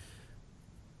disappointing.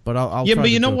 But I'll yeah, try but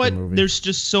the you know Joker what? movie. There's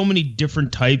just so many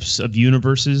different types of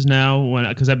universes now.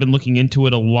 Because I've been looking into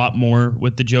it a lot more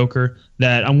with the Joker,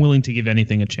 that I'm willing to give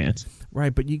anything a chance.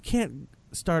 Right, but you can't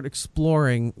start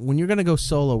exploring when you're going to go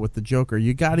solo with the Joker.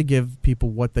 You got to give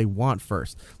people what they want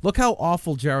first. Look how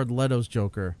awful Jared Leto's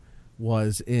Joker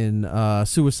was in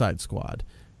Suicide Squad,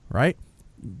 right?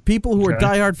 People who are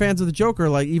diehard fans of the Joker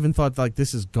even thought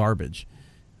this is garbage.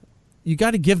 You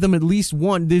got to give them at least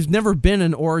one. There's never been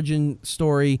an origin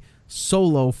story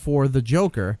solo for the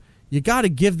Joker. You got to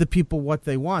give the people what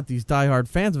they want. These diehard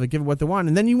fans of it, give it what they want.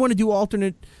 And then you want to do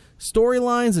alternate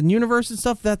storylines and universe and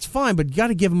stuff, that's fine. But you got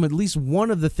to give them at least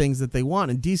one of the things that they want.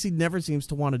 And DC never seems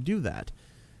to want to do that.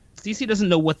 DC doesn't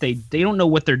know what they don't know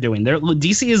what they're doing.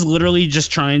 DC is literally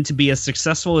just trying to be as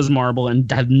successful as Marvel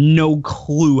and have no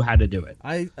clue how to do it.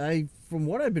 I from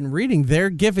what I've been reading, they're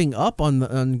giving up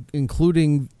on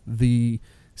including the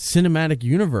cinematic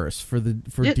universe for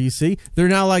DC. They're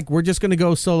now like, we're just going to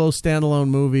go solo standalone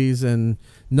movies and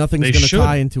nothing's going to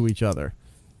tie into each other.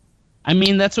 I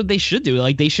mean, that's what they should do.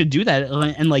 They should do that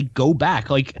and go back.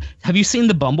 Have you seen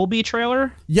the Bumblebee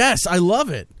trailer? Yes, I love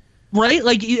it. Right?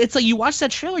 It's like you watch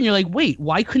that trailer and you're like, wait,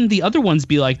 why couldn't the other ones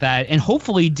be like that? And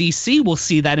hopefully DC will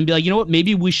see that and be like, you know what,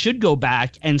 maybe we should go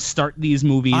back and start these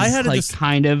movies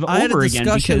kind of over again. I had a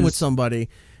discussion with somebody,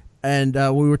 and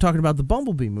we were talking about the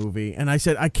Bumblebee movie, and I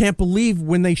said, I can't believe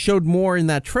when they showed more in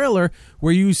that trailer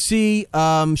where you see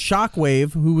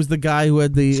Shockwave, who was the guy who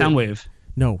had the... Soundwave.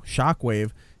 No,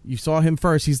 Shockwave. You saw him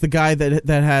first. He's the guy that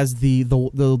has the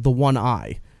one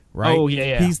eye. Right? Oh,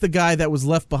 yeah. He's the guy that was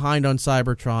left behind on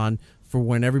Cybertron for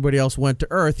when everybody else went to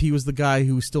Earth. He was the guy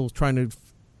who was still trying to...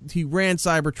 He ran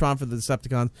Cybertron for the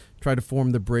Decepticons, tried to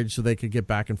form the bridge so they could get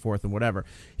back and forth and whatever.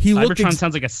 Cybertron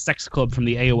sounds like a sex club from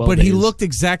the AOL But days. he looked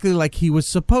exactly like he was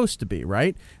supposed to be,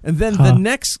 right? And then the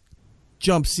next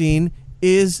jump scene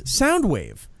is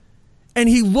Soundwave, and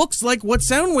he looks like what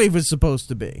Soundwave is supposed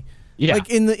to be. Yeah. Like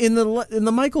in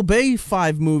the Michael Bay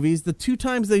 5 movies, the 2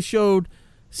 times they showed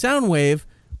Soundwave,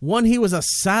 one he was a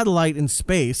satellite in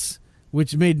space,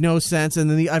 which made no sense,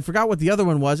 and then I forgot what the other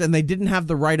one was, and they didn't have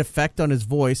the right effect on his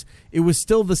voice. It was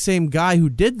still the same guy who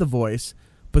did the voice,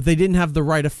 but they didn't have the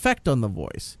right effect on the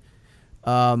voice.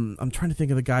 I'm trying to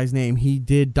think of the guy's name. He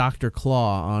did Dr.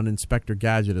 Claw on Inspector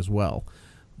Gadget as well.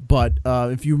 But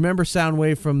if you remember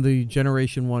Soundwave from the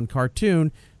Generation 1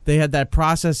 cartoon, they had that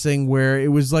processing where it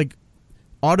was like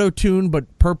auto-tune,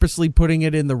 but purposely putting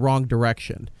it in the wrong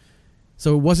direction.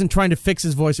 So it wasn't trying to fix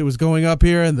his voice; it was going up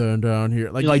here and then down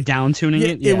here, like down tuning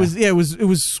it. Yeah. It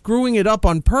was screwing it up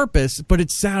on purpose, but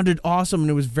it sounded awesome and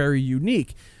it was very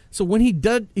unique. So when he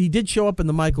did show up in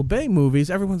the Michael Bay movies,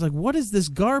 everyone's like, "What is this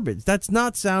garbage? That's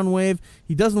not Soundwave.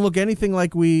 He doesn't look anything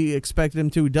like we expected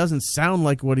him to. He doesn't sound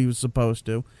like what he was supposed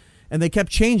to." And they kept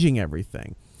changing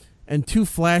everything, and too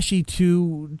flashy,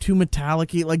 too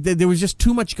metallic-y. Like there was just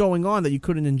too much going on that you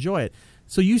couldn't enjoy it.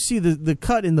 So you see the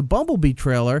cut in the Bumblebee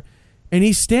trailer. And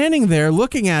he's standing there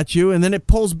looking at you, and then it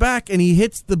pulls back, and he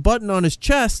hits the button on his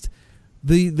chest.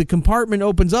 The compartment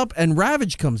opens up, and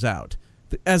Ravage comes out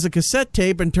as a cassette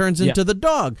tape and turns into the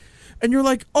dog. And you're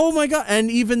like, oh, my God. And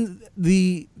even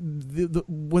the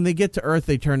when they get to Earth,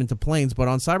 they turn into planes. But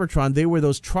on Cybertron, they were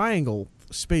those triangle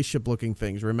spaceship-looking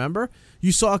things, remember?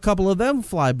 You saw a couple of them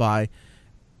fly by.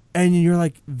 And you're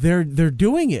like, they're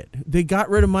doing it. They got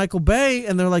rid of Michael Bay,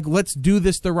 and they're like, let's do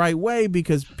this the right way,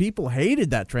 because people hated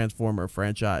that Transformer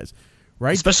franchise,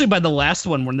 right? Especially by the last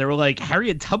one when they were like,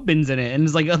 Harriet Tubman's in it, and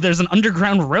it's like, oh, there's an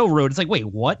underground railroad. It's like, wait,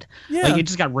 what? Yeah. Like, it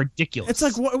just got ridiculous. It's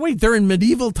like, wait, they're in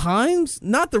medieval times?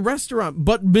 Not the restaurant,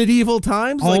 but medieval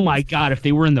times? Oh, my God. If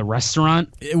they were in the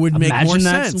restaurant, it would make more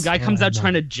sense. Some guy comes out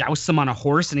trying to joust them on a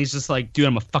horse, and he's just like, dude,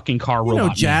 I'm a fucking car robot. You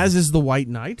know, Jazz is the White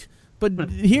Knight.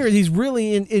 But here, he's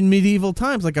really in medieval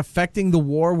times, like affecting the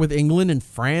war with England and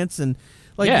France, and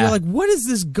like you're like, what is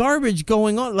this garbage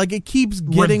going on? Like it keeps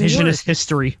getting revisionist worse.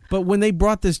 history. But when they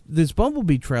brought this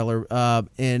Bumblebee trailer,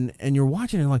 and you're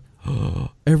watching it, like,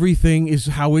 oh, everything is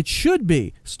how it should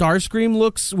be. Starscream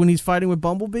looks, when he's fighting with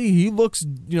Bumblebee, he looks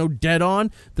dead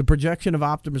on. The projection of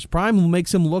Optimus Prime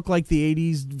makes him look like the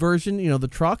 '80s version, the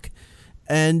truck,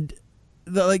 and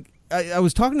I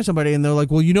was talking to somebody, and they're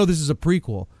like, well, this is a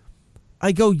prequel.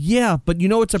 I go, yeah, but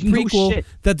it's a prequel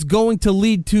that's going to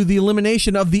lead to the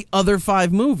elimination of the other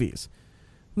 5 movies.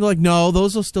 And they're like, no,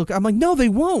 those will still... I'm like, no, they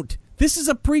won't. This is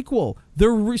a prequel.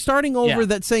 They're starting over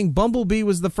that saying Bumblebee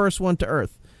was the first one to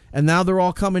Earth. And now they're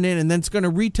all coming in, and then it's going to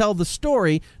retell the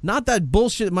story, not that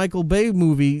bullshit Michael Bay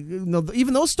movie.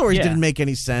 Even those stories didn't make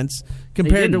any sense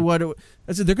compared to what...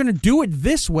 I said, they're going to do it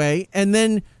this way, and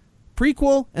then...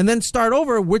 prequel, and then start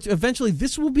over, which eventually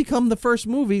this will become the first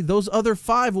movie. Those other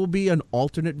 5 will be an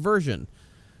alternate version.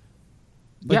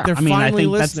 I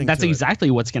think that's exactly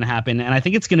what's going to happen, and I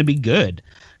think it's going to be good.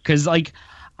 Because,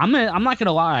 I'm not going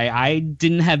to lie, I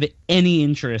didn't have any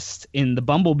interest in the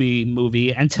Bumblebee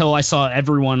movie until I saw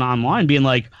everyone online being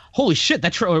like, holy shit,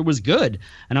 that trailer was good.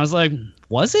 And I was like,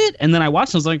 was it? And then I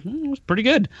watched, and I was like, it was pretty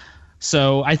good.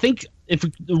 So I think, if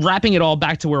wrapping it all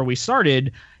back to where we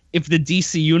started, if the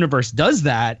DC universe does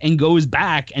that and goes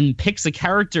back and picks a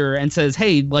character and says,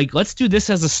 hey, let's do this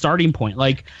as a starting point.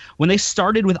 Like when they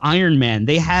started with Iron Man,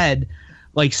 they had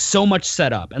so much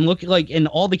set up, and look in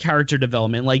all the character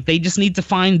development, they just need to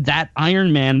find that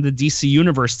Iron Man, the DC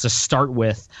universe, to start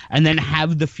with, and then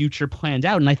have the future planned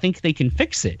out. And I think they can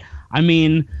fix it. I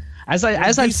mean, as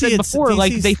I've said before,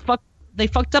 they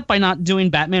fucked up by not doing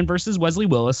Batman versus Wesley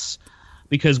Willis.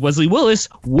 Because Wesley Willis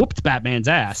whooped Batman's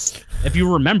ass, if you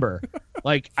remember.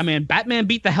 Batman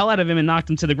beat the hell out of him and knocked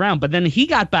him to the ground. But then he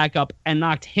got back up and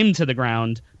knocked him to the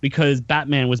ground because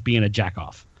Batman was being a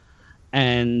jackoff.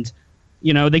 And,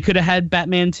 they could have had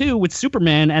Batman 2 with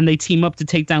Superman, and they team up to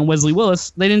take down Wesley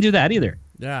Willis. They didn't do that either.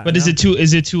 Yeah. But is it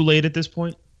too late at this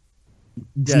point?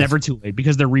 It's never too late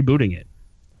because they're rebooting it.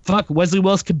 Fuck, Wesley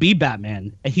Willis could be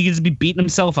Batman. He could just be beating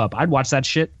himself up. I'd watch that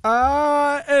shit.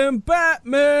 I am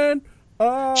Batman.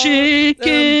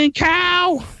 Chicken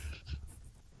cow.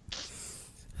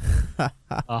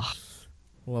 Love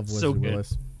Wesley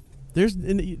Willis.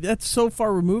 That's so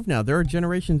far removed now. There are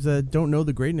generations that don't know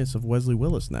the greatness of Wesley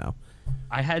Willis now.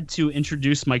 I had to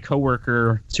introduce my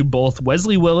coworker to both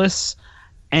Wesley Willis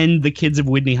and the kids of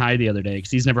Whitney High the other day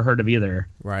because he's never heard of either.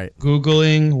 Right.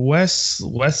 Googling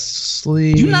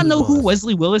Wesley. Do you not know who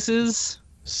Wesley Willis is?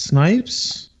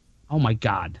 Snipes? Oh my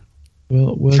God.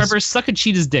 Trevor, suck a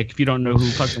cheetah's dick if you don't know who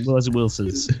fucking Wesley Willis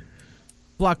is.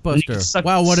 Blockbuster.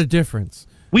 Wow, what a difference.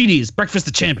 Wheaties, Breakfast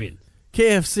the Champion.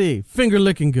 KFC, finger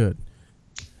licking good.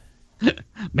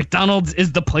 McDonald's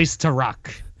is the place to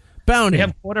rock. Bounty. They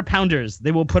have quarter pounders.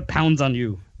 They will put pounds on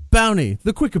you. Bounty,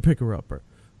 the quicker picker-upper.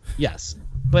 Yes.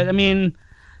 But, I mean...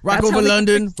 Rock over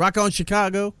London, rock on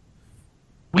Chicago.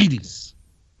 Wheaties.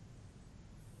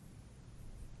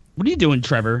 What are you doing,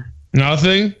 Trevor?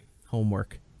 Nothing.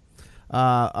 Homework.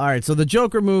 All right, so the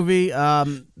Joker movie.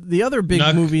 The other big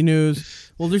movie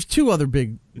news. Well, there's two other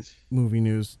big movie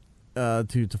news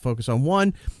to focus on.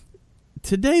 One,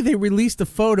 today they released a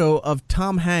photo of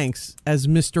Tom Hanks as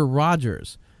Mr.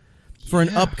 Rogers for an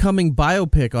upcoming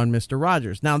biopic on Mr.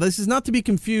 Rogers. Now, this is not to be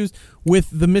confused with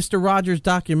the Mr. Rogers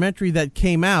documentary that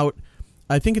came out.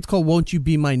 I think it's called Won't You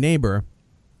Be My Neighbor,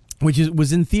 which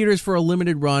was in theaters for a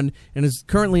limited run and is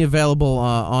currently available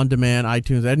on demand,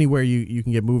 iTunes, anywhere you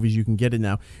can get movies, you can get it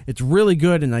now. It's really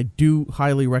good, and I do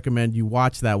highly recommend you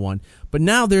watch that one. But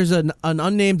now there's an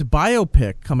unnamed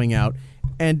biopic coming out,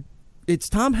 and it's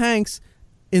Tom Hanks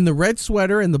in the red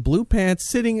sweater and the blue pants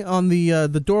sitting on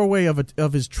the doorway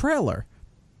of his trailer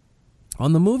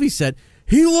on the movie set.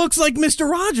 He looks like Mr.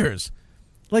 Rogers,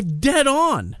 like dead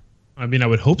on. I mean, I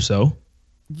would hope so.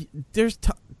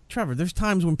 Trevor, there's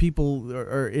times when people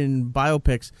are in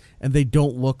biopics and they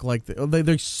don't look like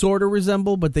they sort of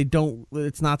resemble, but they don't.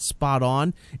 It's not spot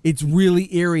on. It's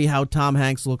really eerie how Tom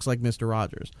Hanks looks like Mr.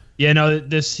 Rogers. Yeah, no,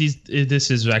 this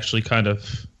is actually kind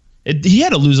of. He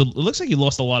had to lose. It looks like he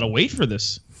lost a lot of weight for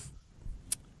this.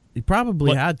 He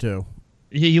probably had to.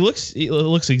 He looks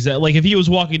exactly like if he was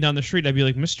walking down the street, I'd be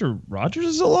like, Mr. Rogers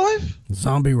is alive?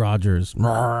 Zombie Rogers. Be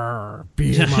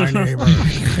my neighbor.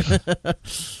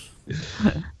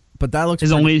 But that looks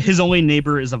his only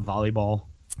neighbor is a volleyball.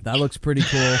 That looks pretty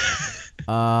cool.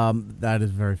 That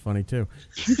is very funny too.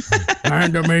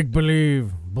 Time to make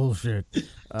believe. Bullshit.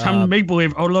 Time to make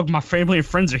believe. Oh look, my family and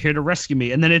friends are here to rescue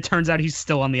me, and then it turns out he's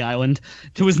still on the island.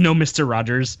 There was no Mr.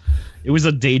 Rogers. It was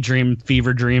a daydream,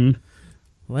 fever dream.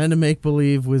 Land of Make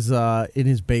Believe was in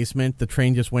his basement. The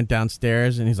train just went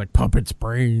downstairs, and he's like, puppets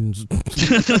brains.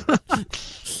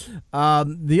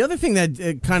 The other thing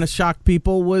that kind of shocked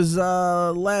people was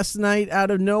last night,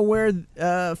 out of nowhere,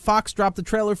 Fox dropped the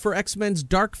trailer for X-Men's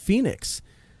Dark Phoenix,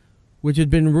 which had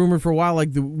been rumored for a while.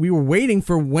 Like we were waiting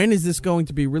for when is this going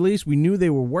to be released. We knew they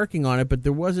were working on it, but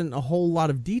there wasn't a whole lot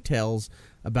of details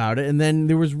about it. And then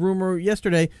there was rumor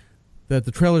yesterday that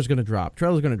the trailer's going to drop.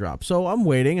 So I'm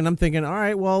waiting, and I'm thinking, all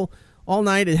right, well, all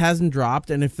night it hasn't dropped,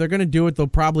 and if they're going to do it, they'll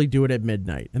probably do it at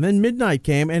midnight. And then midnight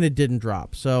came, and it didn't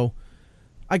drop. So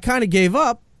I kind of gave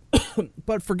up,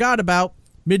 but forgot about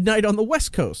midnight on the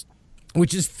West Coast,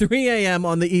 which is 3 a.m.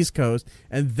 on the East Coast,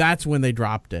 and that's when they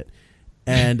dropped it.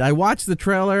 And I watched the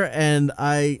trailer, and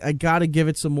I got to give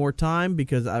it some more time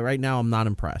because right now I'm not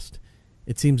impressed.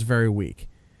 It seems very weak.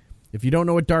 If you don't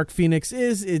know what Dark Phoenix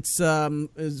is, it's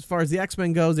as far as the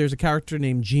X-Men goes, there's a character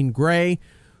named Jean Grey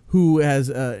who has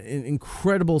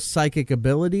incredible psychic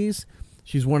abilities.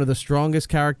 She's one of the strongest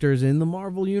characters in the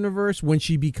Marvel Universe when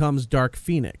she becomes Dark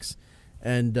Phoenix.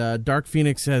 And Dark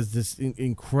Phoenix has this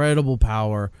incredible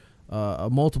power,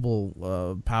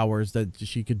 multiple powers that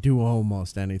she could do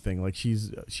almost anything. Like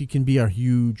she can be a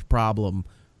huge problem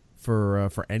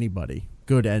for anybody,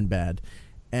 good and bad.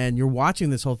 And you're watching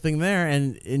this whole thing there,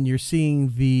 and you're seeing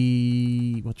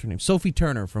what's her name? Sophie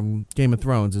Turner from Game of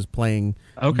Thrones is playing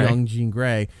young Jean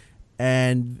Grey,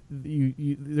 and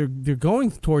they're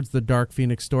going towards the Dark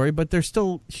Phoenix story, but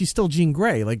she's still Jean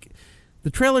Grey. Like the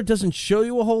trailer doesn't show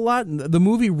you a whole lot. The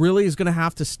movie really is going to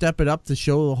have to step it up to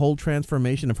show the whole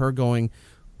transformation of her going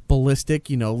ballistic.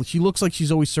 You know, she looks like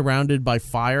she's always surrounded by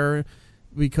fire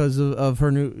because of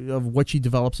what she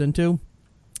develops into.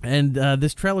 And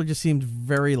this trailer just seemed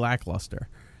very lackluster.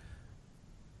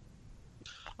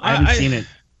 I haven't seen it.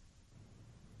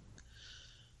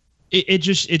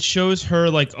 It shows her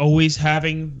like always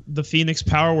having the Phoenix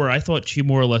power, where I thought she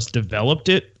more or less developed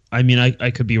it. I mean,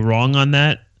 I could be wrong on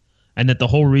that, and that the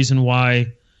whole reason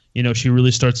why she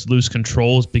really starts to lose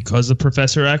control is because of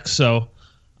Professor X. So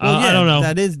I don't know.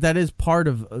 That is part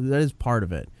of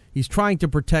it. He's trying to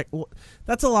protect.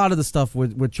 That's a lot of the stuff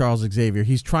with Charles Xavier.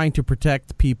 He's trying to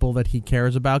protect people that he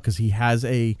cares about because he has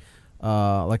a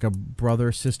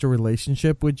brother-sister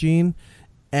relationship with Jean.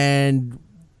 And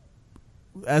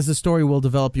as the story will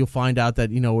develop, you'll find out that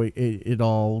it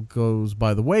all goes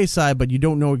by the wayside, but you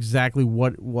don't know exactly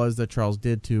what it was that Charles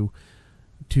did to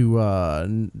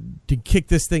kick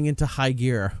this thing into high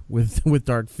gear with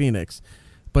Dark Phoenix.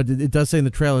 But it does say in the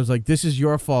trailers, like, this is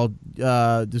your fault.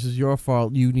 This is your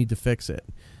fault. You need to fix it.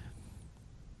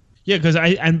 Yeah, because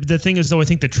the thing is, though, I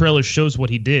think the trailer shows what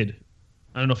he did.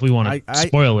 I don't know if we want to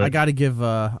spoil it. I got to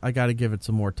give it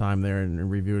some more time there and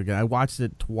review it again. I watched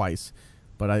it twice,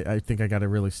 but I think I got to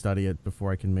really study it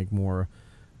before I can make more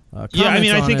Yeah, I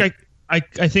mean,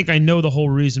 I think I know the whole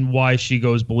reason why she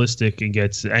goes ballistic and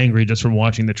gets angry just from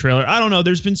watching the trailer. I don't know.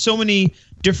 There's been so many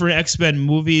different X-Men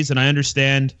movies, and I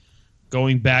understand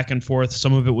going back and forth.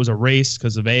 Some of it was a race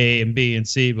because of A and B and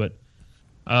C, but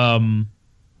I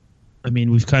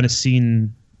mean, we've kind of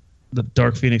seen the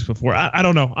Dark Phoenix before. I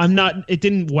don't know. It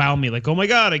didn't wow me. Like, oh my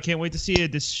God, I can't wait to see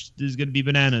it. This is going to be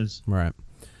bananas. Right.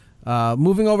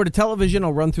 Moving over to television,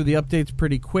 I'll run through the updates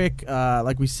pretty quick.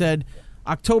 Like we said,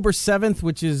 October 7th,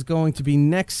 which is going to be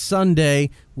next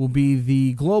Sunday, will be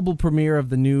the global premiere of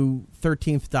the new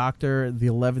 13th Doctor, the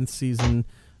 11th season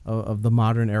of the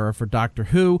modern era for Doctor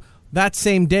Who. That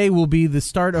same day will be the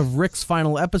start of Rick's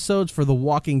final episodes for The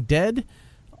Walking Dead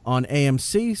on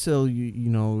AMC, so you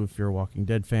know, if you're a Walking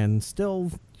Dead fan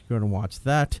still, you're going to watch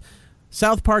that.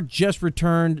 South Park just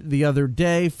returned the other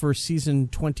day for season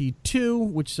 22,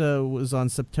 which was on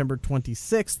September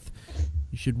 26th.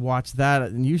 You should watch that.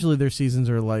 And usually their seasons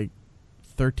are like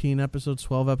 13 episodes,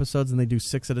 12 episodes, and they do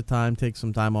 6 at a time, take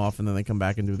some time off, and then they come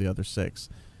back and do the other 6.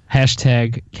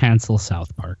 Hashtag cancel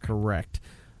South Park. Correct.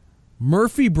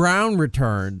 Murphy Brown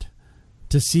returned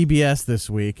to CBS this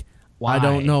week. Why? I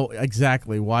don't know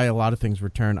exactly why a lot of things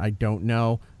return. I don't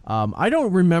know. I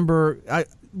don't remember.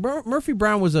 Murphy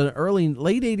Brown was an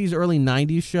late 80s, early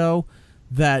 90s show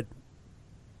that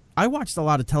I watched a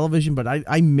lot of television, but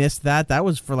I missed that. That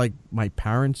was for like my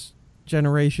parents'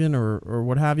 generation or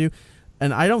what have you.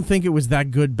 And I don't think it was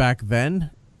that good back then.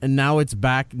 And now it's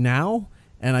back now.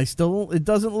 And it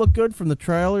doesn't look good from the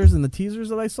trailers and the teasers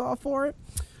that I saw for it.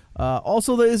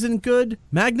 Also, that isn't good.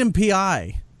 Magnum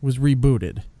P.I. was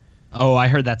rebooted. Oh, I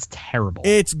heard that's terrible.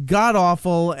 It's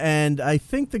god-awful, and I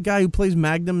think the guy who plays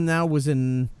Magnum now was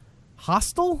in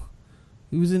Hostel?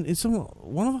 He was in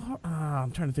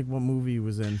I'm trying to think what movie he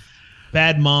was in.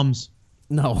 Bad Moms.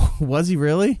 No, was he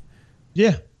really?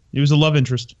 Yeah, he was a love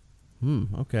interest.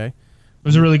 Okay. It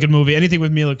was a really good movie. Anything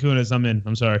with Mila Kunis, I'm in.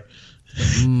 I'm sorry.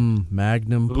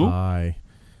 Magnum Pie.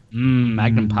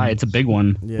 Magnum Pie, it's a big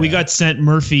one. Yeah. We got sent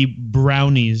Murphy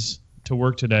brownies to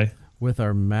work today. With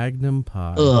our Magnum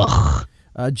Pie. Ugh.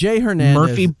 Jay Hernandez.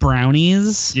 Murphy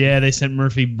brownies? Yeah, they sent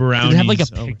Murphy brownies. Did it have like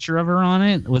a picture of her on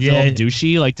it? Was it all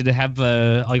douchey? Like, did it have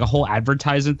like a whole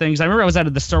advertising thing? 'Cause I remember I was out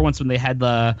at the store once when they had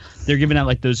they're giving out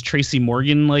like those Tracy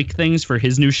Morgan like things for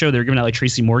his new show. They were giving out like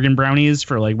Tracy Morgan brownies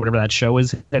for like whatever that show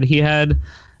is that he had,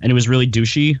 and it was really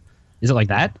douchey. Is it like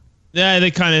that? Yeah,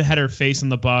 they kind of had her face on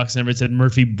the box and it said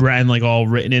Murphy Brand like all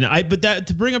written in. But that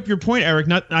to bring up your point, Eric.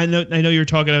 I know you're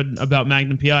talking about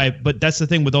Magnum PI, but that's the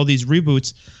thing with all these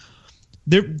reboots.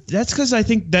 That's because I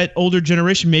think that older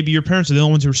generation, maybe your parents, are the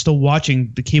only ones who are still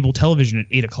watching the cable television at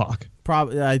 8 o'clock.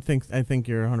 Probably, I think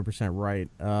you're 100% right.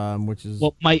 Which is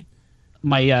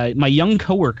my young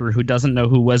coworker who doesn't know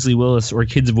who Wesley Willis or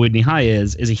Kids of Whitney High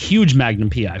is a huge Magnum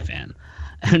PI fan,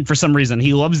 and for some reason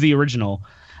he loves the original.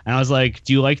 And I was like,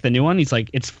 do you like the new one? He's like,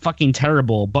 it's fucking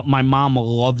terrible, but my mom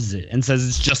loves it and says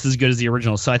it's just as good as the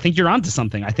original. So I think you're onto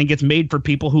something. I think it's made for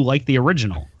people who like the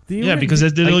original. Because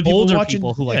there's like older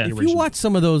people who like the original. If you watch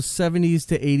some of those 70s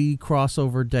to 80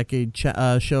 crossover decade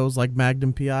shows like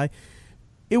Magnum P.I.,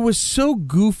 it was so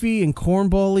goofy and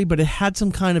cornbally, but it had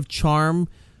some kind of charm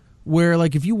where,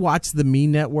 like, if you watch the Me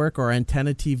Network or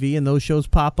Antenna TV and those shows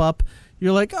pop up,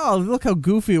 you're like, oh, look how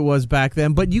goofy it was back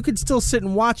then. But you could still sit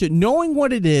and watch it, knowing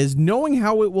what it is, knowing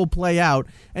how it will play out,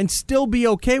 and still be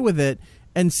okay with it,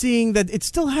 and seeing that it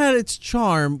still had its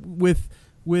charm with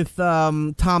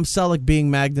Tom Selleck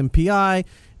being Magnum P.I.,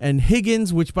 and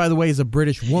Higgins, which, by the way, is a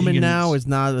British woman now, is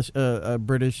not a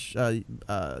British,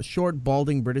 short,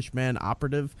 balding British man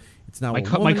operative. It's now my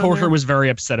coworker was very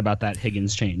upset about that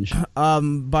Higgins change.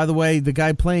 By the way, the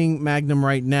guy playing Magnum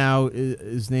right now,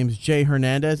 his name's Jay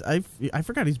Hernandez. I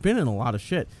forgot he's been in a lot of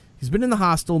shit. He's been in the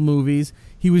Hostel movies.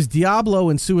 He was Diablo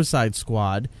in Suicide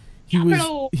Squad. He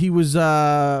was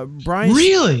Brian.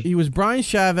 Really? He was Brian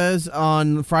Chavez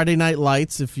on Friday Night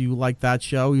Lights, if you like that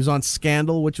show. He was on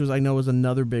Scandal, which I know was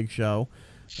another big show.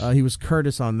 He was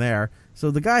Curtis on there.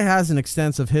 So the guy has an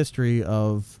extensive history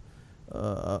of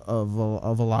a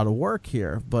lot of work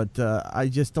here, but I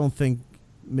just don't think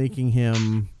making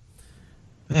him.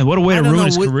 Man, what a way to ruin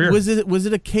his career! Was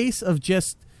it a case of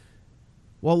just,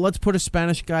 well, let's put a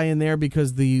Spanish guy in there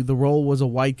because the role was a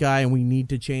white guy and we need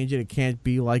to change it. It can't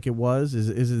be like it was.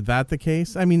 Is that the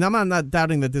case? I mean, I'm not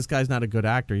doubting that this guy's not a good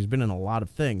actor. He's been in a lot of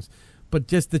things, but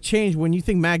just the change. When you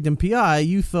think Magnum P.I.,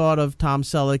 you thought of Tom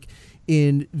Selleck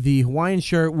in the Hawaiian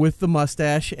shirt with the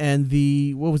mustache and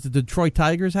the Detroit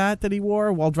Tigers hat that he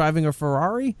wore while driving a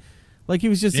Ferrari. Like, he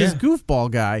was just this goofball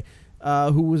guy.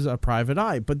 who was a private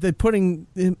eye. But they're putting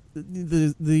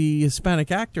the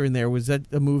Hispanic actor in there. Was that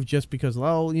a move just because,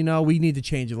 well, you know, we need to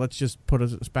change it. Let's just put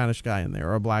a Spanish guy in there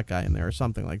or a black guy in there or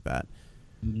something like that?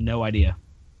 No idea.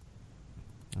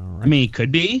 All right. I mean, it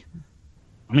could be.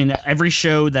 I mean, every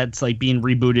show that's like being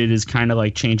rebooted is kind of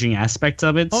like changing aspects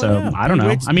of it. Oh, so yeah. I don't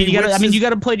know. I mean, you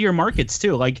got to play to your markets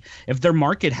too. Like if their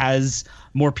market has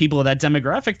more people of that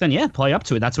demographic, then yeah, play up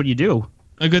to it. That's what you do.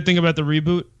 A good thing about the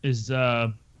reboot is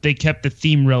they kept the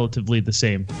theme relatively the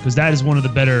same, because that is one of the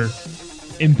better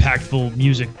impactful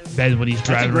music than when he's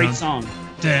driving around. That's a great song.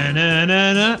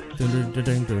 Da-na-na-na.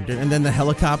 And then the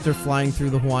helicopter flying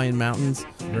through the Hawaiian mountains.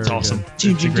 It's awesome. It's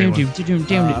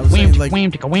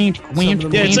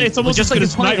almost just as good like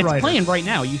as Knight it's Rider. playing right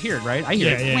now. You hear it, right? I hear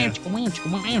Yeah, it.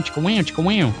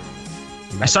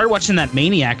 I started watching that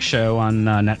Maniac show on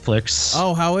Netflix.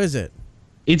 Oh, how is it?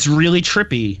 It's really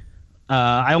trippy.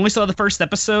 I only saw the first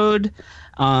episode.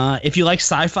 If you like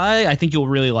sci-fi, I think you'll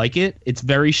really like it. It's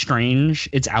very strange.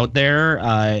 It's out there.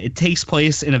 It takes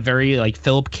place in a very like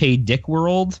Philip K. Dick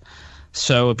world.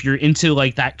 So if you're into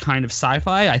like that kind of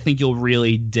sci-fi, I think you'll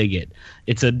really dig it.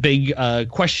 It's a big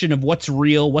question of what's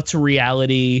real, what's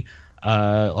reality.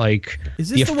 Like, is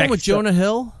this the one with Jonah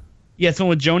Hill? Yeah, it's the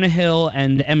one with Jonah Hill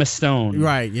and Emma Stone.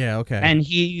 Right. Yeah. Okay. And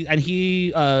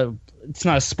he. It's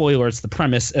not a spoiler. It's the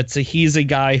premise. He's a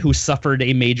guy who suffered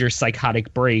a major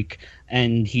psychotic break,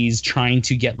 and he's trying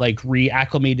to get like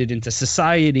reacclimated into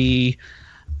society,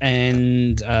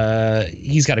 and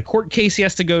he's got a court case he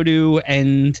has to go to,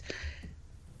 and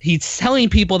he's telling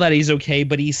people that he's okay,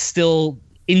 but he's still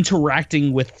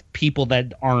interacting with people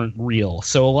that aren't real.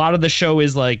 So a lot of the show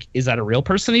is like, is that a real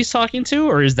person he's talking to,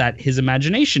 or is that his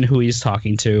imagination who he's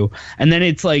talking to? And then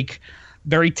it's like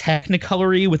very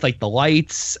technicolory with like the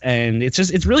lights, and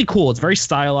it's really cool. It's very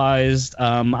stylized.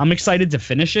 I'm excited to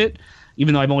finish it,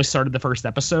 even though I've only started the first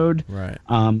episode. Right.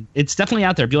 It's definitely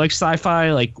out there. If you like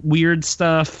sci-fi, like weird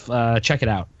stuff, check it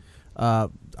out.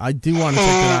 I do want to check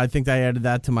that out. I think I added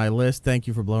that to my list. Thank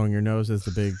you for blowing your nose as the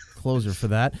big closer for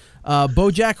that.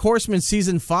 BoJack Horseman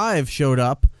Season 5 showed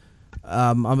up.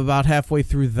 I'm about halfway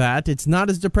through that. It's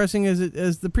not as depressing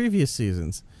as the previous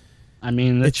seasons. I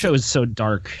mean, that show is so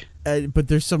dark. But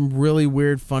there's some really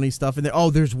weird, funny stuff in there. Oh,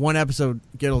 there's one episode,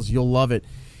 Giddles, you'll love it.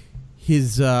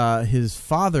 His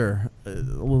father, a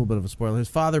little bit of a spoiler, his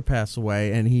father passed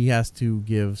away, and he has to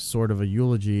give sort of a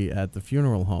eulogy at the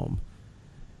funeral home.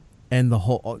 And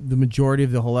the majority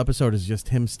of the whole episode is just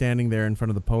him standing there in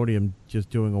front of the podium, just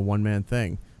doing a one-man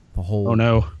thing. Oh,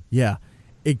 no. Yeah.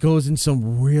 It goes in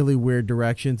some really weird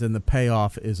directions, and the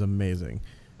payoff is amazing.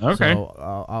 Okay.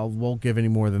 So I won't give any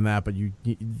more than that, but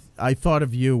I thought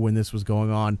of you when this was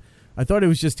going on. I thought it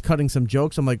was just cutting some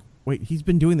jokes. I'm like, wait, he's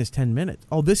been doing this 10 minutes.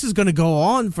 Oh, this is going to go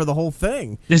on for the whole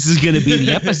thing. This is going to be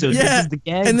the episode. Yeah, this is the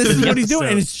gag. And this is what he's doing,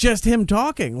 and it's just him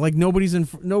talking. Like nobody's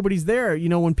there. You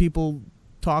know, when people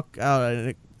talk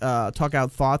out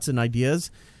thoughts and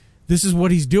ideas, this is what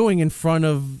he's doing in front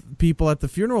of people at the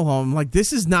funeral home. I'm like,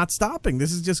 this is not stopping.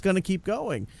 This is just going to keep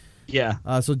going.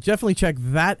 Yeah. So definitely check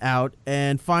that out.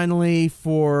 And finally,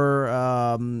 for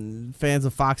fans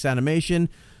of Fox Animation,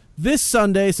 this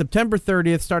Sunday, September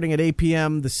 30th, starting at 8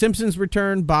 p.m., The Simpsons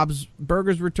return, Bob's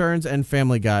Burgers returns, and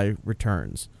Family Guy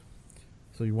returns.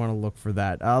 So you want to look for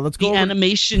that. Let's go. The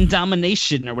Animation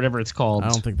Domination, or whatever it's called. I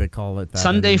don't think they call it that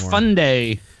Sunday anymore. Fun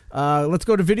Day. Let's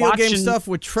go to video game stuff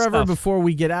with Trevor before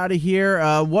we get out of here.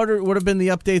 What have been the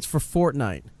updates for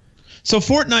Fortnite? So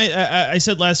Fortnite, I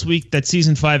said last week that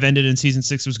Season 5 ended and Season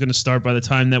 6 was going to start by the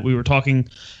time that we were talking.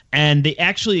 And they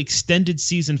actually extended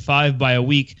Season 5 by a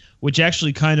week, which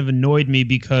actually kind of annoyed me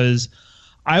because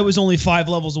I was only 5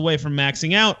 levels away from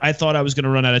maxing out. I thought I was going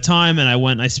to run out of time, and I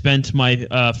went and I spent my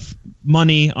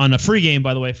money on a free game,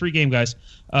 by the way. Free game, guys.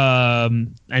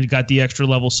 And got the extra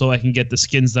level so I can get the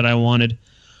skins that I wanted,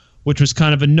 which was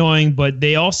kind of annoying. But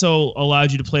they also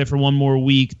allowed you to play for one more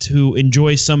week to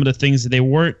enjoy some of the things that they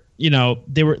weren't. You know,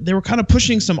 they were kind of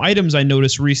pushing some items I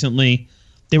noticed recently.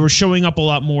 They were showing up a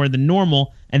lot more than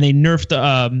normal, and they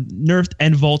nerfed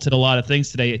and vaulted a lot of things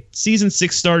today. Season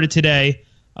 6 started today.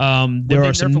 What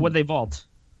they vault?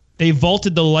 They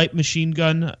vaulted the light machine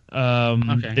gun.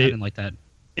 Okay, I didn't like that.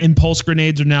 Impulse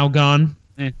grenades are now gone.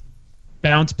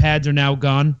 Bounce pads are now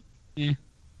gone.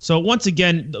 So once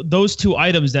again, those 2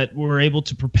 items that were able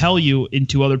to propel you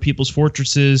into other people's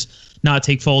fortresses, not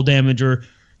take fall damage, or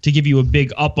to give you a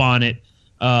big up on it,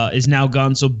 is now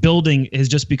gone. So building has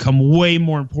just become way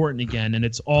more important again, and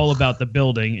it's all about the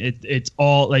building. It's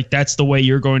all like that's the way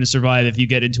you're going to survive if you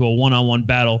get into a one-on-one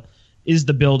battle is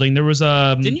the building. There was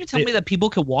Didn't you tell me that people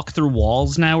could walk through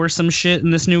walls now or some shit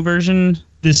in this new version?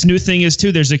 This new thing is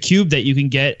too. There's a cube that you can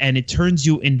get, and it turns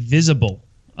you invisible.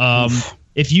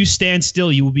 If you stand still,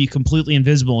 you will be completely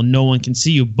invisible and no one can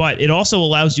see you. But it also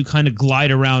allows you kind of glide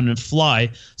around and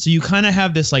fly. So you kind of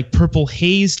have this like purple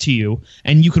haze to you,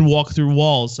 and you can walk through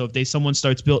walls. So if someone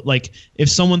starts if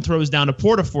someone throws down a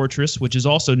porta fortress, which is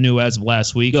also new as of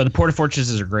last week. Yo, the porta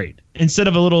fortresses are great. Instead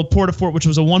of a little porta fort, which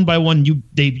was a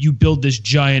 1x1, you build this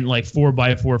giant like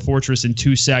 4x4 fortress in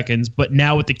 2 seconds. But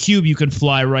now with the cube, you can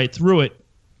fly right through it.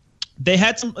 They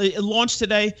had it launched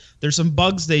today. There's some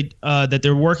bugs that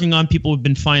they're working on. People have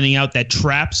been finding out that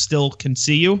traps still can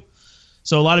see you.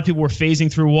 So a lot of people were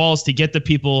phasing through walls to get the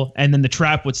people, and then the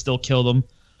trap would still kill them.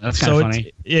 That's kind of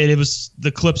funny. It was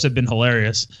the clips have been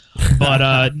hilarious,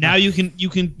 but now you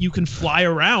can fly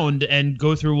around and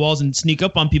go through walls and sneak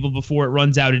up on people before it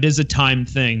runs out. It is a timed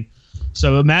thing.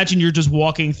 So imagine you're just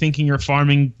walking, thinking you're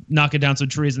farming, knocking down some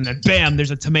trees, and then bam, there's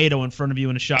a tomato in front of you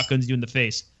and a shotgun's you in the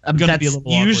face. That's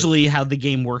usually how the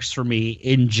game works for me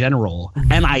in general,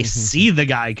 and I see the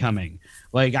guy coming.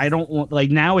 Like I don't want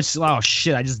now it's oh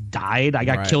shit, I just died. I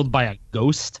got killed by a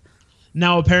ghost.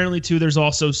 Now apparently too, there's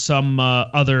also some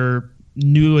other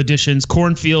new additions,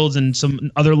 cornfields and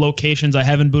some other locations. I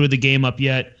haven't booted the game up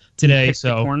yet today,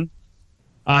 so. Corn?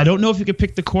 I don't know if you could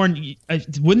pick the corn.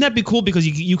 Wouldn't that be cool? Because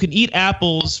you can eat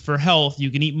apples for health, you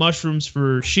can eat mushrooms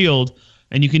for shield,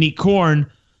 and you can eat corn.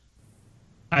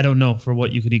 I don't know for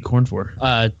what you could eat corn for.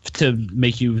 To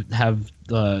make you have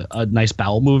a nice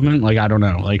bowel movement. Like I don't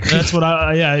know. Like that's what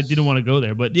I didn't want to go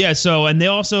there, but yeah. So and they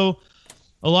also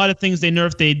a lot of things they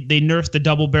nerfed. They nerfed the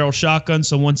double barrel shotgun.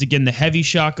 So once again, the heavy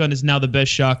shotgun is now the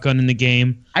best shotgun in the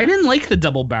game. I didn't like the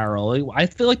double barrel. I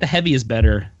feel like the heavy is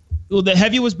better. Well, the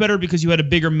heavy was better because you had a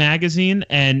bigger magazine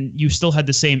and you still had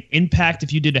the same impact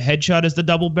if you did a headshot as the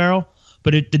double barrel.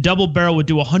 But the double barrel would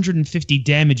do 150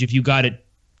 damage if you got it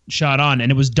shot on,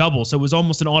 and it was double. So it was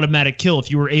almost an automatic kill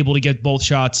if you were able to get both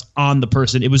shots on the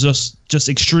person. It was just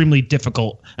extremely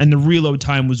difficult, and the reload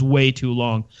time was way too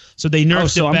long. So they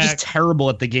nerfed it back. I'm just terrible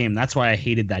at the game. That's why I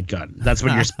hated that gun. That's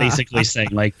what you're basically saying.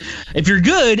 Like, if you're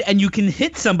good and you can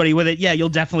hit somebody with it, yeah, you'll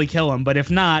definitely kill them. But if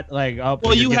not, like,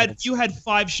 well, you had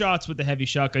 5 shots with the heavy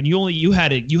shotgun. You had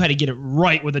to get it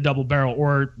right with a double barrel,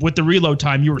 or with the reload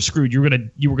time, you were screwed. You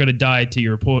were gonna die to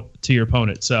your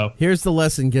opponent. So here's the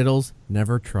lesson, Giddles: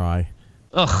 never try.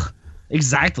 Ugh,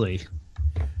 exactly.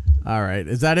 All right,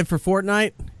 is that it for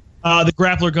Fortnite? The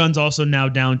grappler gun's also now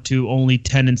down to only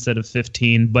 10 instead of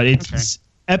 15, but it's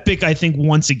Epic, I think,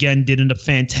 once again did a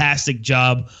fantastic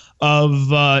job of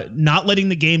not letting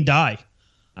the game die.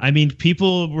 I mean,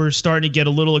 people were starting to get a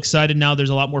little excited now.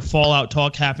 There's a lot more Fallout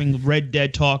talk happening, Red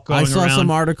Dead talk going around. I saw some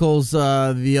articles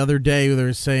the other day where they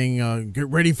were saying, get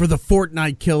ready for the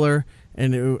Fortnite killer,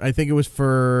 and I think it was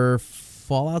for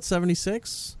Fallout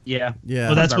 76? Yeah.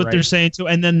 Well, that's what they're saying too.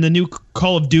 And then the new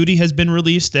Call of Duty has been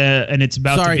released, and it's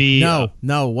about to be...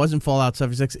 No, it wasn't Fallout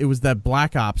 76. It was that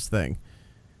Black Ops thing.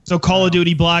 So Call of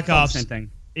Duty Black Ops same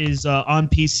thing. Is on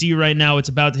PC right now. It's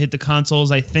about to hit the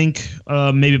consoles. I think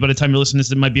maybe by the time you're listening to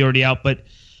this, it might be already out. But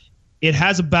it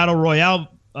has a Battle Royale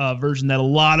version that a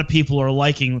lot of people are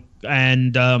liking.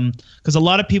 And because a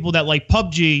lot of people that like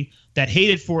PUBG, that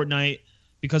hated Fortnite,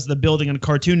 because of the building and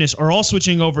cartoonish, are all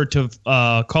switching over to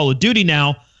Call of Duty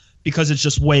now because it's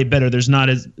just way better. There's not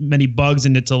as many bugs,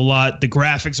 and the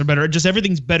graphics are better. Just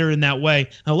everything's better in that way.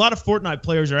 And a lot of Fortnite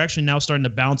players are actually now starting to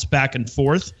bounce back and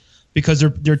forth because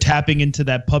they're tapping into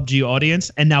that PUBG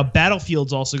audience. And now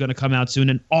Battlefield's also going to come out soon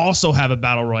and also have a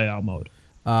Battle Royale mode.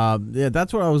 Yeah,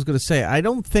 that's what I was going to say. I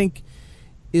don't think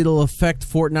it'll affect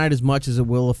Fortnite as much as it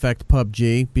will affect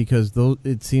PUBG, because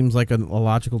it seems like a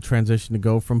logical transition to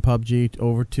go from PUBG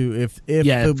over to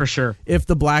for sure. If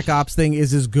the Black Ops thing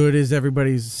is as good as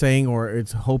everybody's saying, or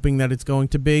it's hoping that it's going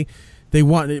to be, they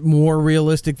want it more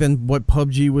realistic than what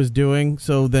PUBG was doing.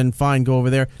 So then fine, go over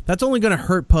there. That's only going to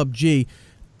hurt PUBG.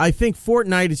 I think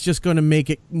Fortnite is just going to make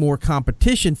it more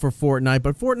competition for Fortnite,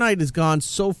 but Fortnite has gone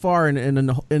so far in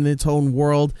its own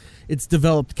world. It's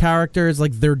developed characters,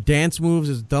 like their dance moves,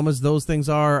 as dumb as those things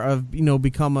are, have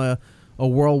become a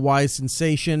worldwide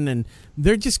sensation. And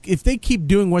they're just, if they keep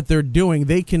doing what they're doing,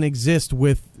 they can exist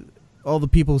with all the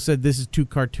people who said this is too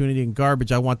cartoony and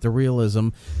garbage. I want the realism.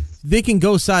 They can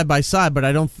go side by side,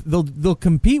 but they'll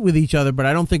compete with each other, but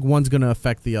I don't think one's going to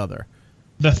affect the other.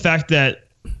 The fact that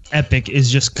Epic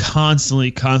is just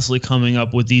constantly coming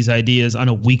up with these ideas on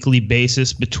a weekly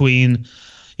basis between,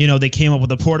 they came up with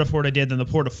the Porta Fort idea, then the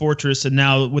Porta Fortress, and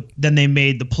now then they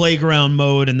made the playground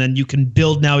mode, and then you can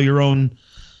build now your own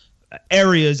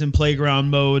areas in playground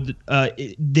mode.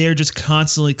 They're just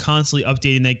constantly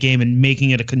updating that game and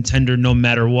making it a contender no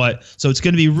matter what. So it's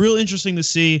going to be real interesting to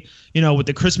see, with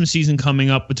the Christmas season coming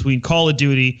up between Call of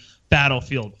Duty,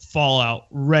 Battlefield, Fallout,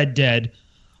 Red Dead,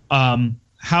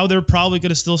 how they're probably going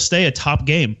to still stay a top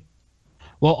game.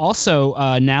 Well, also,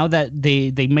 now that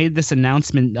they made this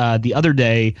announcement the other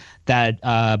day that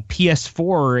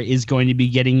PS4 is going to be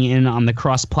getting in on the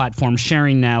cross-platform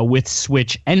sharing now with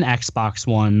Switch and Xbox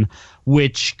One,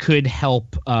 which could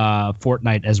help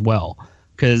Fortnite as well.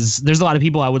 Because there's a lot of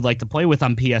people I would like to play with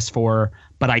on PS4,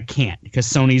 but I can't because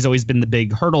Sony's always been the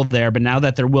big hurdle there. But now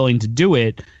that they're willing to do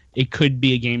it, it could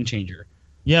be a game changer.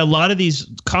 Yeah, a lot of these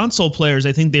console players,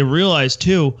 I think they realize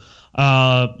too,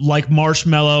 like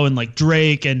Marshmello and like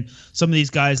Drake and some of these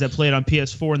guys that played on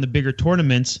PS4 in the bigger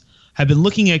tournaments have been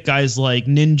looking at guys like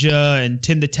Ninja and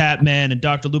Tim the Tatman and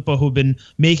Dr. Lupo who've been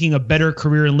making a better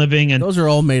career and living. And those are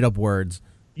all made up words.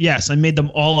 Yes, I made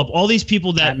them all up. All these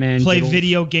people that play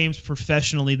video games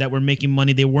professionally that were making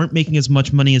money, they weren't making as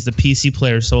much money as the PC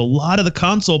players. So a lot of the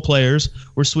console players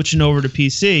were switching over to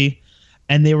PC.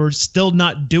 And they were still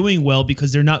not doing well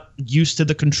because they're not used to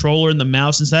the controller and the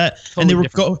mouse and that. Totally.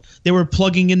 And they were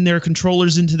plugging in their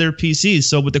controllers into their PCs.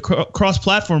 So with the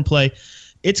cross-platform play,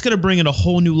 it's going to bring in a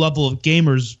whole new level of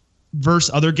gamers versus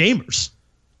other gamers.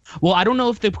 Well, I don't know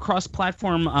if the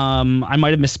cross-platform. I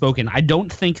might have misspoken. I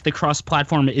don't think the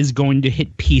cross-platform is going to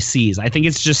hit PCs. I think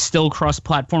it's just still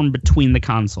cross-platform between the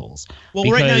consoles.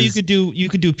 Well, right now you could do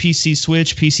PC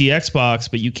Switch, PC Xbox,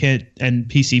 but you can't and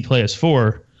PC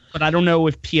PS4. But I don't know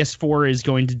if PS4 is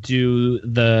going to do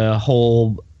the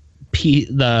whole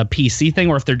the PC thing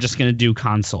or if they're just going to do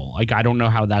console. Like, I don't know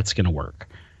how that's going to work.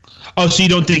 Oh, so you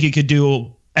don't think it could do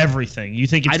everything? You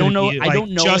think it's I don't know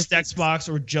just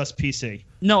Xbox or just PC?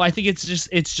 No, I think it's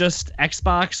just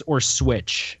Xbox or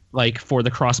Switch, like for the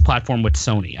cross-platform with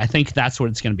Sony. I think that's what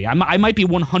it's going to be. I might be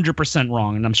 100%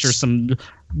 wrong, and I'm sure some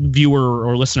viewer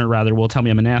or listener rather will tell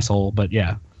me I'm an asshole, but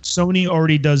yeah. Sony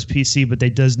already does PC, but they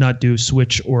does not do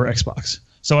Switch or Xbox.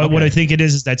 So what I think it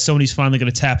is that Sony's finally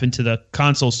going to tap into the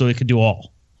console so it could do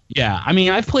all. Yeah, I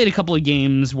mean, I've played a couple of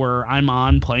games where I'm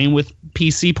on playing with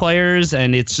PC players,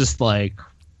 and it's just like,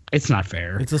 it's not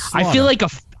fair. It's a slaughter. I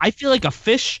feel like a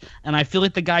fish, and I feel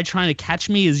like the guy trying to catch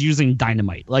me is using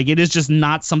dynamite. Like, it is just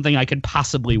not something I could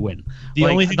possibly win. The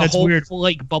only thing that's weird,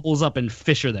 lake bubbles up and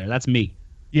fish are there. That's me.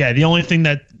 Yeah, the only thing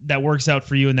that works out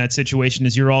for you in that situation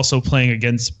is you're also playing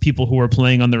against people who are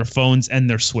playing on their phones and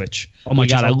their Switch. Oh my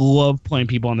God, I love playing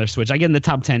people on their Switch. I get in the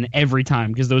top 10 every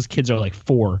time because those kids are like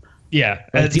 4. Yeah.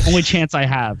 That's the only chance I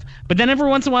have. But then every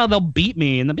once in a while they'll beat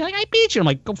me and they'll be like, I beat you. I'm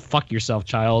like, go fuck yourself,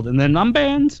 child. And then I'm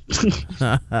banned.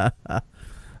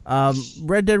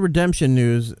 Red Dead Redemption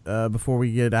news before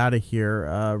we get out of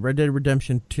here. Red Dead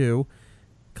Redemption 2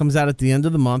 comes out at the end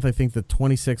of the month. I think the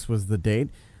 26th was the date.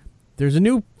 There's a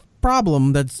new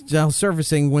problem that's now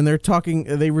surfacing when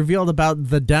they revealed about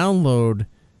the download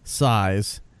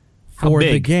size for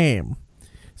the game.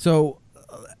 So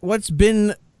what's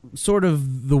been sort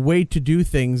of the way to do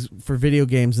things for video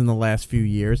games in the last few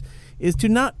years is to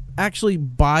not actually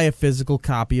buy a physical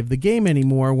copy of the game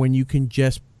anymore when you can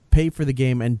just pay for the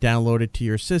game and download it to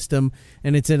your system,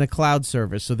 and it's in a cloud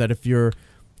service so that if your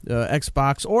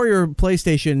Xbox or your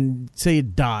PlayStation, say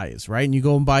it dies, right, and you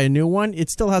go and buy a new one, it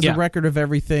still has a record of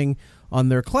everything on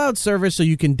their cloud service, so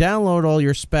you can download all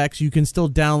your specs, you can still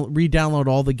re-download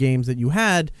all the games that you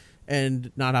had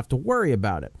and not have to worry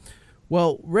about it.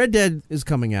 Well, Red Dead is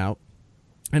coming out,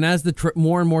 and as the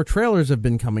more and more trailers have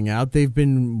been coming out, they've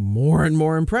been more and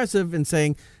more impressive in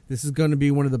saying this is going to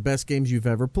be one of the best games you've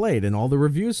ever played, and all the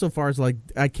reviews so far is like,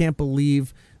 I can't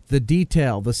believe the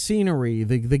detail, the scenery,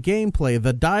 the gameplay,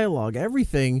 the dialogue,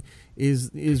 everything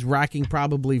is racking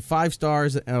probably 5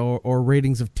 stars or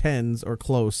ratings of 10s or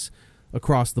close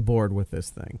across the board with this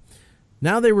thing.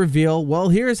 Now they reveal, well,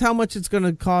 here's how much it's going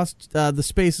to cost, the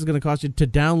space is going to cost you to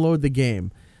download the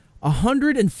game.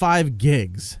 105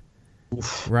 gigs,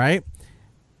 right?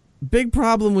 Big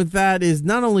problem with that is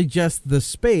not only just the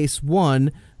space,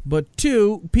 1, but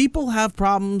 2, people have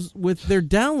problems with their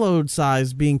download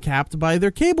size being capped by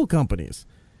their cable companies.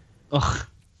 Ugh.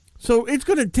 So it's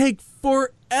going to take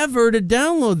forever to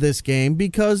download this game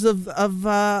because of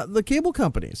the cable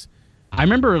companies. I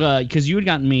remember because you had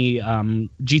gotten me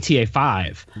GTA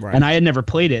 5, right, and I had never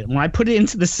played it. When I put it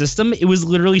into the system, it was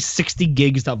literally 60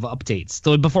 gigs of updates.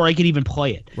 So before I could even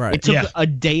play it, it took a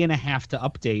day and a half to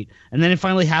update, and then it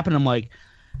finally happened. I'm like,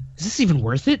 is this even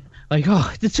worth it? Like,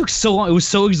 oh, it took so long. It was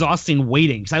so exhausting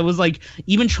waiting. So I was like,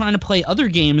 even trying to play other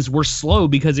games were slow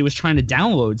because it was trying to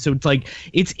download. So it's like,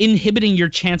 it's inhibiting your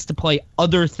chance to play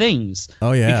other things.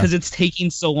 Oh, yeah. Because it's taking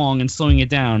so long and slowing it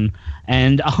down.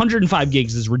 And 105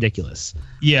 gigs is ridiculous.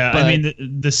 Yeah, But- I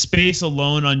mean, the space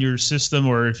alone on your system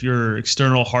or if your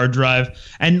external hard drive.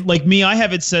 And like me, I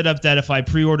have it set up that if I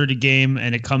pre-ordered a game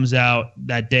and it comes out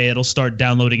that day, it'll start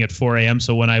downloading at 4 a.m.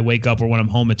 So when I wake up or when I'm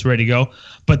home, it's ready to go.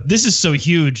 But this is so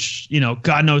huge,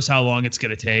 God knows how long it's going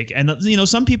to take. And,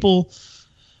 some people,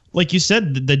 like you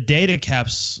said, the data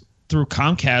caps through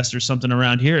Comcast or something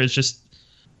around here is just,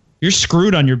 you're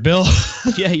screwed on your bill.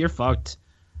 Yeah, you're fucked.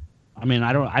 I mean,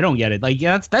 I don't get it. Like,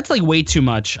 yeah, that's like way too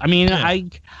much. I mean, Yeah.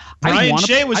 Brian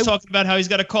Shea was talking about how he's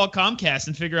got to call Comcast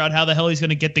and figure out how the hell he's going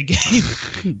to get the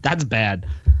game. That's bad.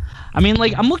 I mean,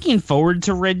 like, I'm looking forward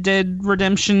to Red Dead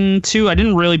Redemption 2. I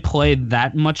didn't really play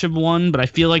that much of one, but I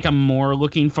feel like I'm more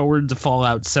looking forward to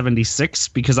Fallout 76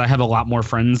 because I have a lot more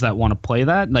friends that want to play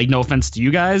that. Like, no offense to you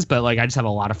guys, but like, I just have a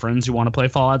lot of friends who want to play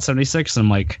Fallout 76. And I'm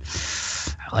like,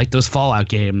 I like those Fallout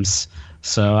games.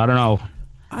 So I don't know.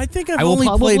 I think I've only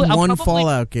played one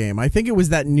Fallout game. I think it was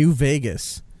that New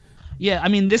Vegas. Yeah, I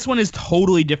mean, this one is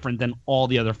totally different than all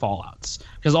the other Fallouts.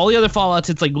 Because all the other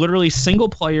Fallouts, it's like literally single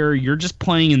player. You're just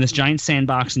playing in this giant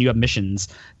sandbox and you have missions.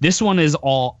 This one is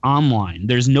all online.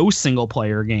 There's no single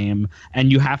player game.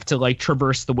 And you have to like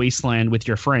traverse the wasteland with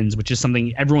your friends, which is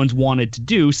something everyone's wanted to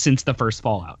do since the first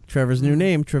Fallout. Trevor's new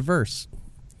name, Traverse.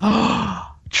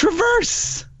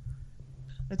 Traverse!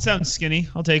 That sounds skinny.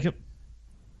 I'll take it.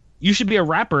 You should be a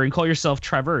rapper and call yourself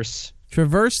Traverse.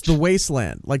 Traverse the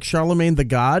wasteland. Like Charlemagne the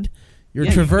God. You're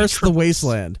Yeah, traverse the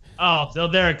wasteland. Oh,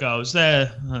 there it goes. Now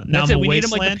That's I'm it. a We need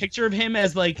him like wasteland. the picture of him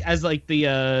as the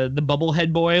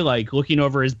bubblehead boy, like looking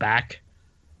over his back.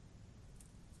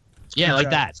 Yeah, like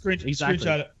that. Exactly.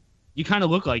 Screenshot it. You kind of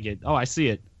look like it. Oh, I see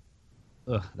it.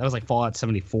 Ugh, that was like Fallout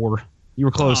 74. You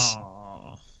were close.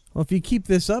 Aw. Well, if you keep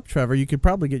this up, Trevor, you could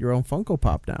probably get your own Funko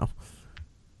Pop now.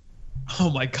 Oh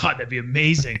my God, that'd be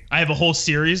amazing. I have a whole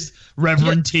series,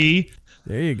 Reverend T.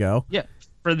 There you go. Yeah,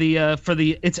 for the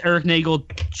it's Erik Nagel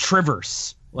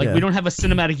Traverse. Like Yeah. we don't have a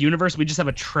cinematic universe, we just have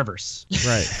a Traverse.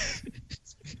 Right.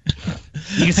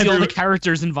 You can see all the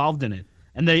characters involved in it,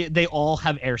 and they all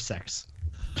have air sex.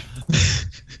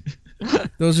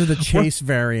 Those are the chase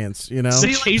variants, you know?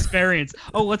 The chase variants.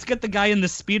 Oh, let's get the guy in the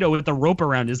Speedo with the rope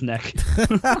around his neck.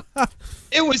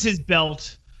 It was his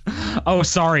belt. Oh,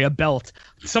 sorry, a belt.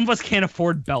 Some of us can't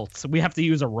afford belts. We have to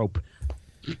use a rope.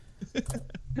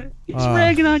 He's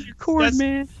ragging on your cord,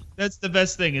 man. That's the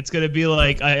best thing. It's gonna be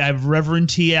like I have Reverend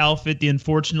T outfit. The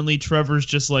unfortunately Trevor's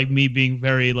just like me being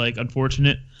very like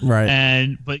unfortunate.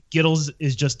 Right. But Giddles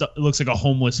is just looks like a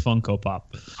homeless Funko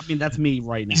Pop. I mean, that's me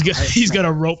right now. He's got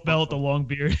a rope belt, a long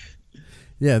beard.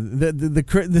 Yeah, the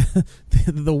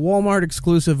Walmart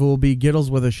exclusive will be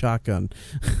Giddles with a shotgun.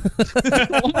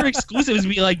 Walmart exclusive is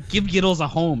be like, give Giddles a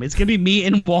home. It's gonna be me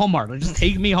in Walmart. Just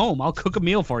take me home. I'll cook a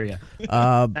meal for you.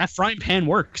 That frying pan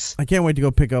works. I can't wait to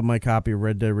go pick up my copy of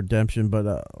Red Dead Redemption,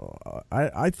 but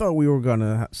I thought we were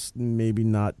gonna maybe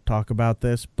not talk about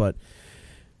this, but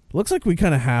looks like we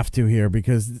kind of have to here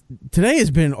because today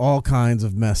has been all kinds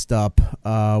of messed up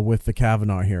with the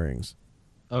Kavanaugh hearings.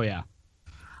 Oh yeah.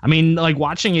 I mean, like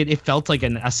watching it, it felt like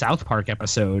a South Park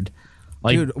episode.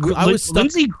 Like, Dude, I was stuck.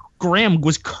 Lindsey Graham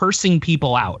was cursing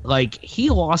people out. Like he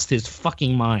lost his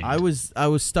fucking mind. I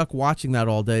was stuck watching that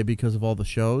all day because of all the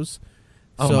shows.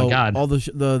 Oh so my God! All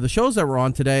the shows that were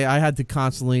on today, I had to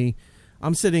constantly.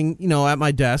 I'm sitting, at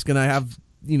my desk, and I have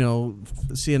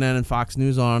CNN and Fox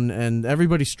News on, and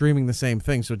everybody's streaming the same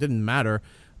thing, so it didn't matter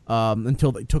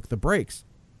until they took the breaks.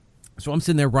 So I'm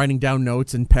sitting there writing down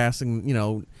notes and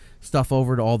passing, stuff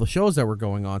over to all the shows that were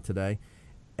going on today.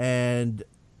 And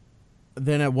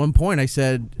then at one point I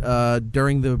said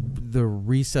during the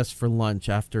recess for lunch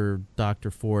after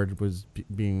Dr. Ford was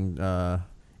being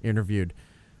interviewed,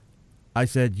 I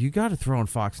said, you got to throw on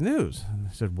Fox News. And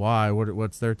I said, why?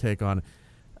 What's their take on it?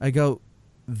 I go,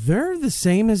 they're the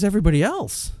same as everybody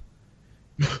else.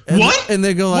 And, what? And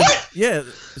they go like, what? Yeah,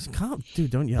 calm, dude,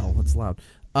 don't yell. It's loud.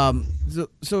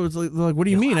 So it's like, what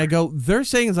do you mean? I go, they're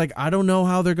saying it's like, I don't know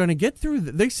how they're going to get through.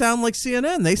 They sound like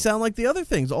CNN. They sound like the other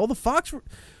things. All the Fox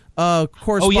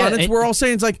correspondents were all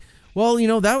saying it's like, well,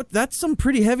 that's some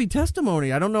pretty heavy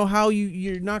testimony. I don't know how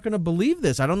you're not going to believe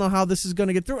this. I don't know how this is going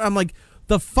to get through. I'm like,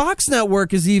 the Fox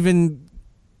network is even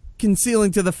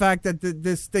concealing to the fact that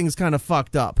this thing's kind of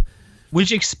fucked up.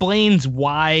 Which explains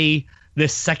why the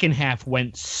second half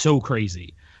went so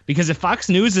crazy. Because if Fox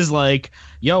News is like,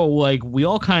 yo, like we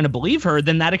all kind of believe her,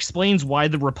 then that explains why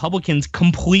the Republicans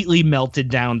completely melted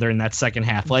down during that second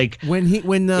half. Like when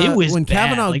bad.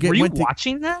 Kavanaugh like, were you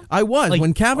watching that? I was. Like,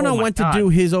 when Kavanaugh went God. to do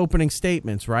his opening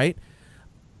statements, right?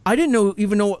 I didn't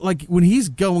even know like when he's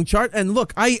going chart. And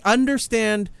look, I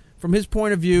understand from his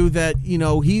point of view that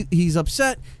he's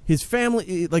upset. His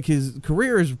family, like his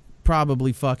career, is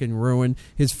probably fucking ruined.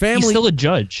 His family. He's still a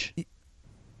judge.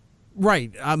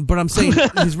 Right, but I'm saying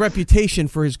his reputation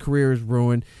for his career is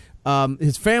ruined.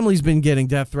 His family's been getting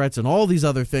death threats and all these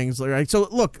other things. Right, so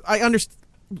look, I understand.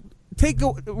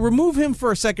 Remove him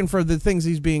for a second for the things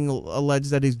he's being alleged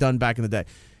that he's done back in the day.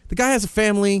 The guy has a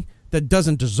family that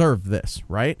doesn't deserve this,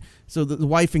 right? So the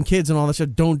wife and kids and all that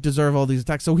shit don't deserve all these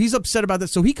attacks. So he's upset about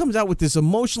this. So he comes out with this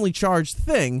emotionally charged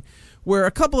thing where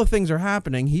a couple of things are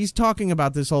happening. He's talking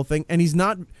about this whole thing, and he's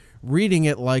not reading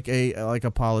it like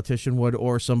a politician would,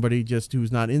 or somebody just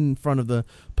who's not in front of the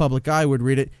public eye would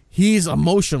read it. He's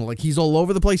emotional, like he's all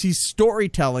over the place. He's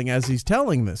storytelling as he's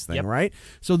telling this thing, right?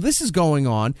 So this is going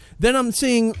on. Then I'm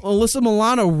seeing Alyssa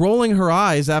Milano rolling her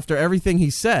eyes after everything he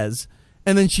says,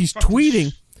 and then she's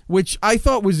tweeting, which I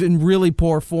thought was in really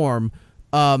poor form.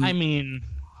 I mean,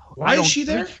 why is she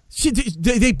there?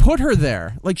 They put her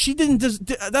there. Like she didn't.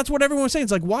 That's what everyone was saying.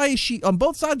 It's like, why is she on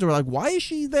both sides? Were like, why is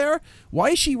she there? Why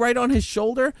is she right on his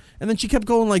shoulder? And then she kept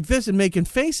going like this and making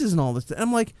faces and all this. And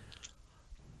I'm like,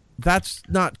 that's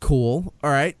not cool. All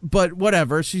right, but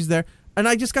whatever. She's there, and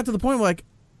I just got to the point where like,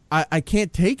 I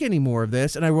can't take any more of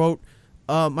this. And I wrote,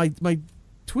 my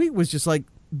tweet was just like,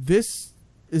 this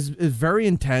is very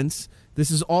intense.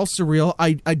 This is all surreal.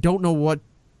 I don't know what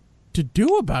to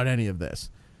do about any of this.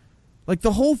 Like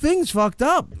the whole thing's fucked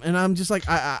up, and I'm just like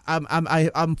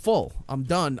I'm full. I'm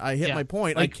done. I hit my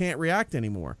point. Like, I can't react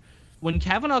anymore. When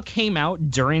Kavanaugh came out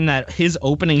during his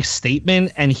opening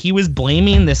statement, and he was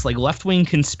blaming this like left-wing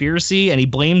conspiracy, and he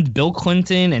blamed Bill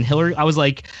Clinton and Hillary, I was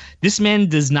like, this man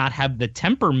does not have the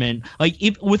temperament. Like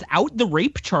without the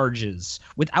rape charges,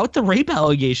 without the rape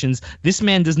allegations, this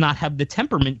man does not have the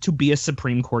temperament to be a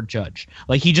Supreme Court judge.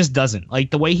 Like he just doesn't.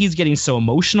 Like the way he's getting so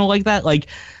emotional like that, like.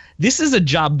 This is a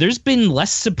job. There's been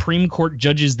less Supreme Court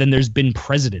judges than there's been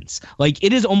presidents. Like,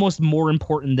 it is almost more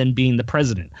important than being the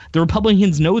president. The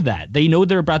Republicans know that. They know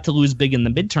they're about to lose big in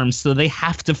the midterms, so they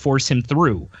have to force him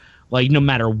through, like, no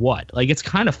matter what. Like, it's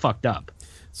kind of fucked up.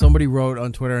 Somebody wrote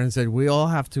on Twitter and said, we all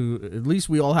have to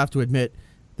admit,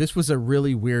 this was a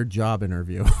really weird job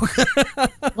interview.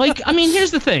 Like, I mean, here's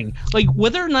the thing. Like,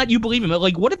 whether or not you believe him,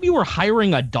 like, what if you were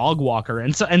hiring a dog walker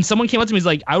and someone came up to me and was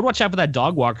like, I would watch out for that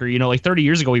dog walker, like 30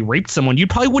 years ago he raped someone. You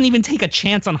probably wouldn't even take a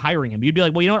chance on hiring him. You'd be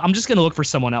like, well, you know what? I'm just going to look for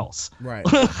someone else. Right.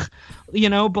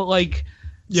 But like.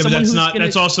 Yeah, but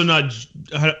that's also not,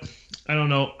 I don't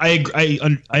know. I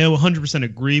 100%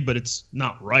 agree, but it's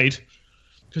not right.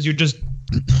 Because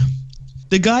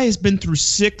the guy has been through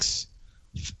 6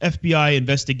 FBI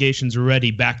investigations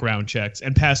already, background checks,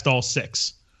 and passed all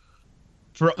 6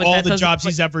 for all the jobs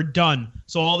he's ever done.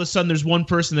 So all of a sudden there's one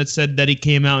person that said that he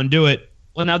came out and do it.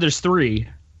 Well, now there's 3.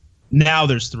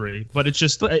 But it's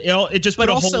just but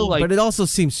it also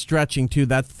seems stretching too.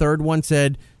 That third one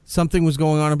said something was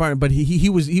going on about it, but he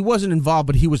wasn't involved,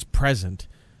 but he was present.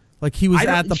 Like he was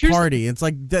at the party. It's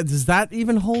like, does that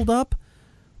even hold up?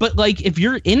 But, like, if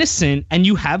you're innocent and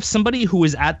you have somebody who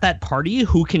is at that party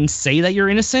who can say that you're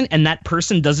innocent and that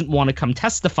person doesn't want to come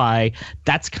testify,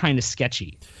 that's kind of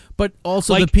sketchy. But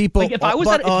also the people,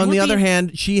 on the other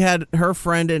hand, she had her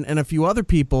friend and a few other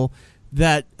people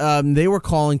that they were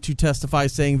calling to testify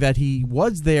saying that he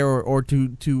was there or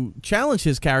to challenge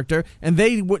his character, and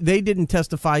they didn't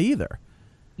testify either.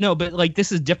 No, but like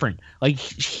this is different. Like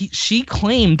she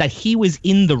claimed that he was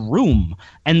in the room,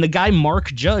 and the guy Mark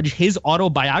Judge, his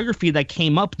autobiography that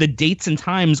came up, the dates and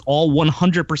times all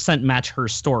 100% match her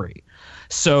story.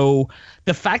 So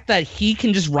the fact that he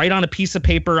can just write on a piece of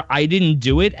paper, I didn't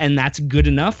do it, and that's good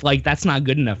enough, like that's not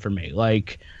good enough for me.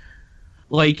 Like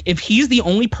if he's the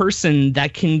only person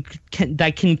that can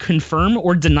confirm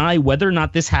or deny whether or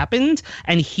not this happened,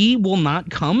 and he will not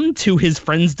come to his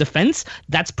friend's defense,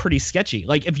 that's pretty sketchy.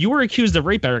 Like if you were accused of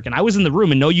rape, Eric, and I was in the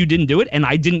room and no, you didn't do it, and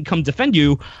I didn't come defend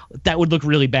you, that would look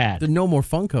really bad. There's no more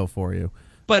Funko for you.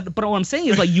 But what I'm saying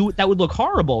is like that would look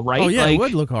horrible, right? Oh yeah, like, it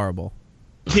would look horrible.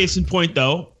 Case in point,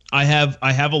 though, I have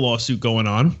a lawsuit going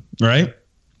on, right?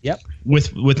 Yep.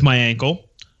 With my ankle.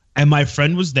 And my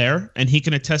friend was there, and he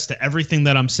can attest to everything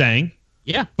that I'm saying.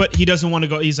 Yeah. But he doesn't want to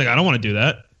go. He's like, I don't want to do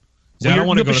that. Well, I don't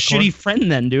want to go to court. Shitty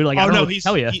friend then, dude. Like, I don't know what to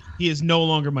tell you. He is no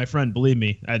longer my friend. Believe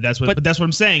me. That's what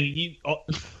I'm saying.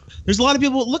 There's a lot of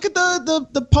people. Look at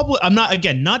the public. I'm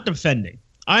not defending.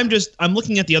 I'm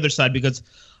looking at the other side because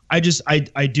I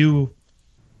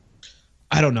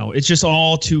I don't know. It's just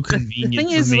all too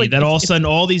convenient for me that all of a sudden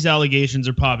all these allegations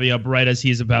are popping up right as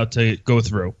he's about to go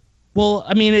through. Well,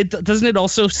 I mean, doesn't it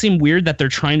also seem weird that they're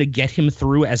trying to get him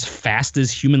through as fast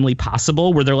as humanly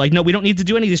possible, where they're like, no, we don't need to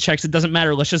do any of these checks. It doesn't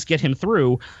matter. Let's just get him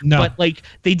through. No. But like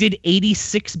they did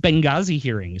 86 Benghazi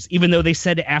hearings, even though they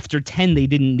said after 10 they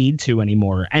didn't need to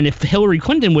anymore. And if Hillary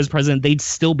Clinton was president, they'd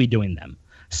still be doing them.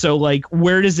 So, like,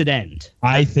 where does it end?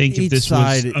 I think if this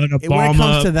was an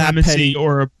Obama presidency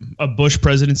or a Bush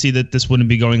presidency, that this wouldn't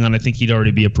be going on. I think he'd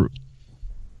already be approved.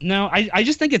 No, I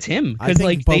just think it's him because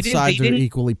like both sides are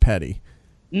equally petty.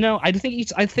 No, I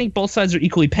think both sides are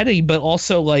equally petty, but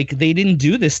also like they didn't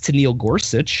do this to Neil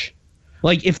Gorsuch.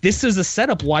 Like, if this is a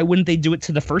setup, why wouldn't they do it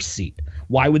to the first seat?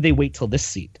 Why would they wait till this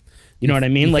seat? You know what I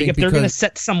mean? Like, if they're going to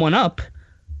set someone up,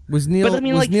 was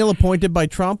Neil appointed by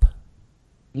Trump?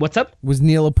 What's up? Was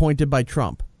Neil appointed by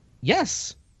Trump?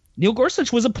 Yes. Neil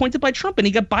Gorsuch was appointed by Trump, and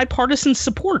he got bipartisan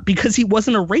support because he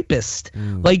wasn't a rapist.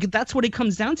 Like, that's what it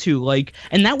comes down to. Like,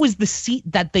 and that was the seat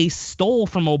that they stole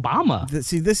from Obama.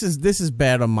 See, this is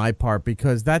bad on my part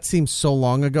because that seems so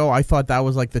long ago. I thought that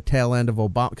was like the tail end of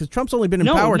Obama because Trump's only been in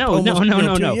power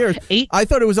almost 2 years. I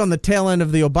thought it was on the tail end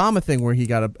of the Obama thing where he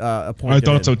got appointed. I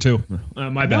thought so too.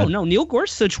 My bad. No, Neil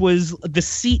Gorsuch was the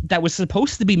seat that was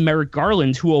supposed to be Merrick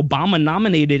Garland, who Obama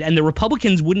nominated, and the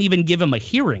Republicans wouldn't even give him a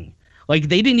hearing. Like,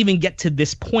 they didn't even get to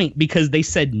this point because they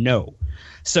said no.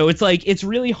 So it's like, it's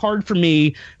really hard for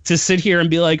me to sit here and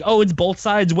be like, oh, it's both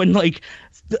sides, when like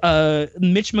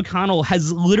Mitch McConnell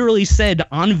has literally said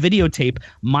on videotape,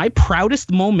 my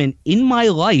proudest moment in my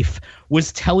life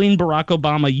was telling Barack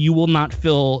Obama, you will not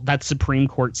fill that Supreme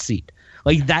Court seat.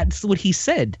 Like, that's what he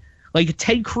said. Like,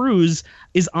 Ted Cruz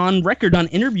is on record on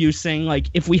interviews saying, like,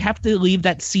 if we have to leave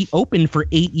that seat open for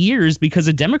 8 years because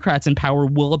the Democrats in power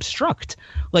will obstruct.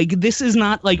 Like, this is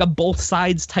not like a both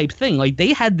sides type thing. Like,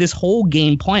 they had this whole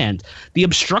game planned. The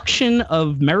obstruction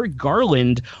of Merrick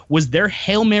Garland was their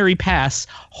Hail Mary pass,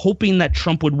 hoping that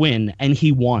Trump would win, and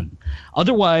he won.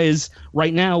 Otherwise,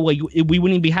 right now, like, we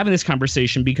wouldn't be having this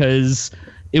conversation because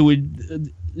it would...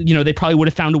 they probably would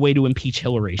have found a way to impeach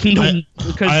Hillary. You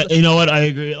know what? I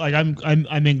agree. Like,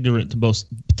 I'm ignorant to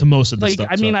most of the stuff.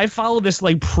 I mean, I follow this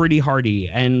like pretty hardy,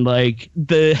 and like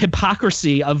the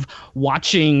hypocrisy of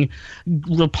watching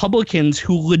Republicans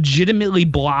who legitimately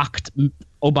blocked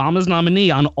Obama's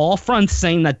nominee on all fronts,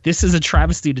 saying that this is a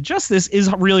travesty to justice, is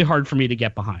really hard for me to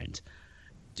get behind.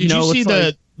 Did you see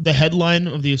the headline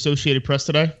of the Associated Press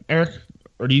today, Eric?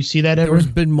 Or do you see that ever? There's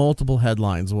been multiple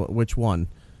headlines. Which one?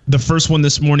 The first one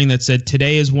this morning that said,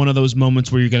 today is one of those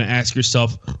moments where you're going to ask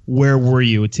yourself, where were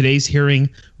you? Today's hearing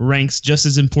ranks just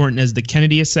as important as the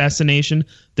Kennedy assassination,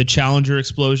 the Challenger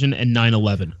explosion, and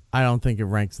 9/11. I don't think it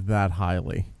ranks that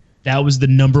highly. That was the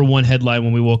 #1 headline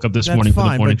when we woke up this morning for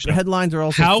the morning show. Headlines are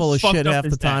also full of shit half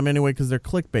the time anyway because they're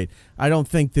clickbait. I don't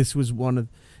think this was one of...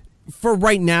 For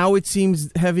right now, it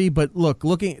seems heavy, but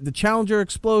looking at the Challenger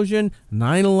explosion,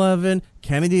 9/11,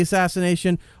 Kennedy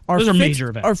assassination those are major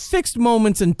events. Are fixed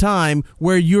moments in time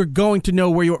where you're going to know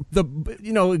where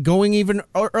you're. Going even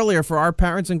earlier for our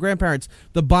parents and grandparents,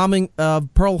 the bombing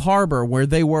of Pearl Harbor, where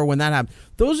they were when that happened.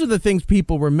 Those are the things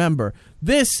people remember.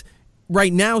 This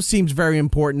right now seems very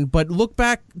important, but look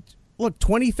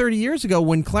 20, 30 years ago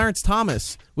when Clarence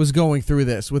Thomas was going through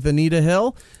this with Anita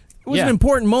Hill, it was an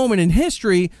important moment in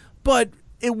history. But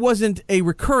it wasn't a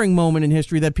recurring moment in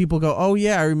history that people go, oh,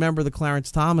 yeah, I remember the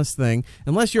Clarence Thomas thing.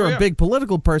 Unless you're a big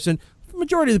political person, the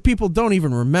majority of the people don't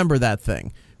even remember that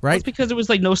thing, right? That's because it was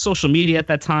like no social media at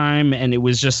that time, and it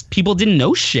was just people didn't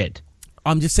know shit.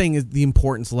 I'm just saying the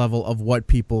importance level of what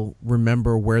people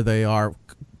remember, where they are,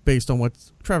 based on what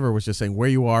Trevor was just saying, where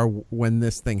you are when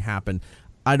this thing happened.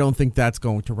 I don't think that's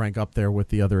going to rank up there with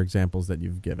the other examples that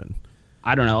you've given.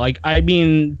 I don't know. Like, I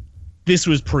mean... This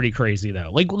was pretty crazy, though.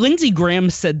 Like, Lindsey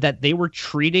Graham said that they were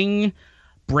treating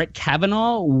Brett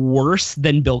Kavanaugh worse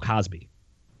than Bill Cosby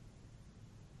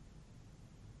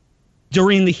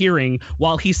during the hearing,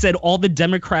 while he said all the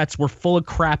Democrats were full of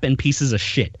crap and pieces of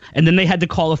shit. And then they had to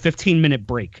call a 15-minute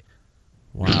break.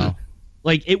 Wow.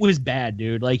 Like, it was bad,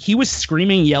 dude. Like, he was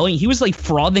screaming, yelling. He was, like,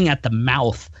 frothing at the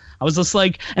mouth. I was just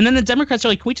like, and then the Democrats are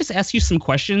like, can we just ask you some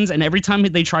questions? And every time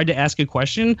they tried to ask a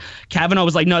question, Kavanaugh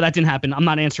was like, no, that didn't happen. I'm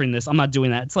not answering this. I'm not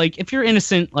doing that. It's like, if you're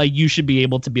innocent, like, you should be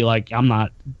able to be like, I'm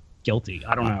not guilty.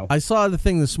 I don't know. I saw the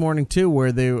thing this morning, too,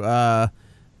 where they, the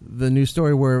news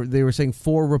story where they were saying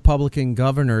 4 Republican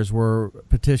governors were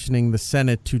petitioning the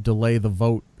Senate to delay the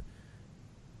vote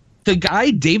The guy,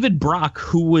 David Brock,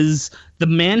 who was the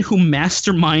man who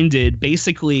masterminded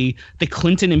basically the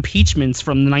Clinton impeachments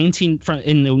in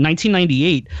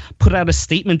 1998, put out a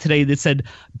statement today that said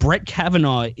Brett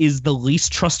Kavanaugh is the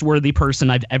least trustworthy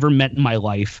person I've ever met in my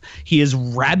life. He is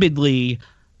rabidly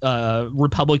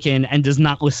Republican and does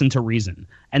not listen to reason.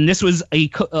 And this was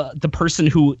the person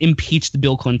who impeached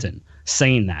Bill Clinton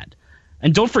saying that.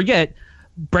 And don't forget,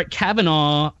 Brett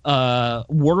Kavanaugh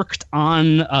worked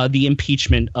on the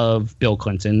impeachment of Bill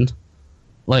Clinton.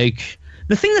 Like,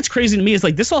 the thing that's crazy to me is,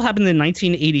 like, this all happened in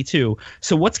 1982.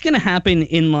 So what's going to happen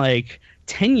in, like,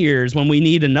 10 years when we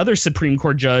need another Supreme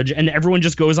Court judge and everyone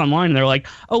just goes online and they're like,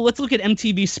 oh, let's look at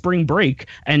MTV Spring Break,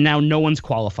 and now no one's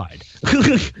qualified.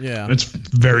 Yeah. That's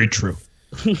very true.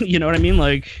 You know what I mean?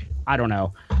 Like, I don't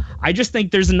know. I just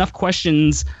think there's enough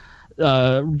questions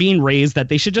being raised that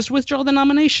they should just withdraw the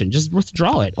nomination. Just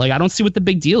withdraw it. Like, I don't see what the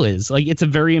big deal is. Like, it's a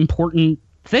very important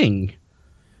thing.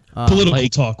 Political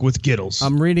talk with Gittles.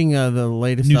 I'm reading the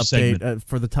latest New update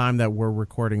for the time that we're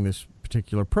recording this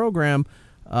particular program.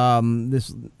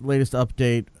 This latest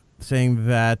update saying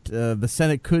that the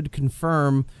Senate could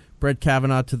confirm Brett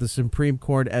Kavanaugh to the Supreme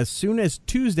Court as soon as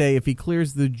Tuesday if he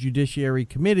clears the Judiciary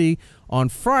Committee on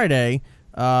Friday,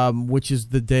 which is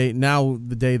the day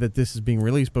that this is being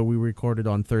released, but we recorded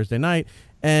on Thursday night.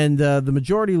 And the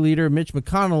Majority Leader, Mitch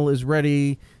McConnell, is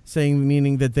ready,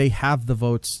 meaning that they have the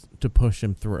votes to push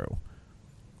him through.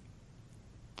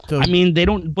 So, I mean, they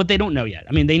don't know yet.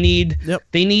 I mean, they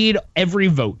need every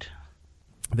vote.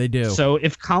 They do. So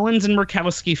if Collins and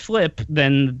Murkowski flip,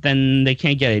 then they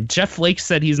can't get it. Jeff Flake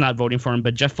said he's not voting for him,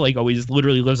 but Jeff Flake always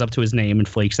literally lives up to his name and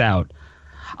flakes out.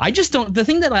 I just don't. The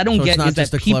thing that I don't get is that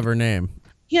just a clever name.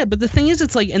 Yeah, but the thing is,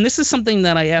 it's like, and this is something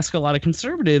that I ask a lot of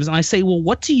conservatives, and I say, well,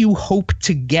 what do you hope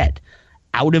to get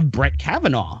out of Brett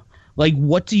Kavanaugh? Like,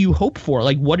 what do you hope for?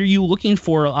 Like, what are you looking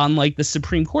for on, like, the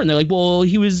Supreme Court? And they're like, well,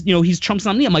 he's Trump's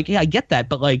nominee. I'm like, yeah, I get that,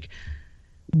 but, like,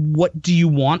 what do you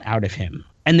want out of him?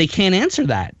 And they can't answer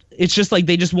that. It's just like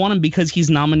they just want him because he's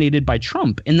nominated by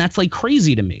Trump, and that's, like,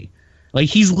 crazy to me. Like,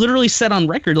 he's literally said on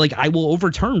record, like, I will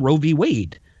overturn Roe v.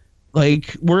 Wade.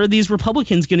 Like, where are these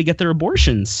Republicans going to get their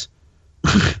abortions?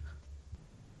 So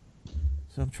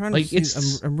I'm trying to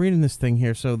see. I'm reading this thing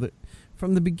here. So that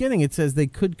from the beginning, it says they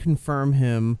could confirm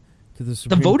him to the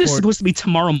Supreme Court. The vote is supposed to be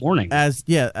tomorrow morning. As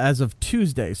of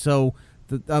Tuesday. So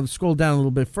I'll scroll down a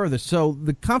little bit further. So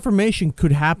the confirmation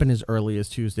could happen as early as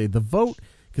Tuesday. The vote,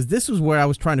 because this was where I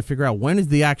was trying to figure out when is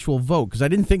the actual vote, because I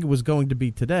didn't think it was going to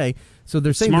be today. So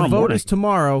they're saying the vote is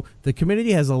tomorrow. The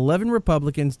committee has 11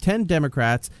 Republicans, 10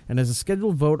 Democrats, and has a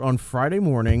scheduled vote on Friday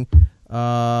morning.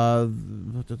 The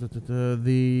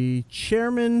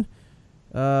chairman,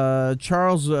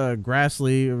 Charles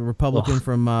Grassley, a Republican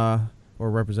or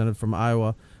representative from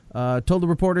Iowa, told the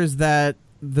reporters that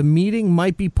the meeting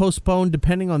might be postponed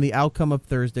depending on the outcome of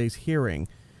Thursday's hearing.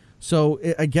 So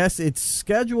I guess it's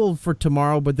scheduled for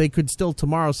tomorrow, but they could still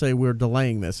tomorrow say we're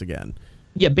delaying this again.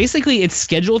 Yeah, basically it's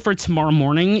scheduled for tomorrow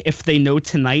morning if they know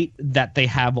tonight that they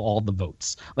have all the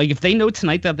votes. Like, if they know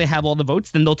tonight that they have all the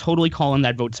votes, then they'll totally call in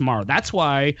that vote tomorrow. That's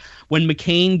why when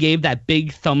McCain gave that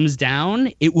big thumbs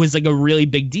down, it was like a really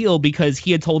big deal because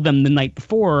he had told them the night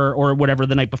before or whatever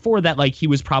the night before that, like, he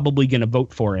was probably going to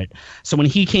vote for it. So when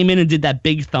he came in and did that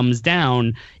big thumbs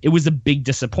down, it was a big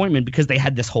disappointment because they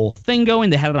had this whole thing going.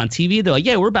 They had it on TV. They're like,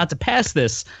 yeah, we're about to pass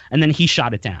this. And then he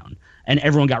shot it down. And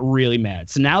everyone got really mad.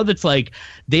 So now that's like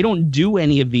they don't do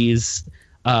any of these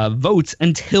votes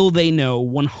until they know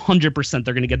 100%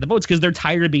 they're going to get the votes because they're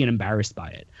tired of being embarrassed by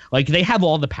it. Like, they have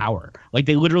all the power. Like,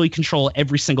 they literally control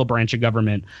every single branch of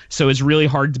government. So it's really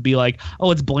hard to be like, oh,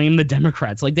 let's blame the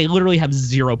Democrats. Like, they literally have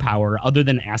zero power other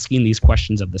than asking these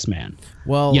questions of this man.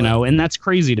 Well, and that's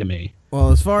crazy to me.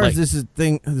 Well, as far as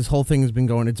this whole thing has been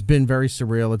going, it's been very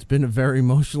surreal. It's been very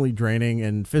emotionally draining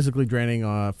and physically draining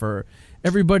for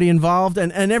everybody involved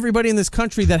and everybody in this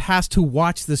country that has to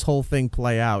watch this whole thing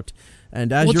play out.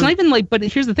 And as it's not even like, but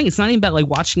here's the thing. It's not even about like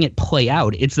watching it play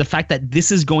out. It's the fact that this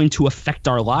is going to affect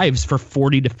our lives for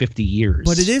 40 to 50 years.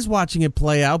 But it is watching it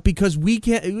play out because we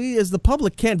as the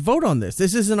public can't vote on this.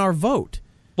 This isn't our vote.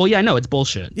 Well, yeah, I know. It's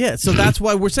bullshit. Yeah, so that's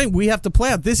why we're saying we have to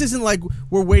play out. This isn't like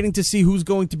we're waiting to see who's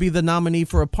going to be the nominee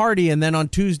for a party, and then on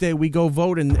Tuesday we go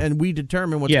vote and we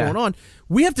determine what's going on.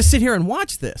 We have to sit here and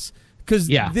watch this because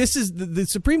this is the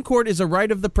Supreme Court is a right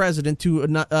of the president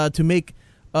to make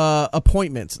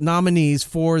appointments, nominees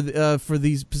for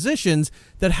these positions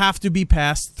that have to be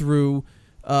passed through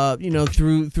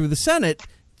through the Senate.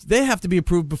 They have to be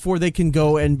approved before they can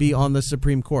go and be on the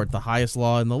Supreme Court, the highest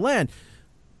law in the land.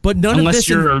 But none unless of this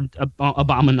you're an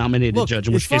Obama-nominated judge,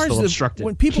 in which case they'll obstruct it.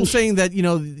 When people saying that,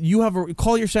 you have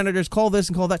call your senators, call this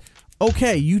and call that.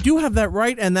 Okay, you do have that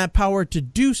right and that power to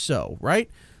do so,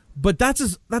 right? But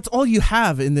that's all you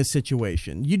have in this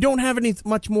situation. You don't have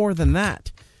much more than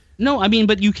that. No, I mean,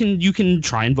 but you can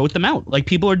try and vote them out, like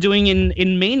people are doing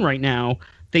in Maine right now.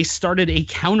 They started a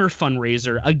counter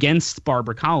fundraiser against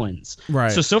Barbara Collins.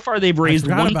 Right. So far they've raised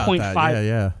 1.5.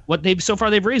 Yeah.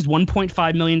 They've raised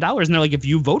 $1.5 million, and they're like, if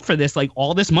you vote for this, like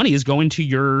all this money is going to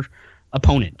your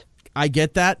opponent. I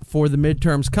get that for the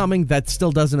midterms coming. That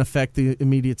still doesn't affect the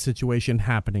immediate situation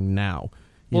happening now.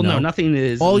 No, nothing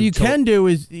is. All you can do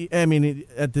is, I mean,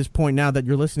 at this point now that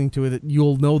you're listening to it,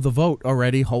 you'll know the vote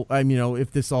already.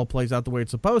 If this all plays out the way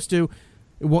it's supposed to.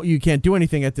 You can't do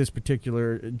anything at this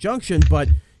particular junction, but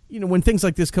when things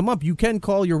like this come up, you can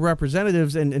call your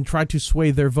representatives and try to sway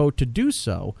their vote to do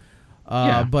so.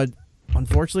 But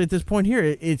unfortunately, at this point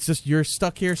here, it's just you're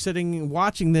stuck here sitting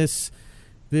watching this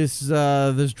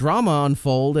drama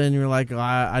unfold, and you're like,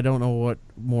 I don't know what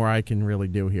more I can really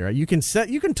do here. You can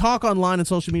talk online and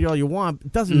social media all you want.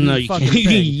 It doesn't mean fucking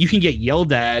thing. You can get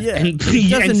yelled at and mean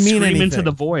scream anything, into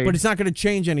the void. But it's not going to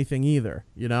change anything either,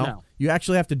 No. You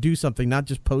actually have to do something, not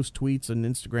just post tweets and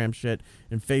Instagram shit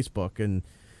and Facebook, and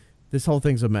this whole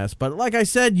thing's a mess. But like I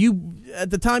said, at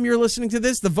the time you're listening to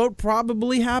this, the vote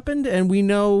probably happened, and we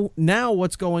know now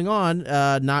what's going on,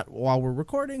 not while we're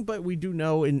recording, but we do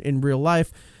know in real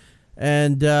life.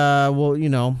 And,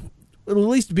 it'll at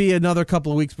least be another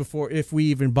couple of weeks before, if we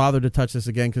even bother to touch this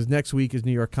again, because next week is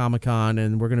New York Comic-Con,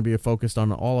 and we're going to be focused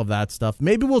on all of that stuff.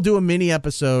 Maybe we'll do a mini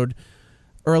episode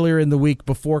earlier in the week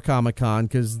before Comic-Con,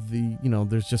 because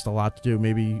there's just a lot to do.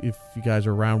 Maybe if you guys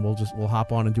are around, we'll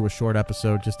hop on and do a short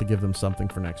episode just to give them something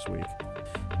for next week.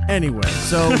 Anyway,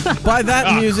 so by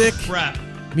that music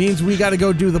means we got to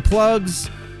go do the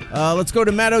plugs. Let's go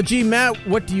to Matt OG. Matt,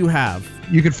 what do you have?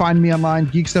 You can find me online,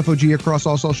 Geek Stuff OG, across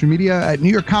all social media. At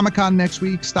New York Comic Con next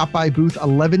week, stop by booth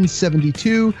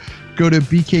 1172. Go to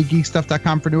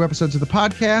bkgeekstuff.com for new episodes of the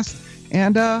podcast.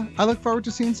 And I look forward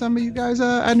to seeing some of you guys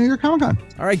at New York Comic Con.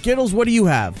 All right, Giddles, what do you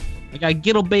have? I got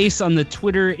Gittlebase on the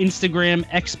Twitter, Instagram,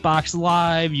 Xbox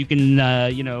Live. You can,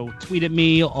 tweet at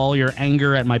me all your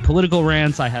anger at my political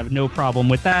rants. I have no problem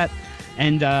with that.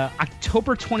 And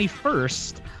October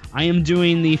 21st, I am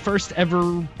doing the first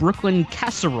ever Brooklyn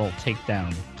Casserole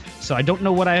takedown. So I don't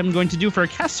know what I am going to do for a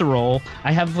casserole.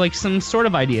 I have some sort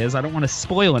of ideas. I don't want to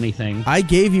spoil anything. I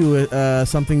gave you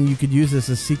something you could use as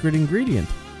a secret ingredient.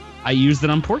 I used it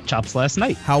on pork chops last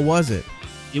night. How was it?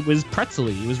 It was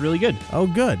pretzel-y. It was really good. Oh,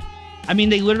 good. I mean,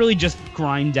 they literally just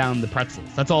grind down the pretzels.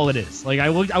 That's all it is. I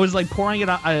was pouring it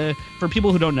out. For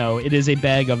people who don't know, it is a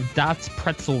bag of Dots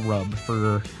pretzel rub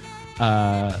for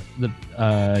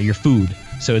your food.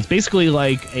 So it's basically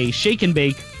like a shake and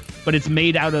bake, but it's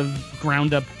made out of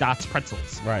ground up Dots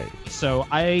pretzels. Right. So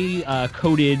I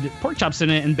coated pork chops in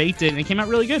it and baked it, and it came out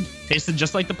really good. Tasted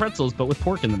just like the pretzels, but with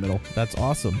pork in the middle. That's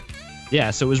awesome.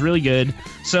 Yeah, so it was really good.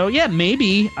 So yeah,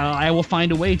 maybe I will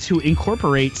find a way to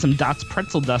incorporate some Dots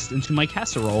pretzel dust into my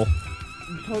casserole.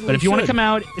 But if you want to come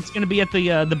out, it's going to be at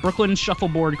the Brooklyn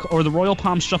Shuffleboard, or the Royal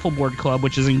Palm Shuffleboard Club,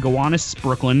 which is in Gowanus,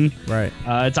 Brooklyn. Right.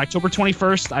 It's October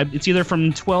 21st. It's either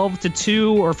from 12 to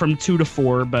 2 or from 2 to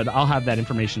 4, but I'll have that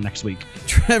information next week.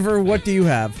 Trevor, what do you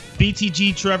have?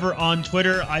 BTG Trevor on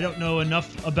Twitter. I don't know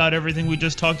enough about everything we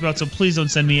just talked about, so please don't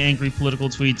send me angry political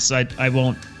tweets. I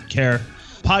won't care.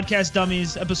 Podcast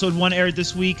Dummies, episode 1 aired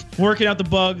this week. Working out the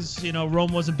bugs.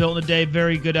 Rome wasn't built in a day.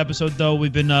 Very good episode, though.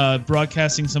 We've been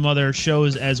broadcasting some other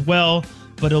shows as well,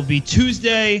 but it'll be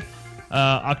Tuesday,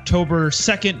 October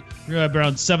 2nd,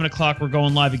 around 7 o'clock. We're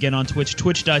going live again on Twitch,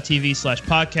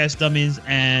 twitch.tv/Podcast Dummies,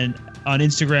 and on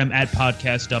Instagram at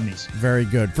Podcast Dummies. Very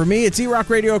good. For me, it's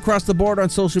ERockRadio across the board on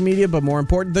social media, but more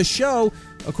important, the show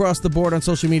across the board on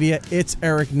social media. It's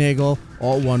Erik Nagel,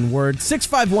 all one word.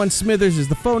 651 Smithers is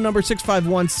the phone number,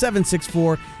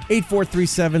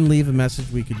 651-764-8437. Leave a message.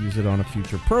 We could use it on a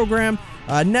future program.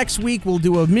 Next week, we'll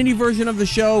do a mini version of the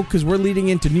show because we're leading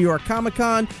into New York Comic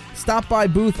Con. Stop by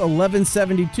booth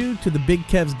 1172 to the Big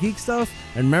Kev's Geek Stuff.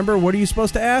 And remember, what are you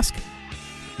supposed to ask?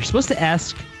 You're supposed to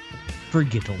ask for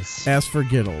Gittles. Ask for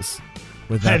Gittles.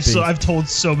 I've told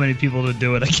so many people to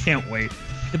do it. I can't wait.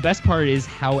 The best part is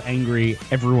how angry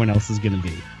everyone else is going to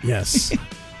be. Yes.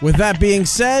 With that being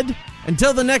said,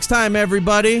 until the next time,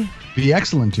 everybody. Be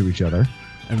excellent to each other.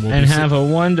 And have a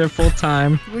wonderful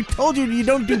time. We told you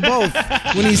don't do both.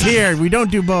 When he's here, we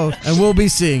don't do both. And we'll be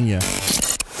seeing you.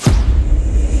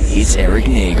 It's Erik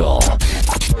Nagel.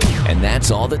 And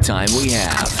that's all the time we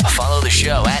have. Follow the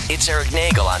show at It's Erik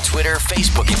Nagel on Twitter,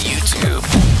 Facebook, and YouTube.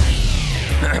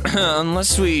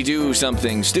 Unless we do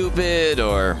something stupid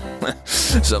or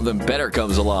something better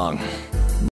comes along.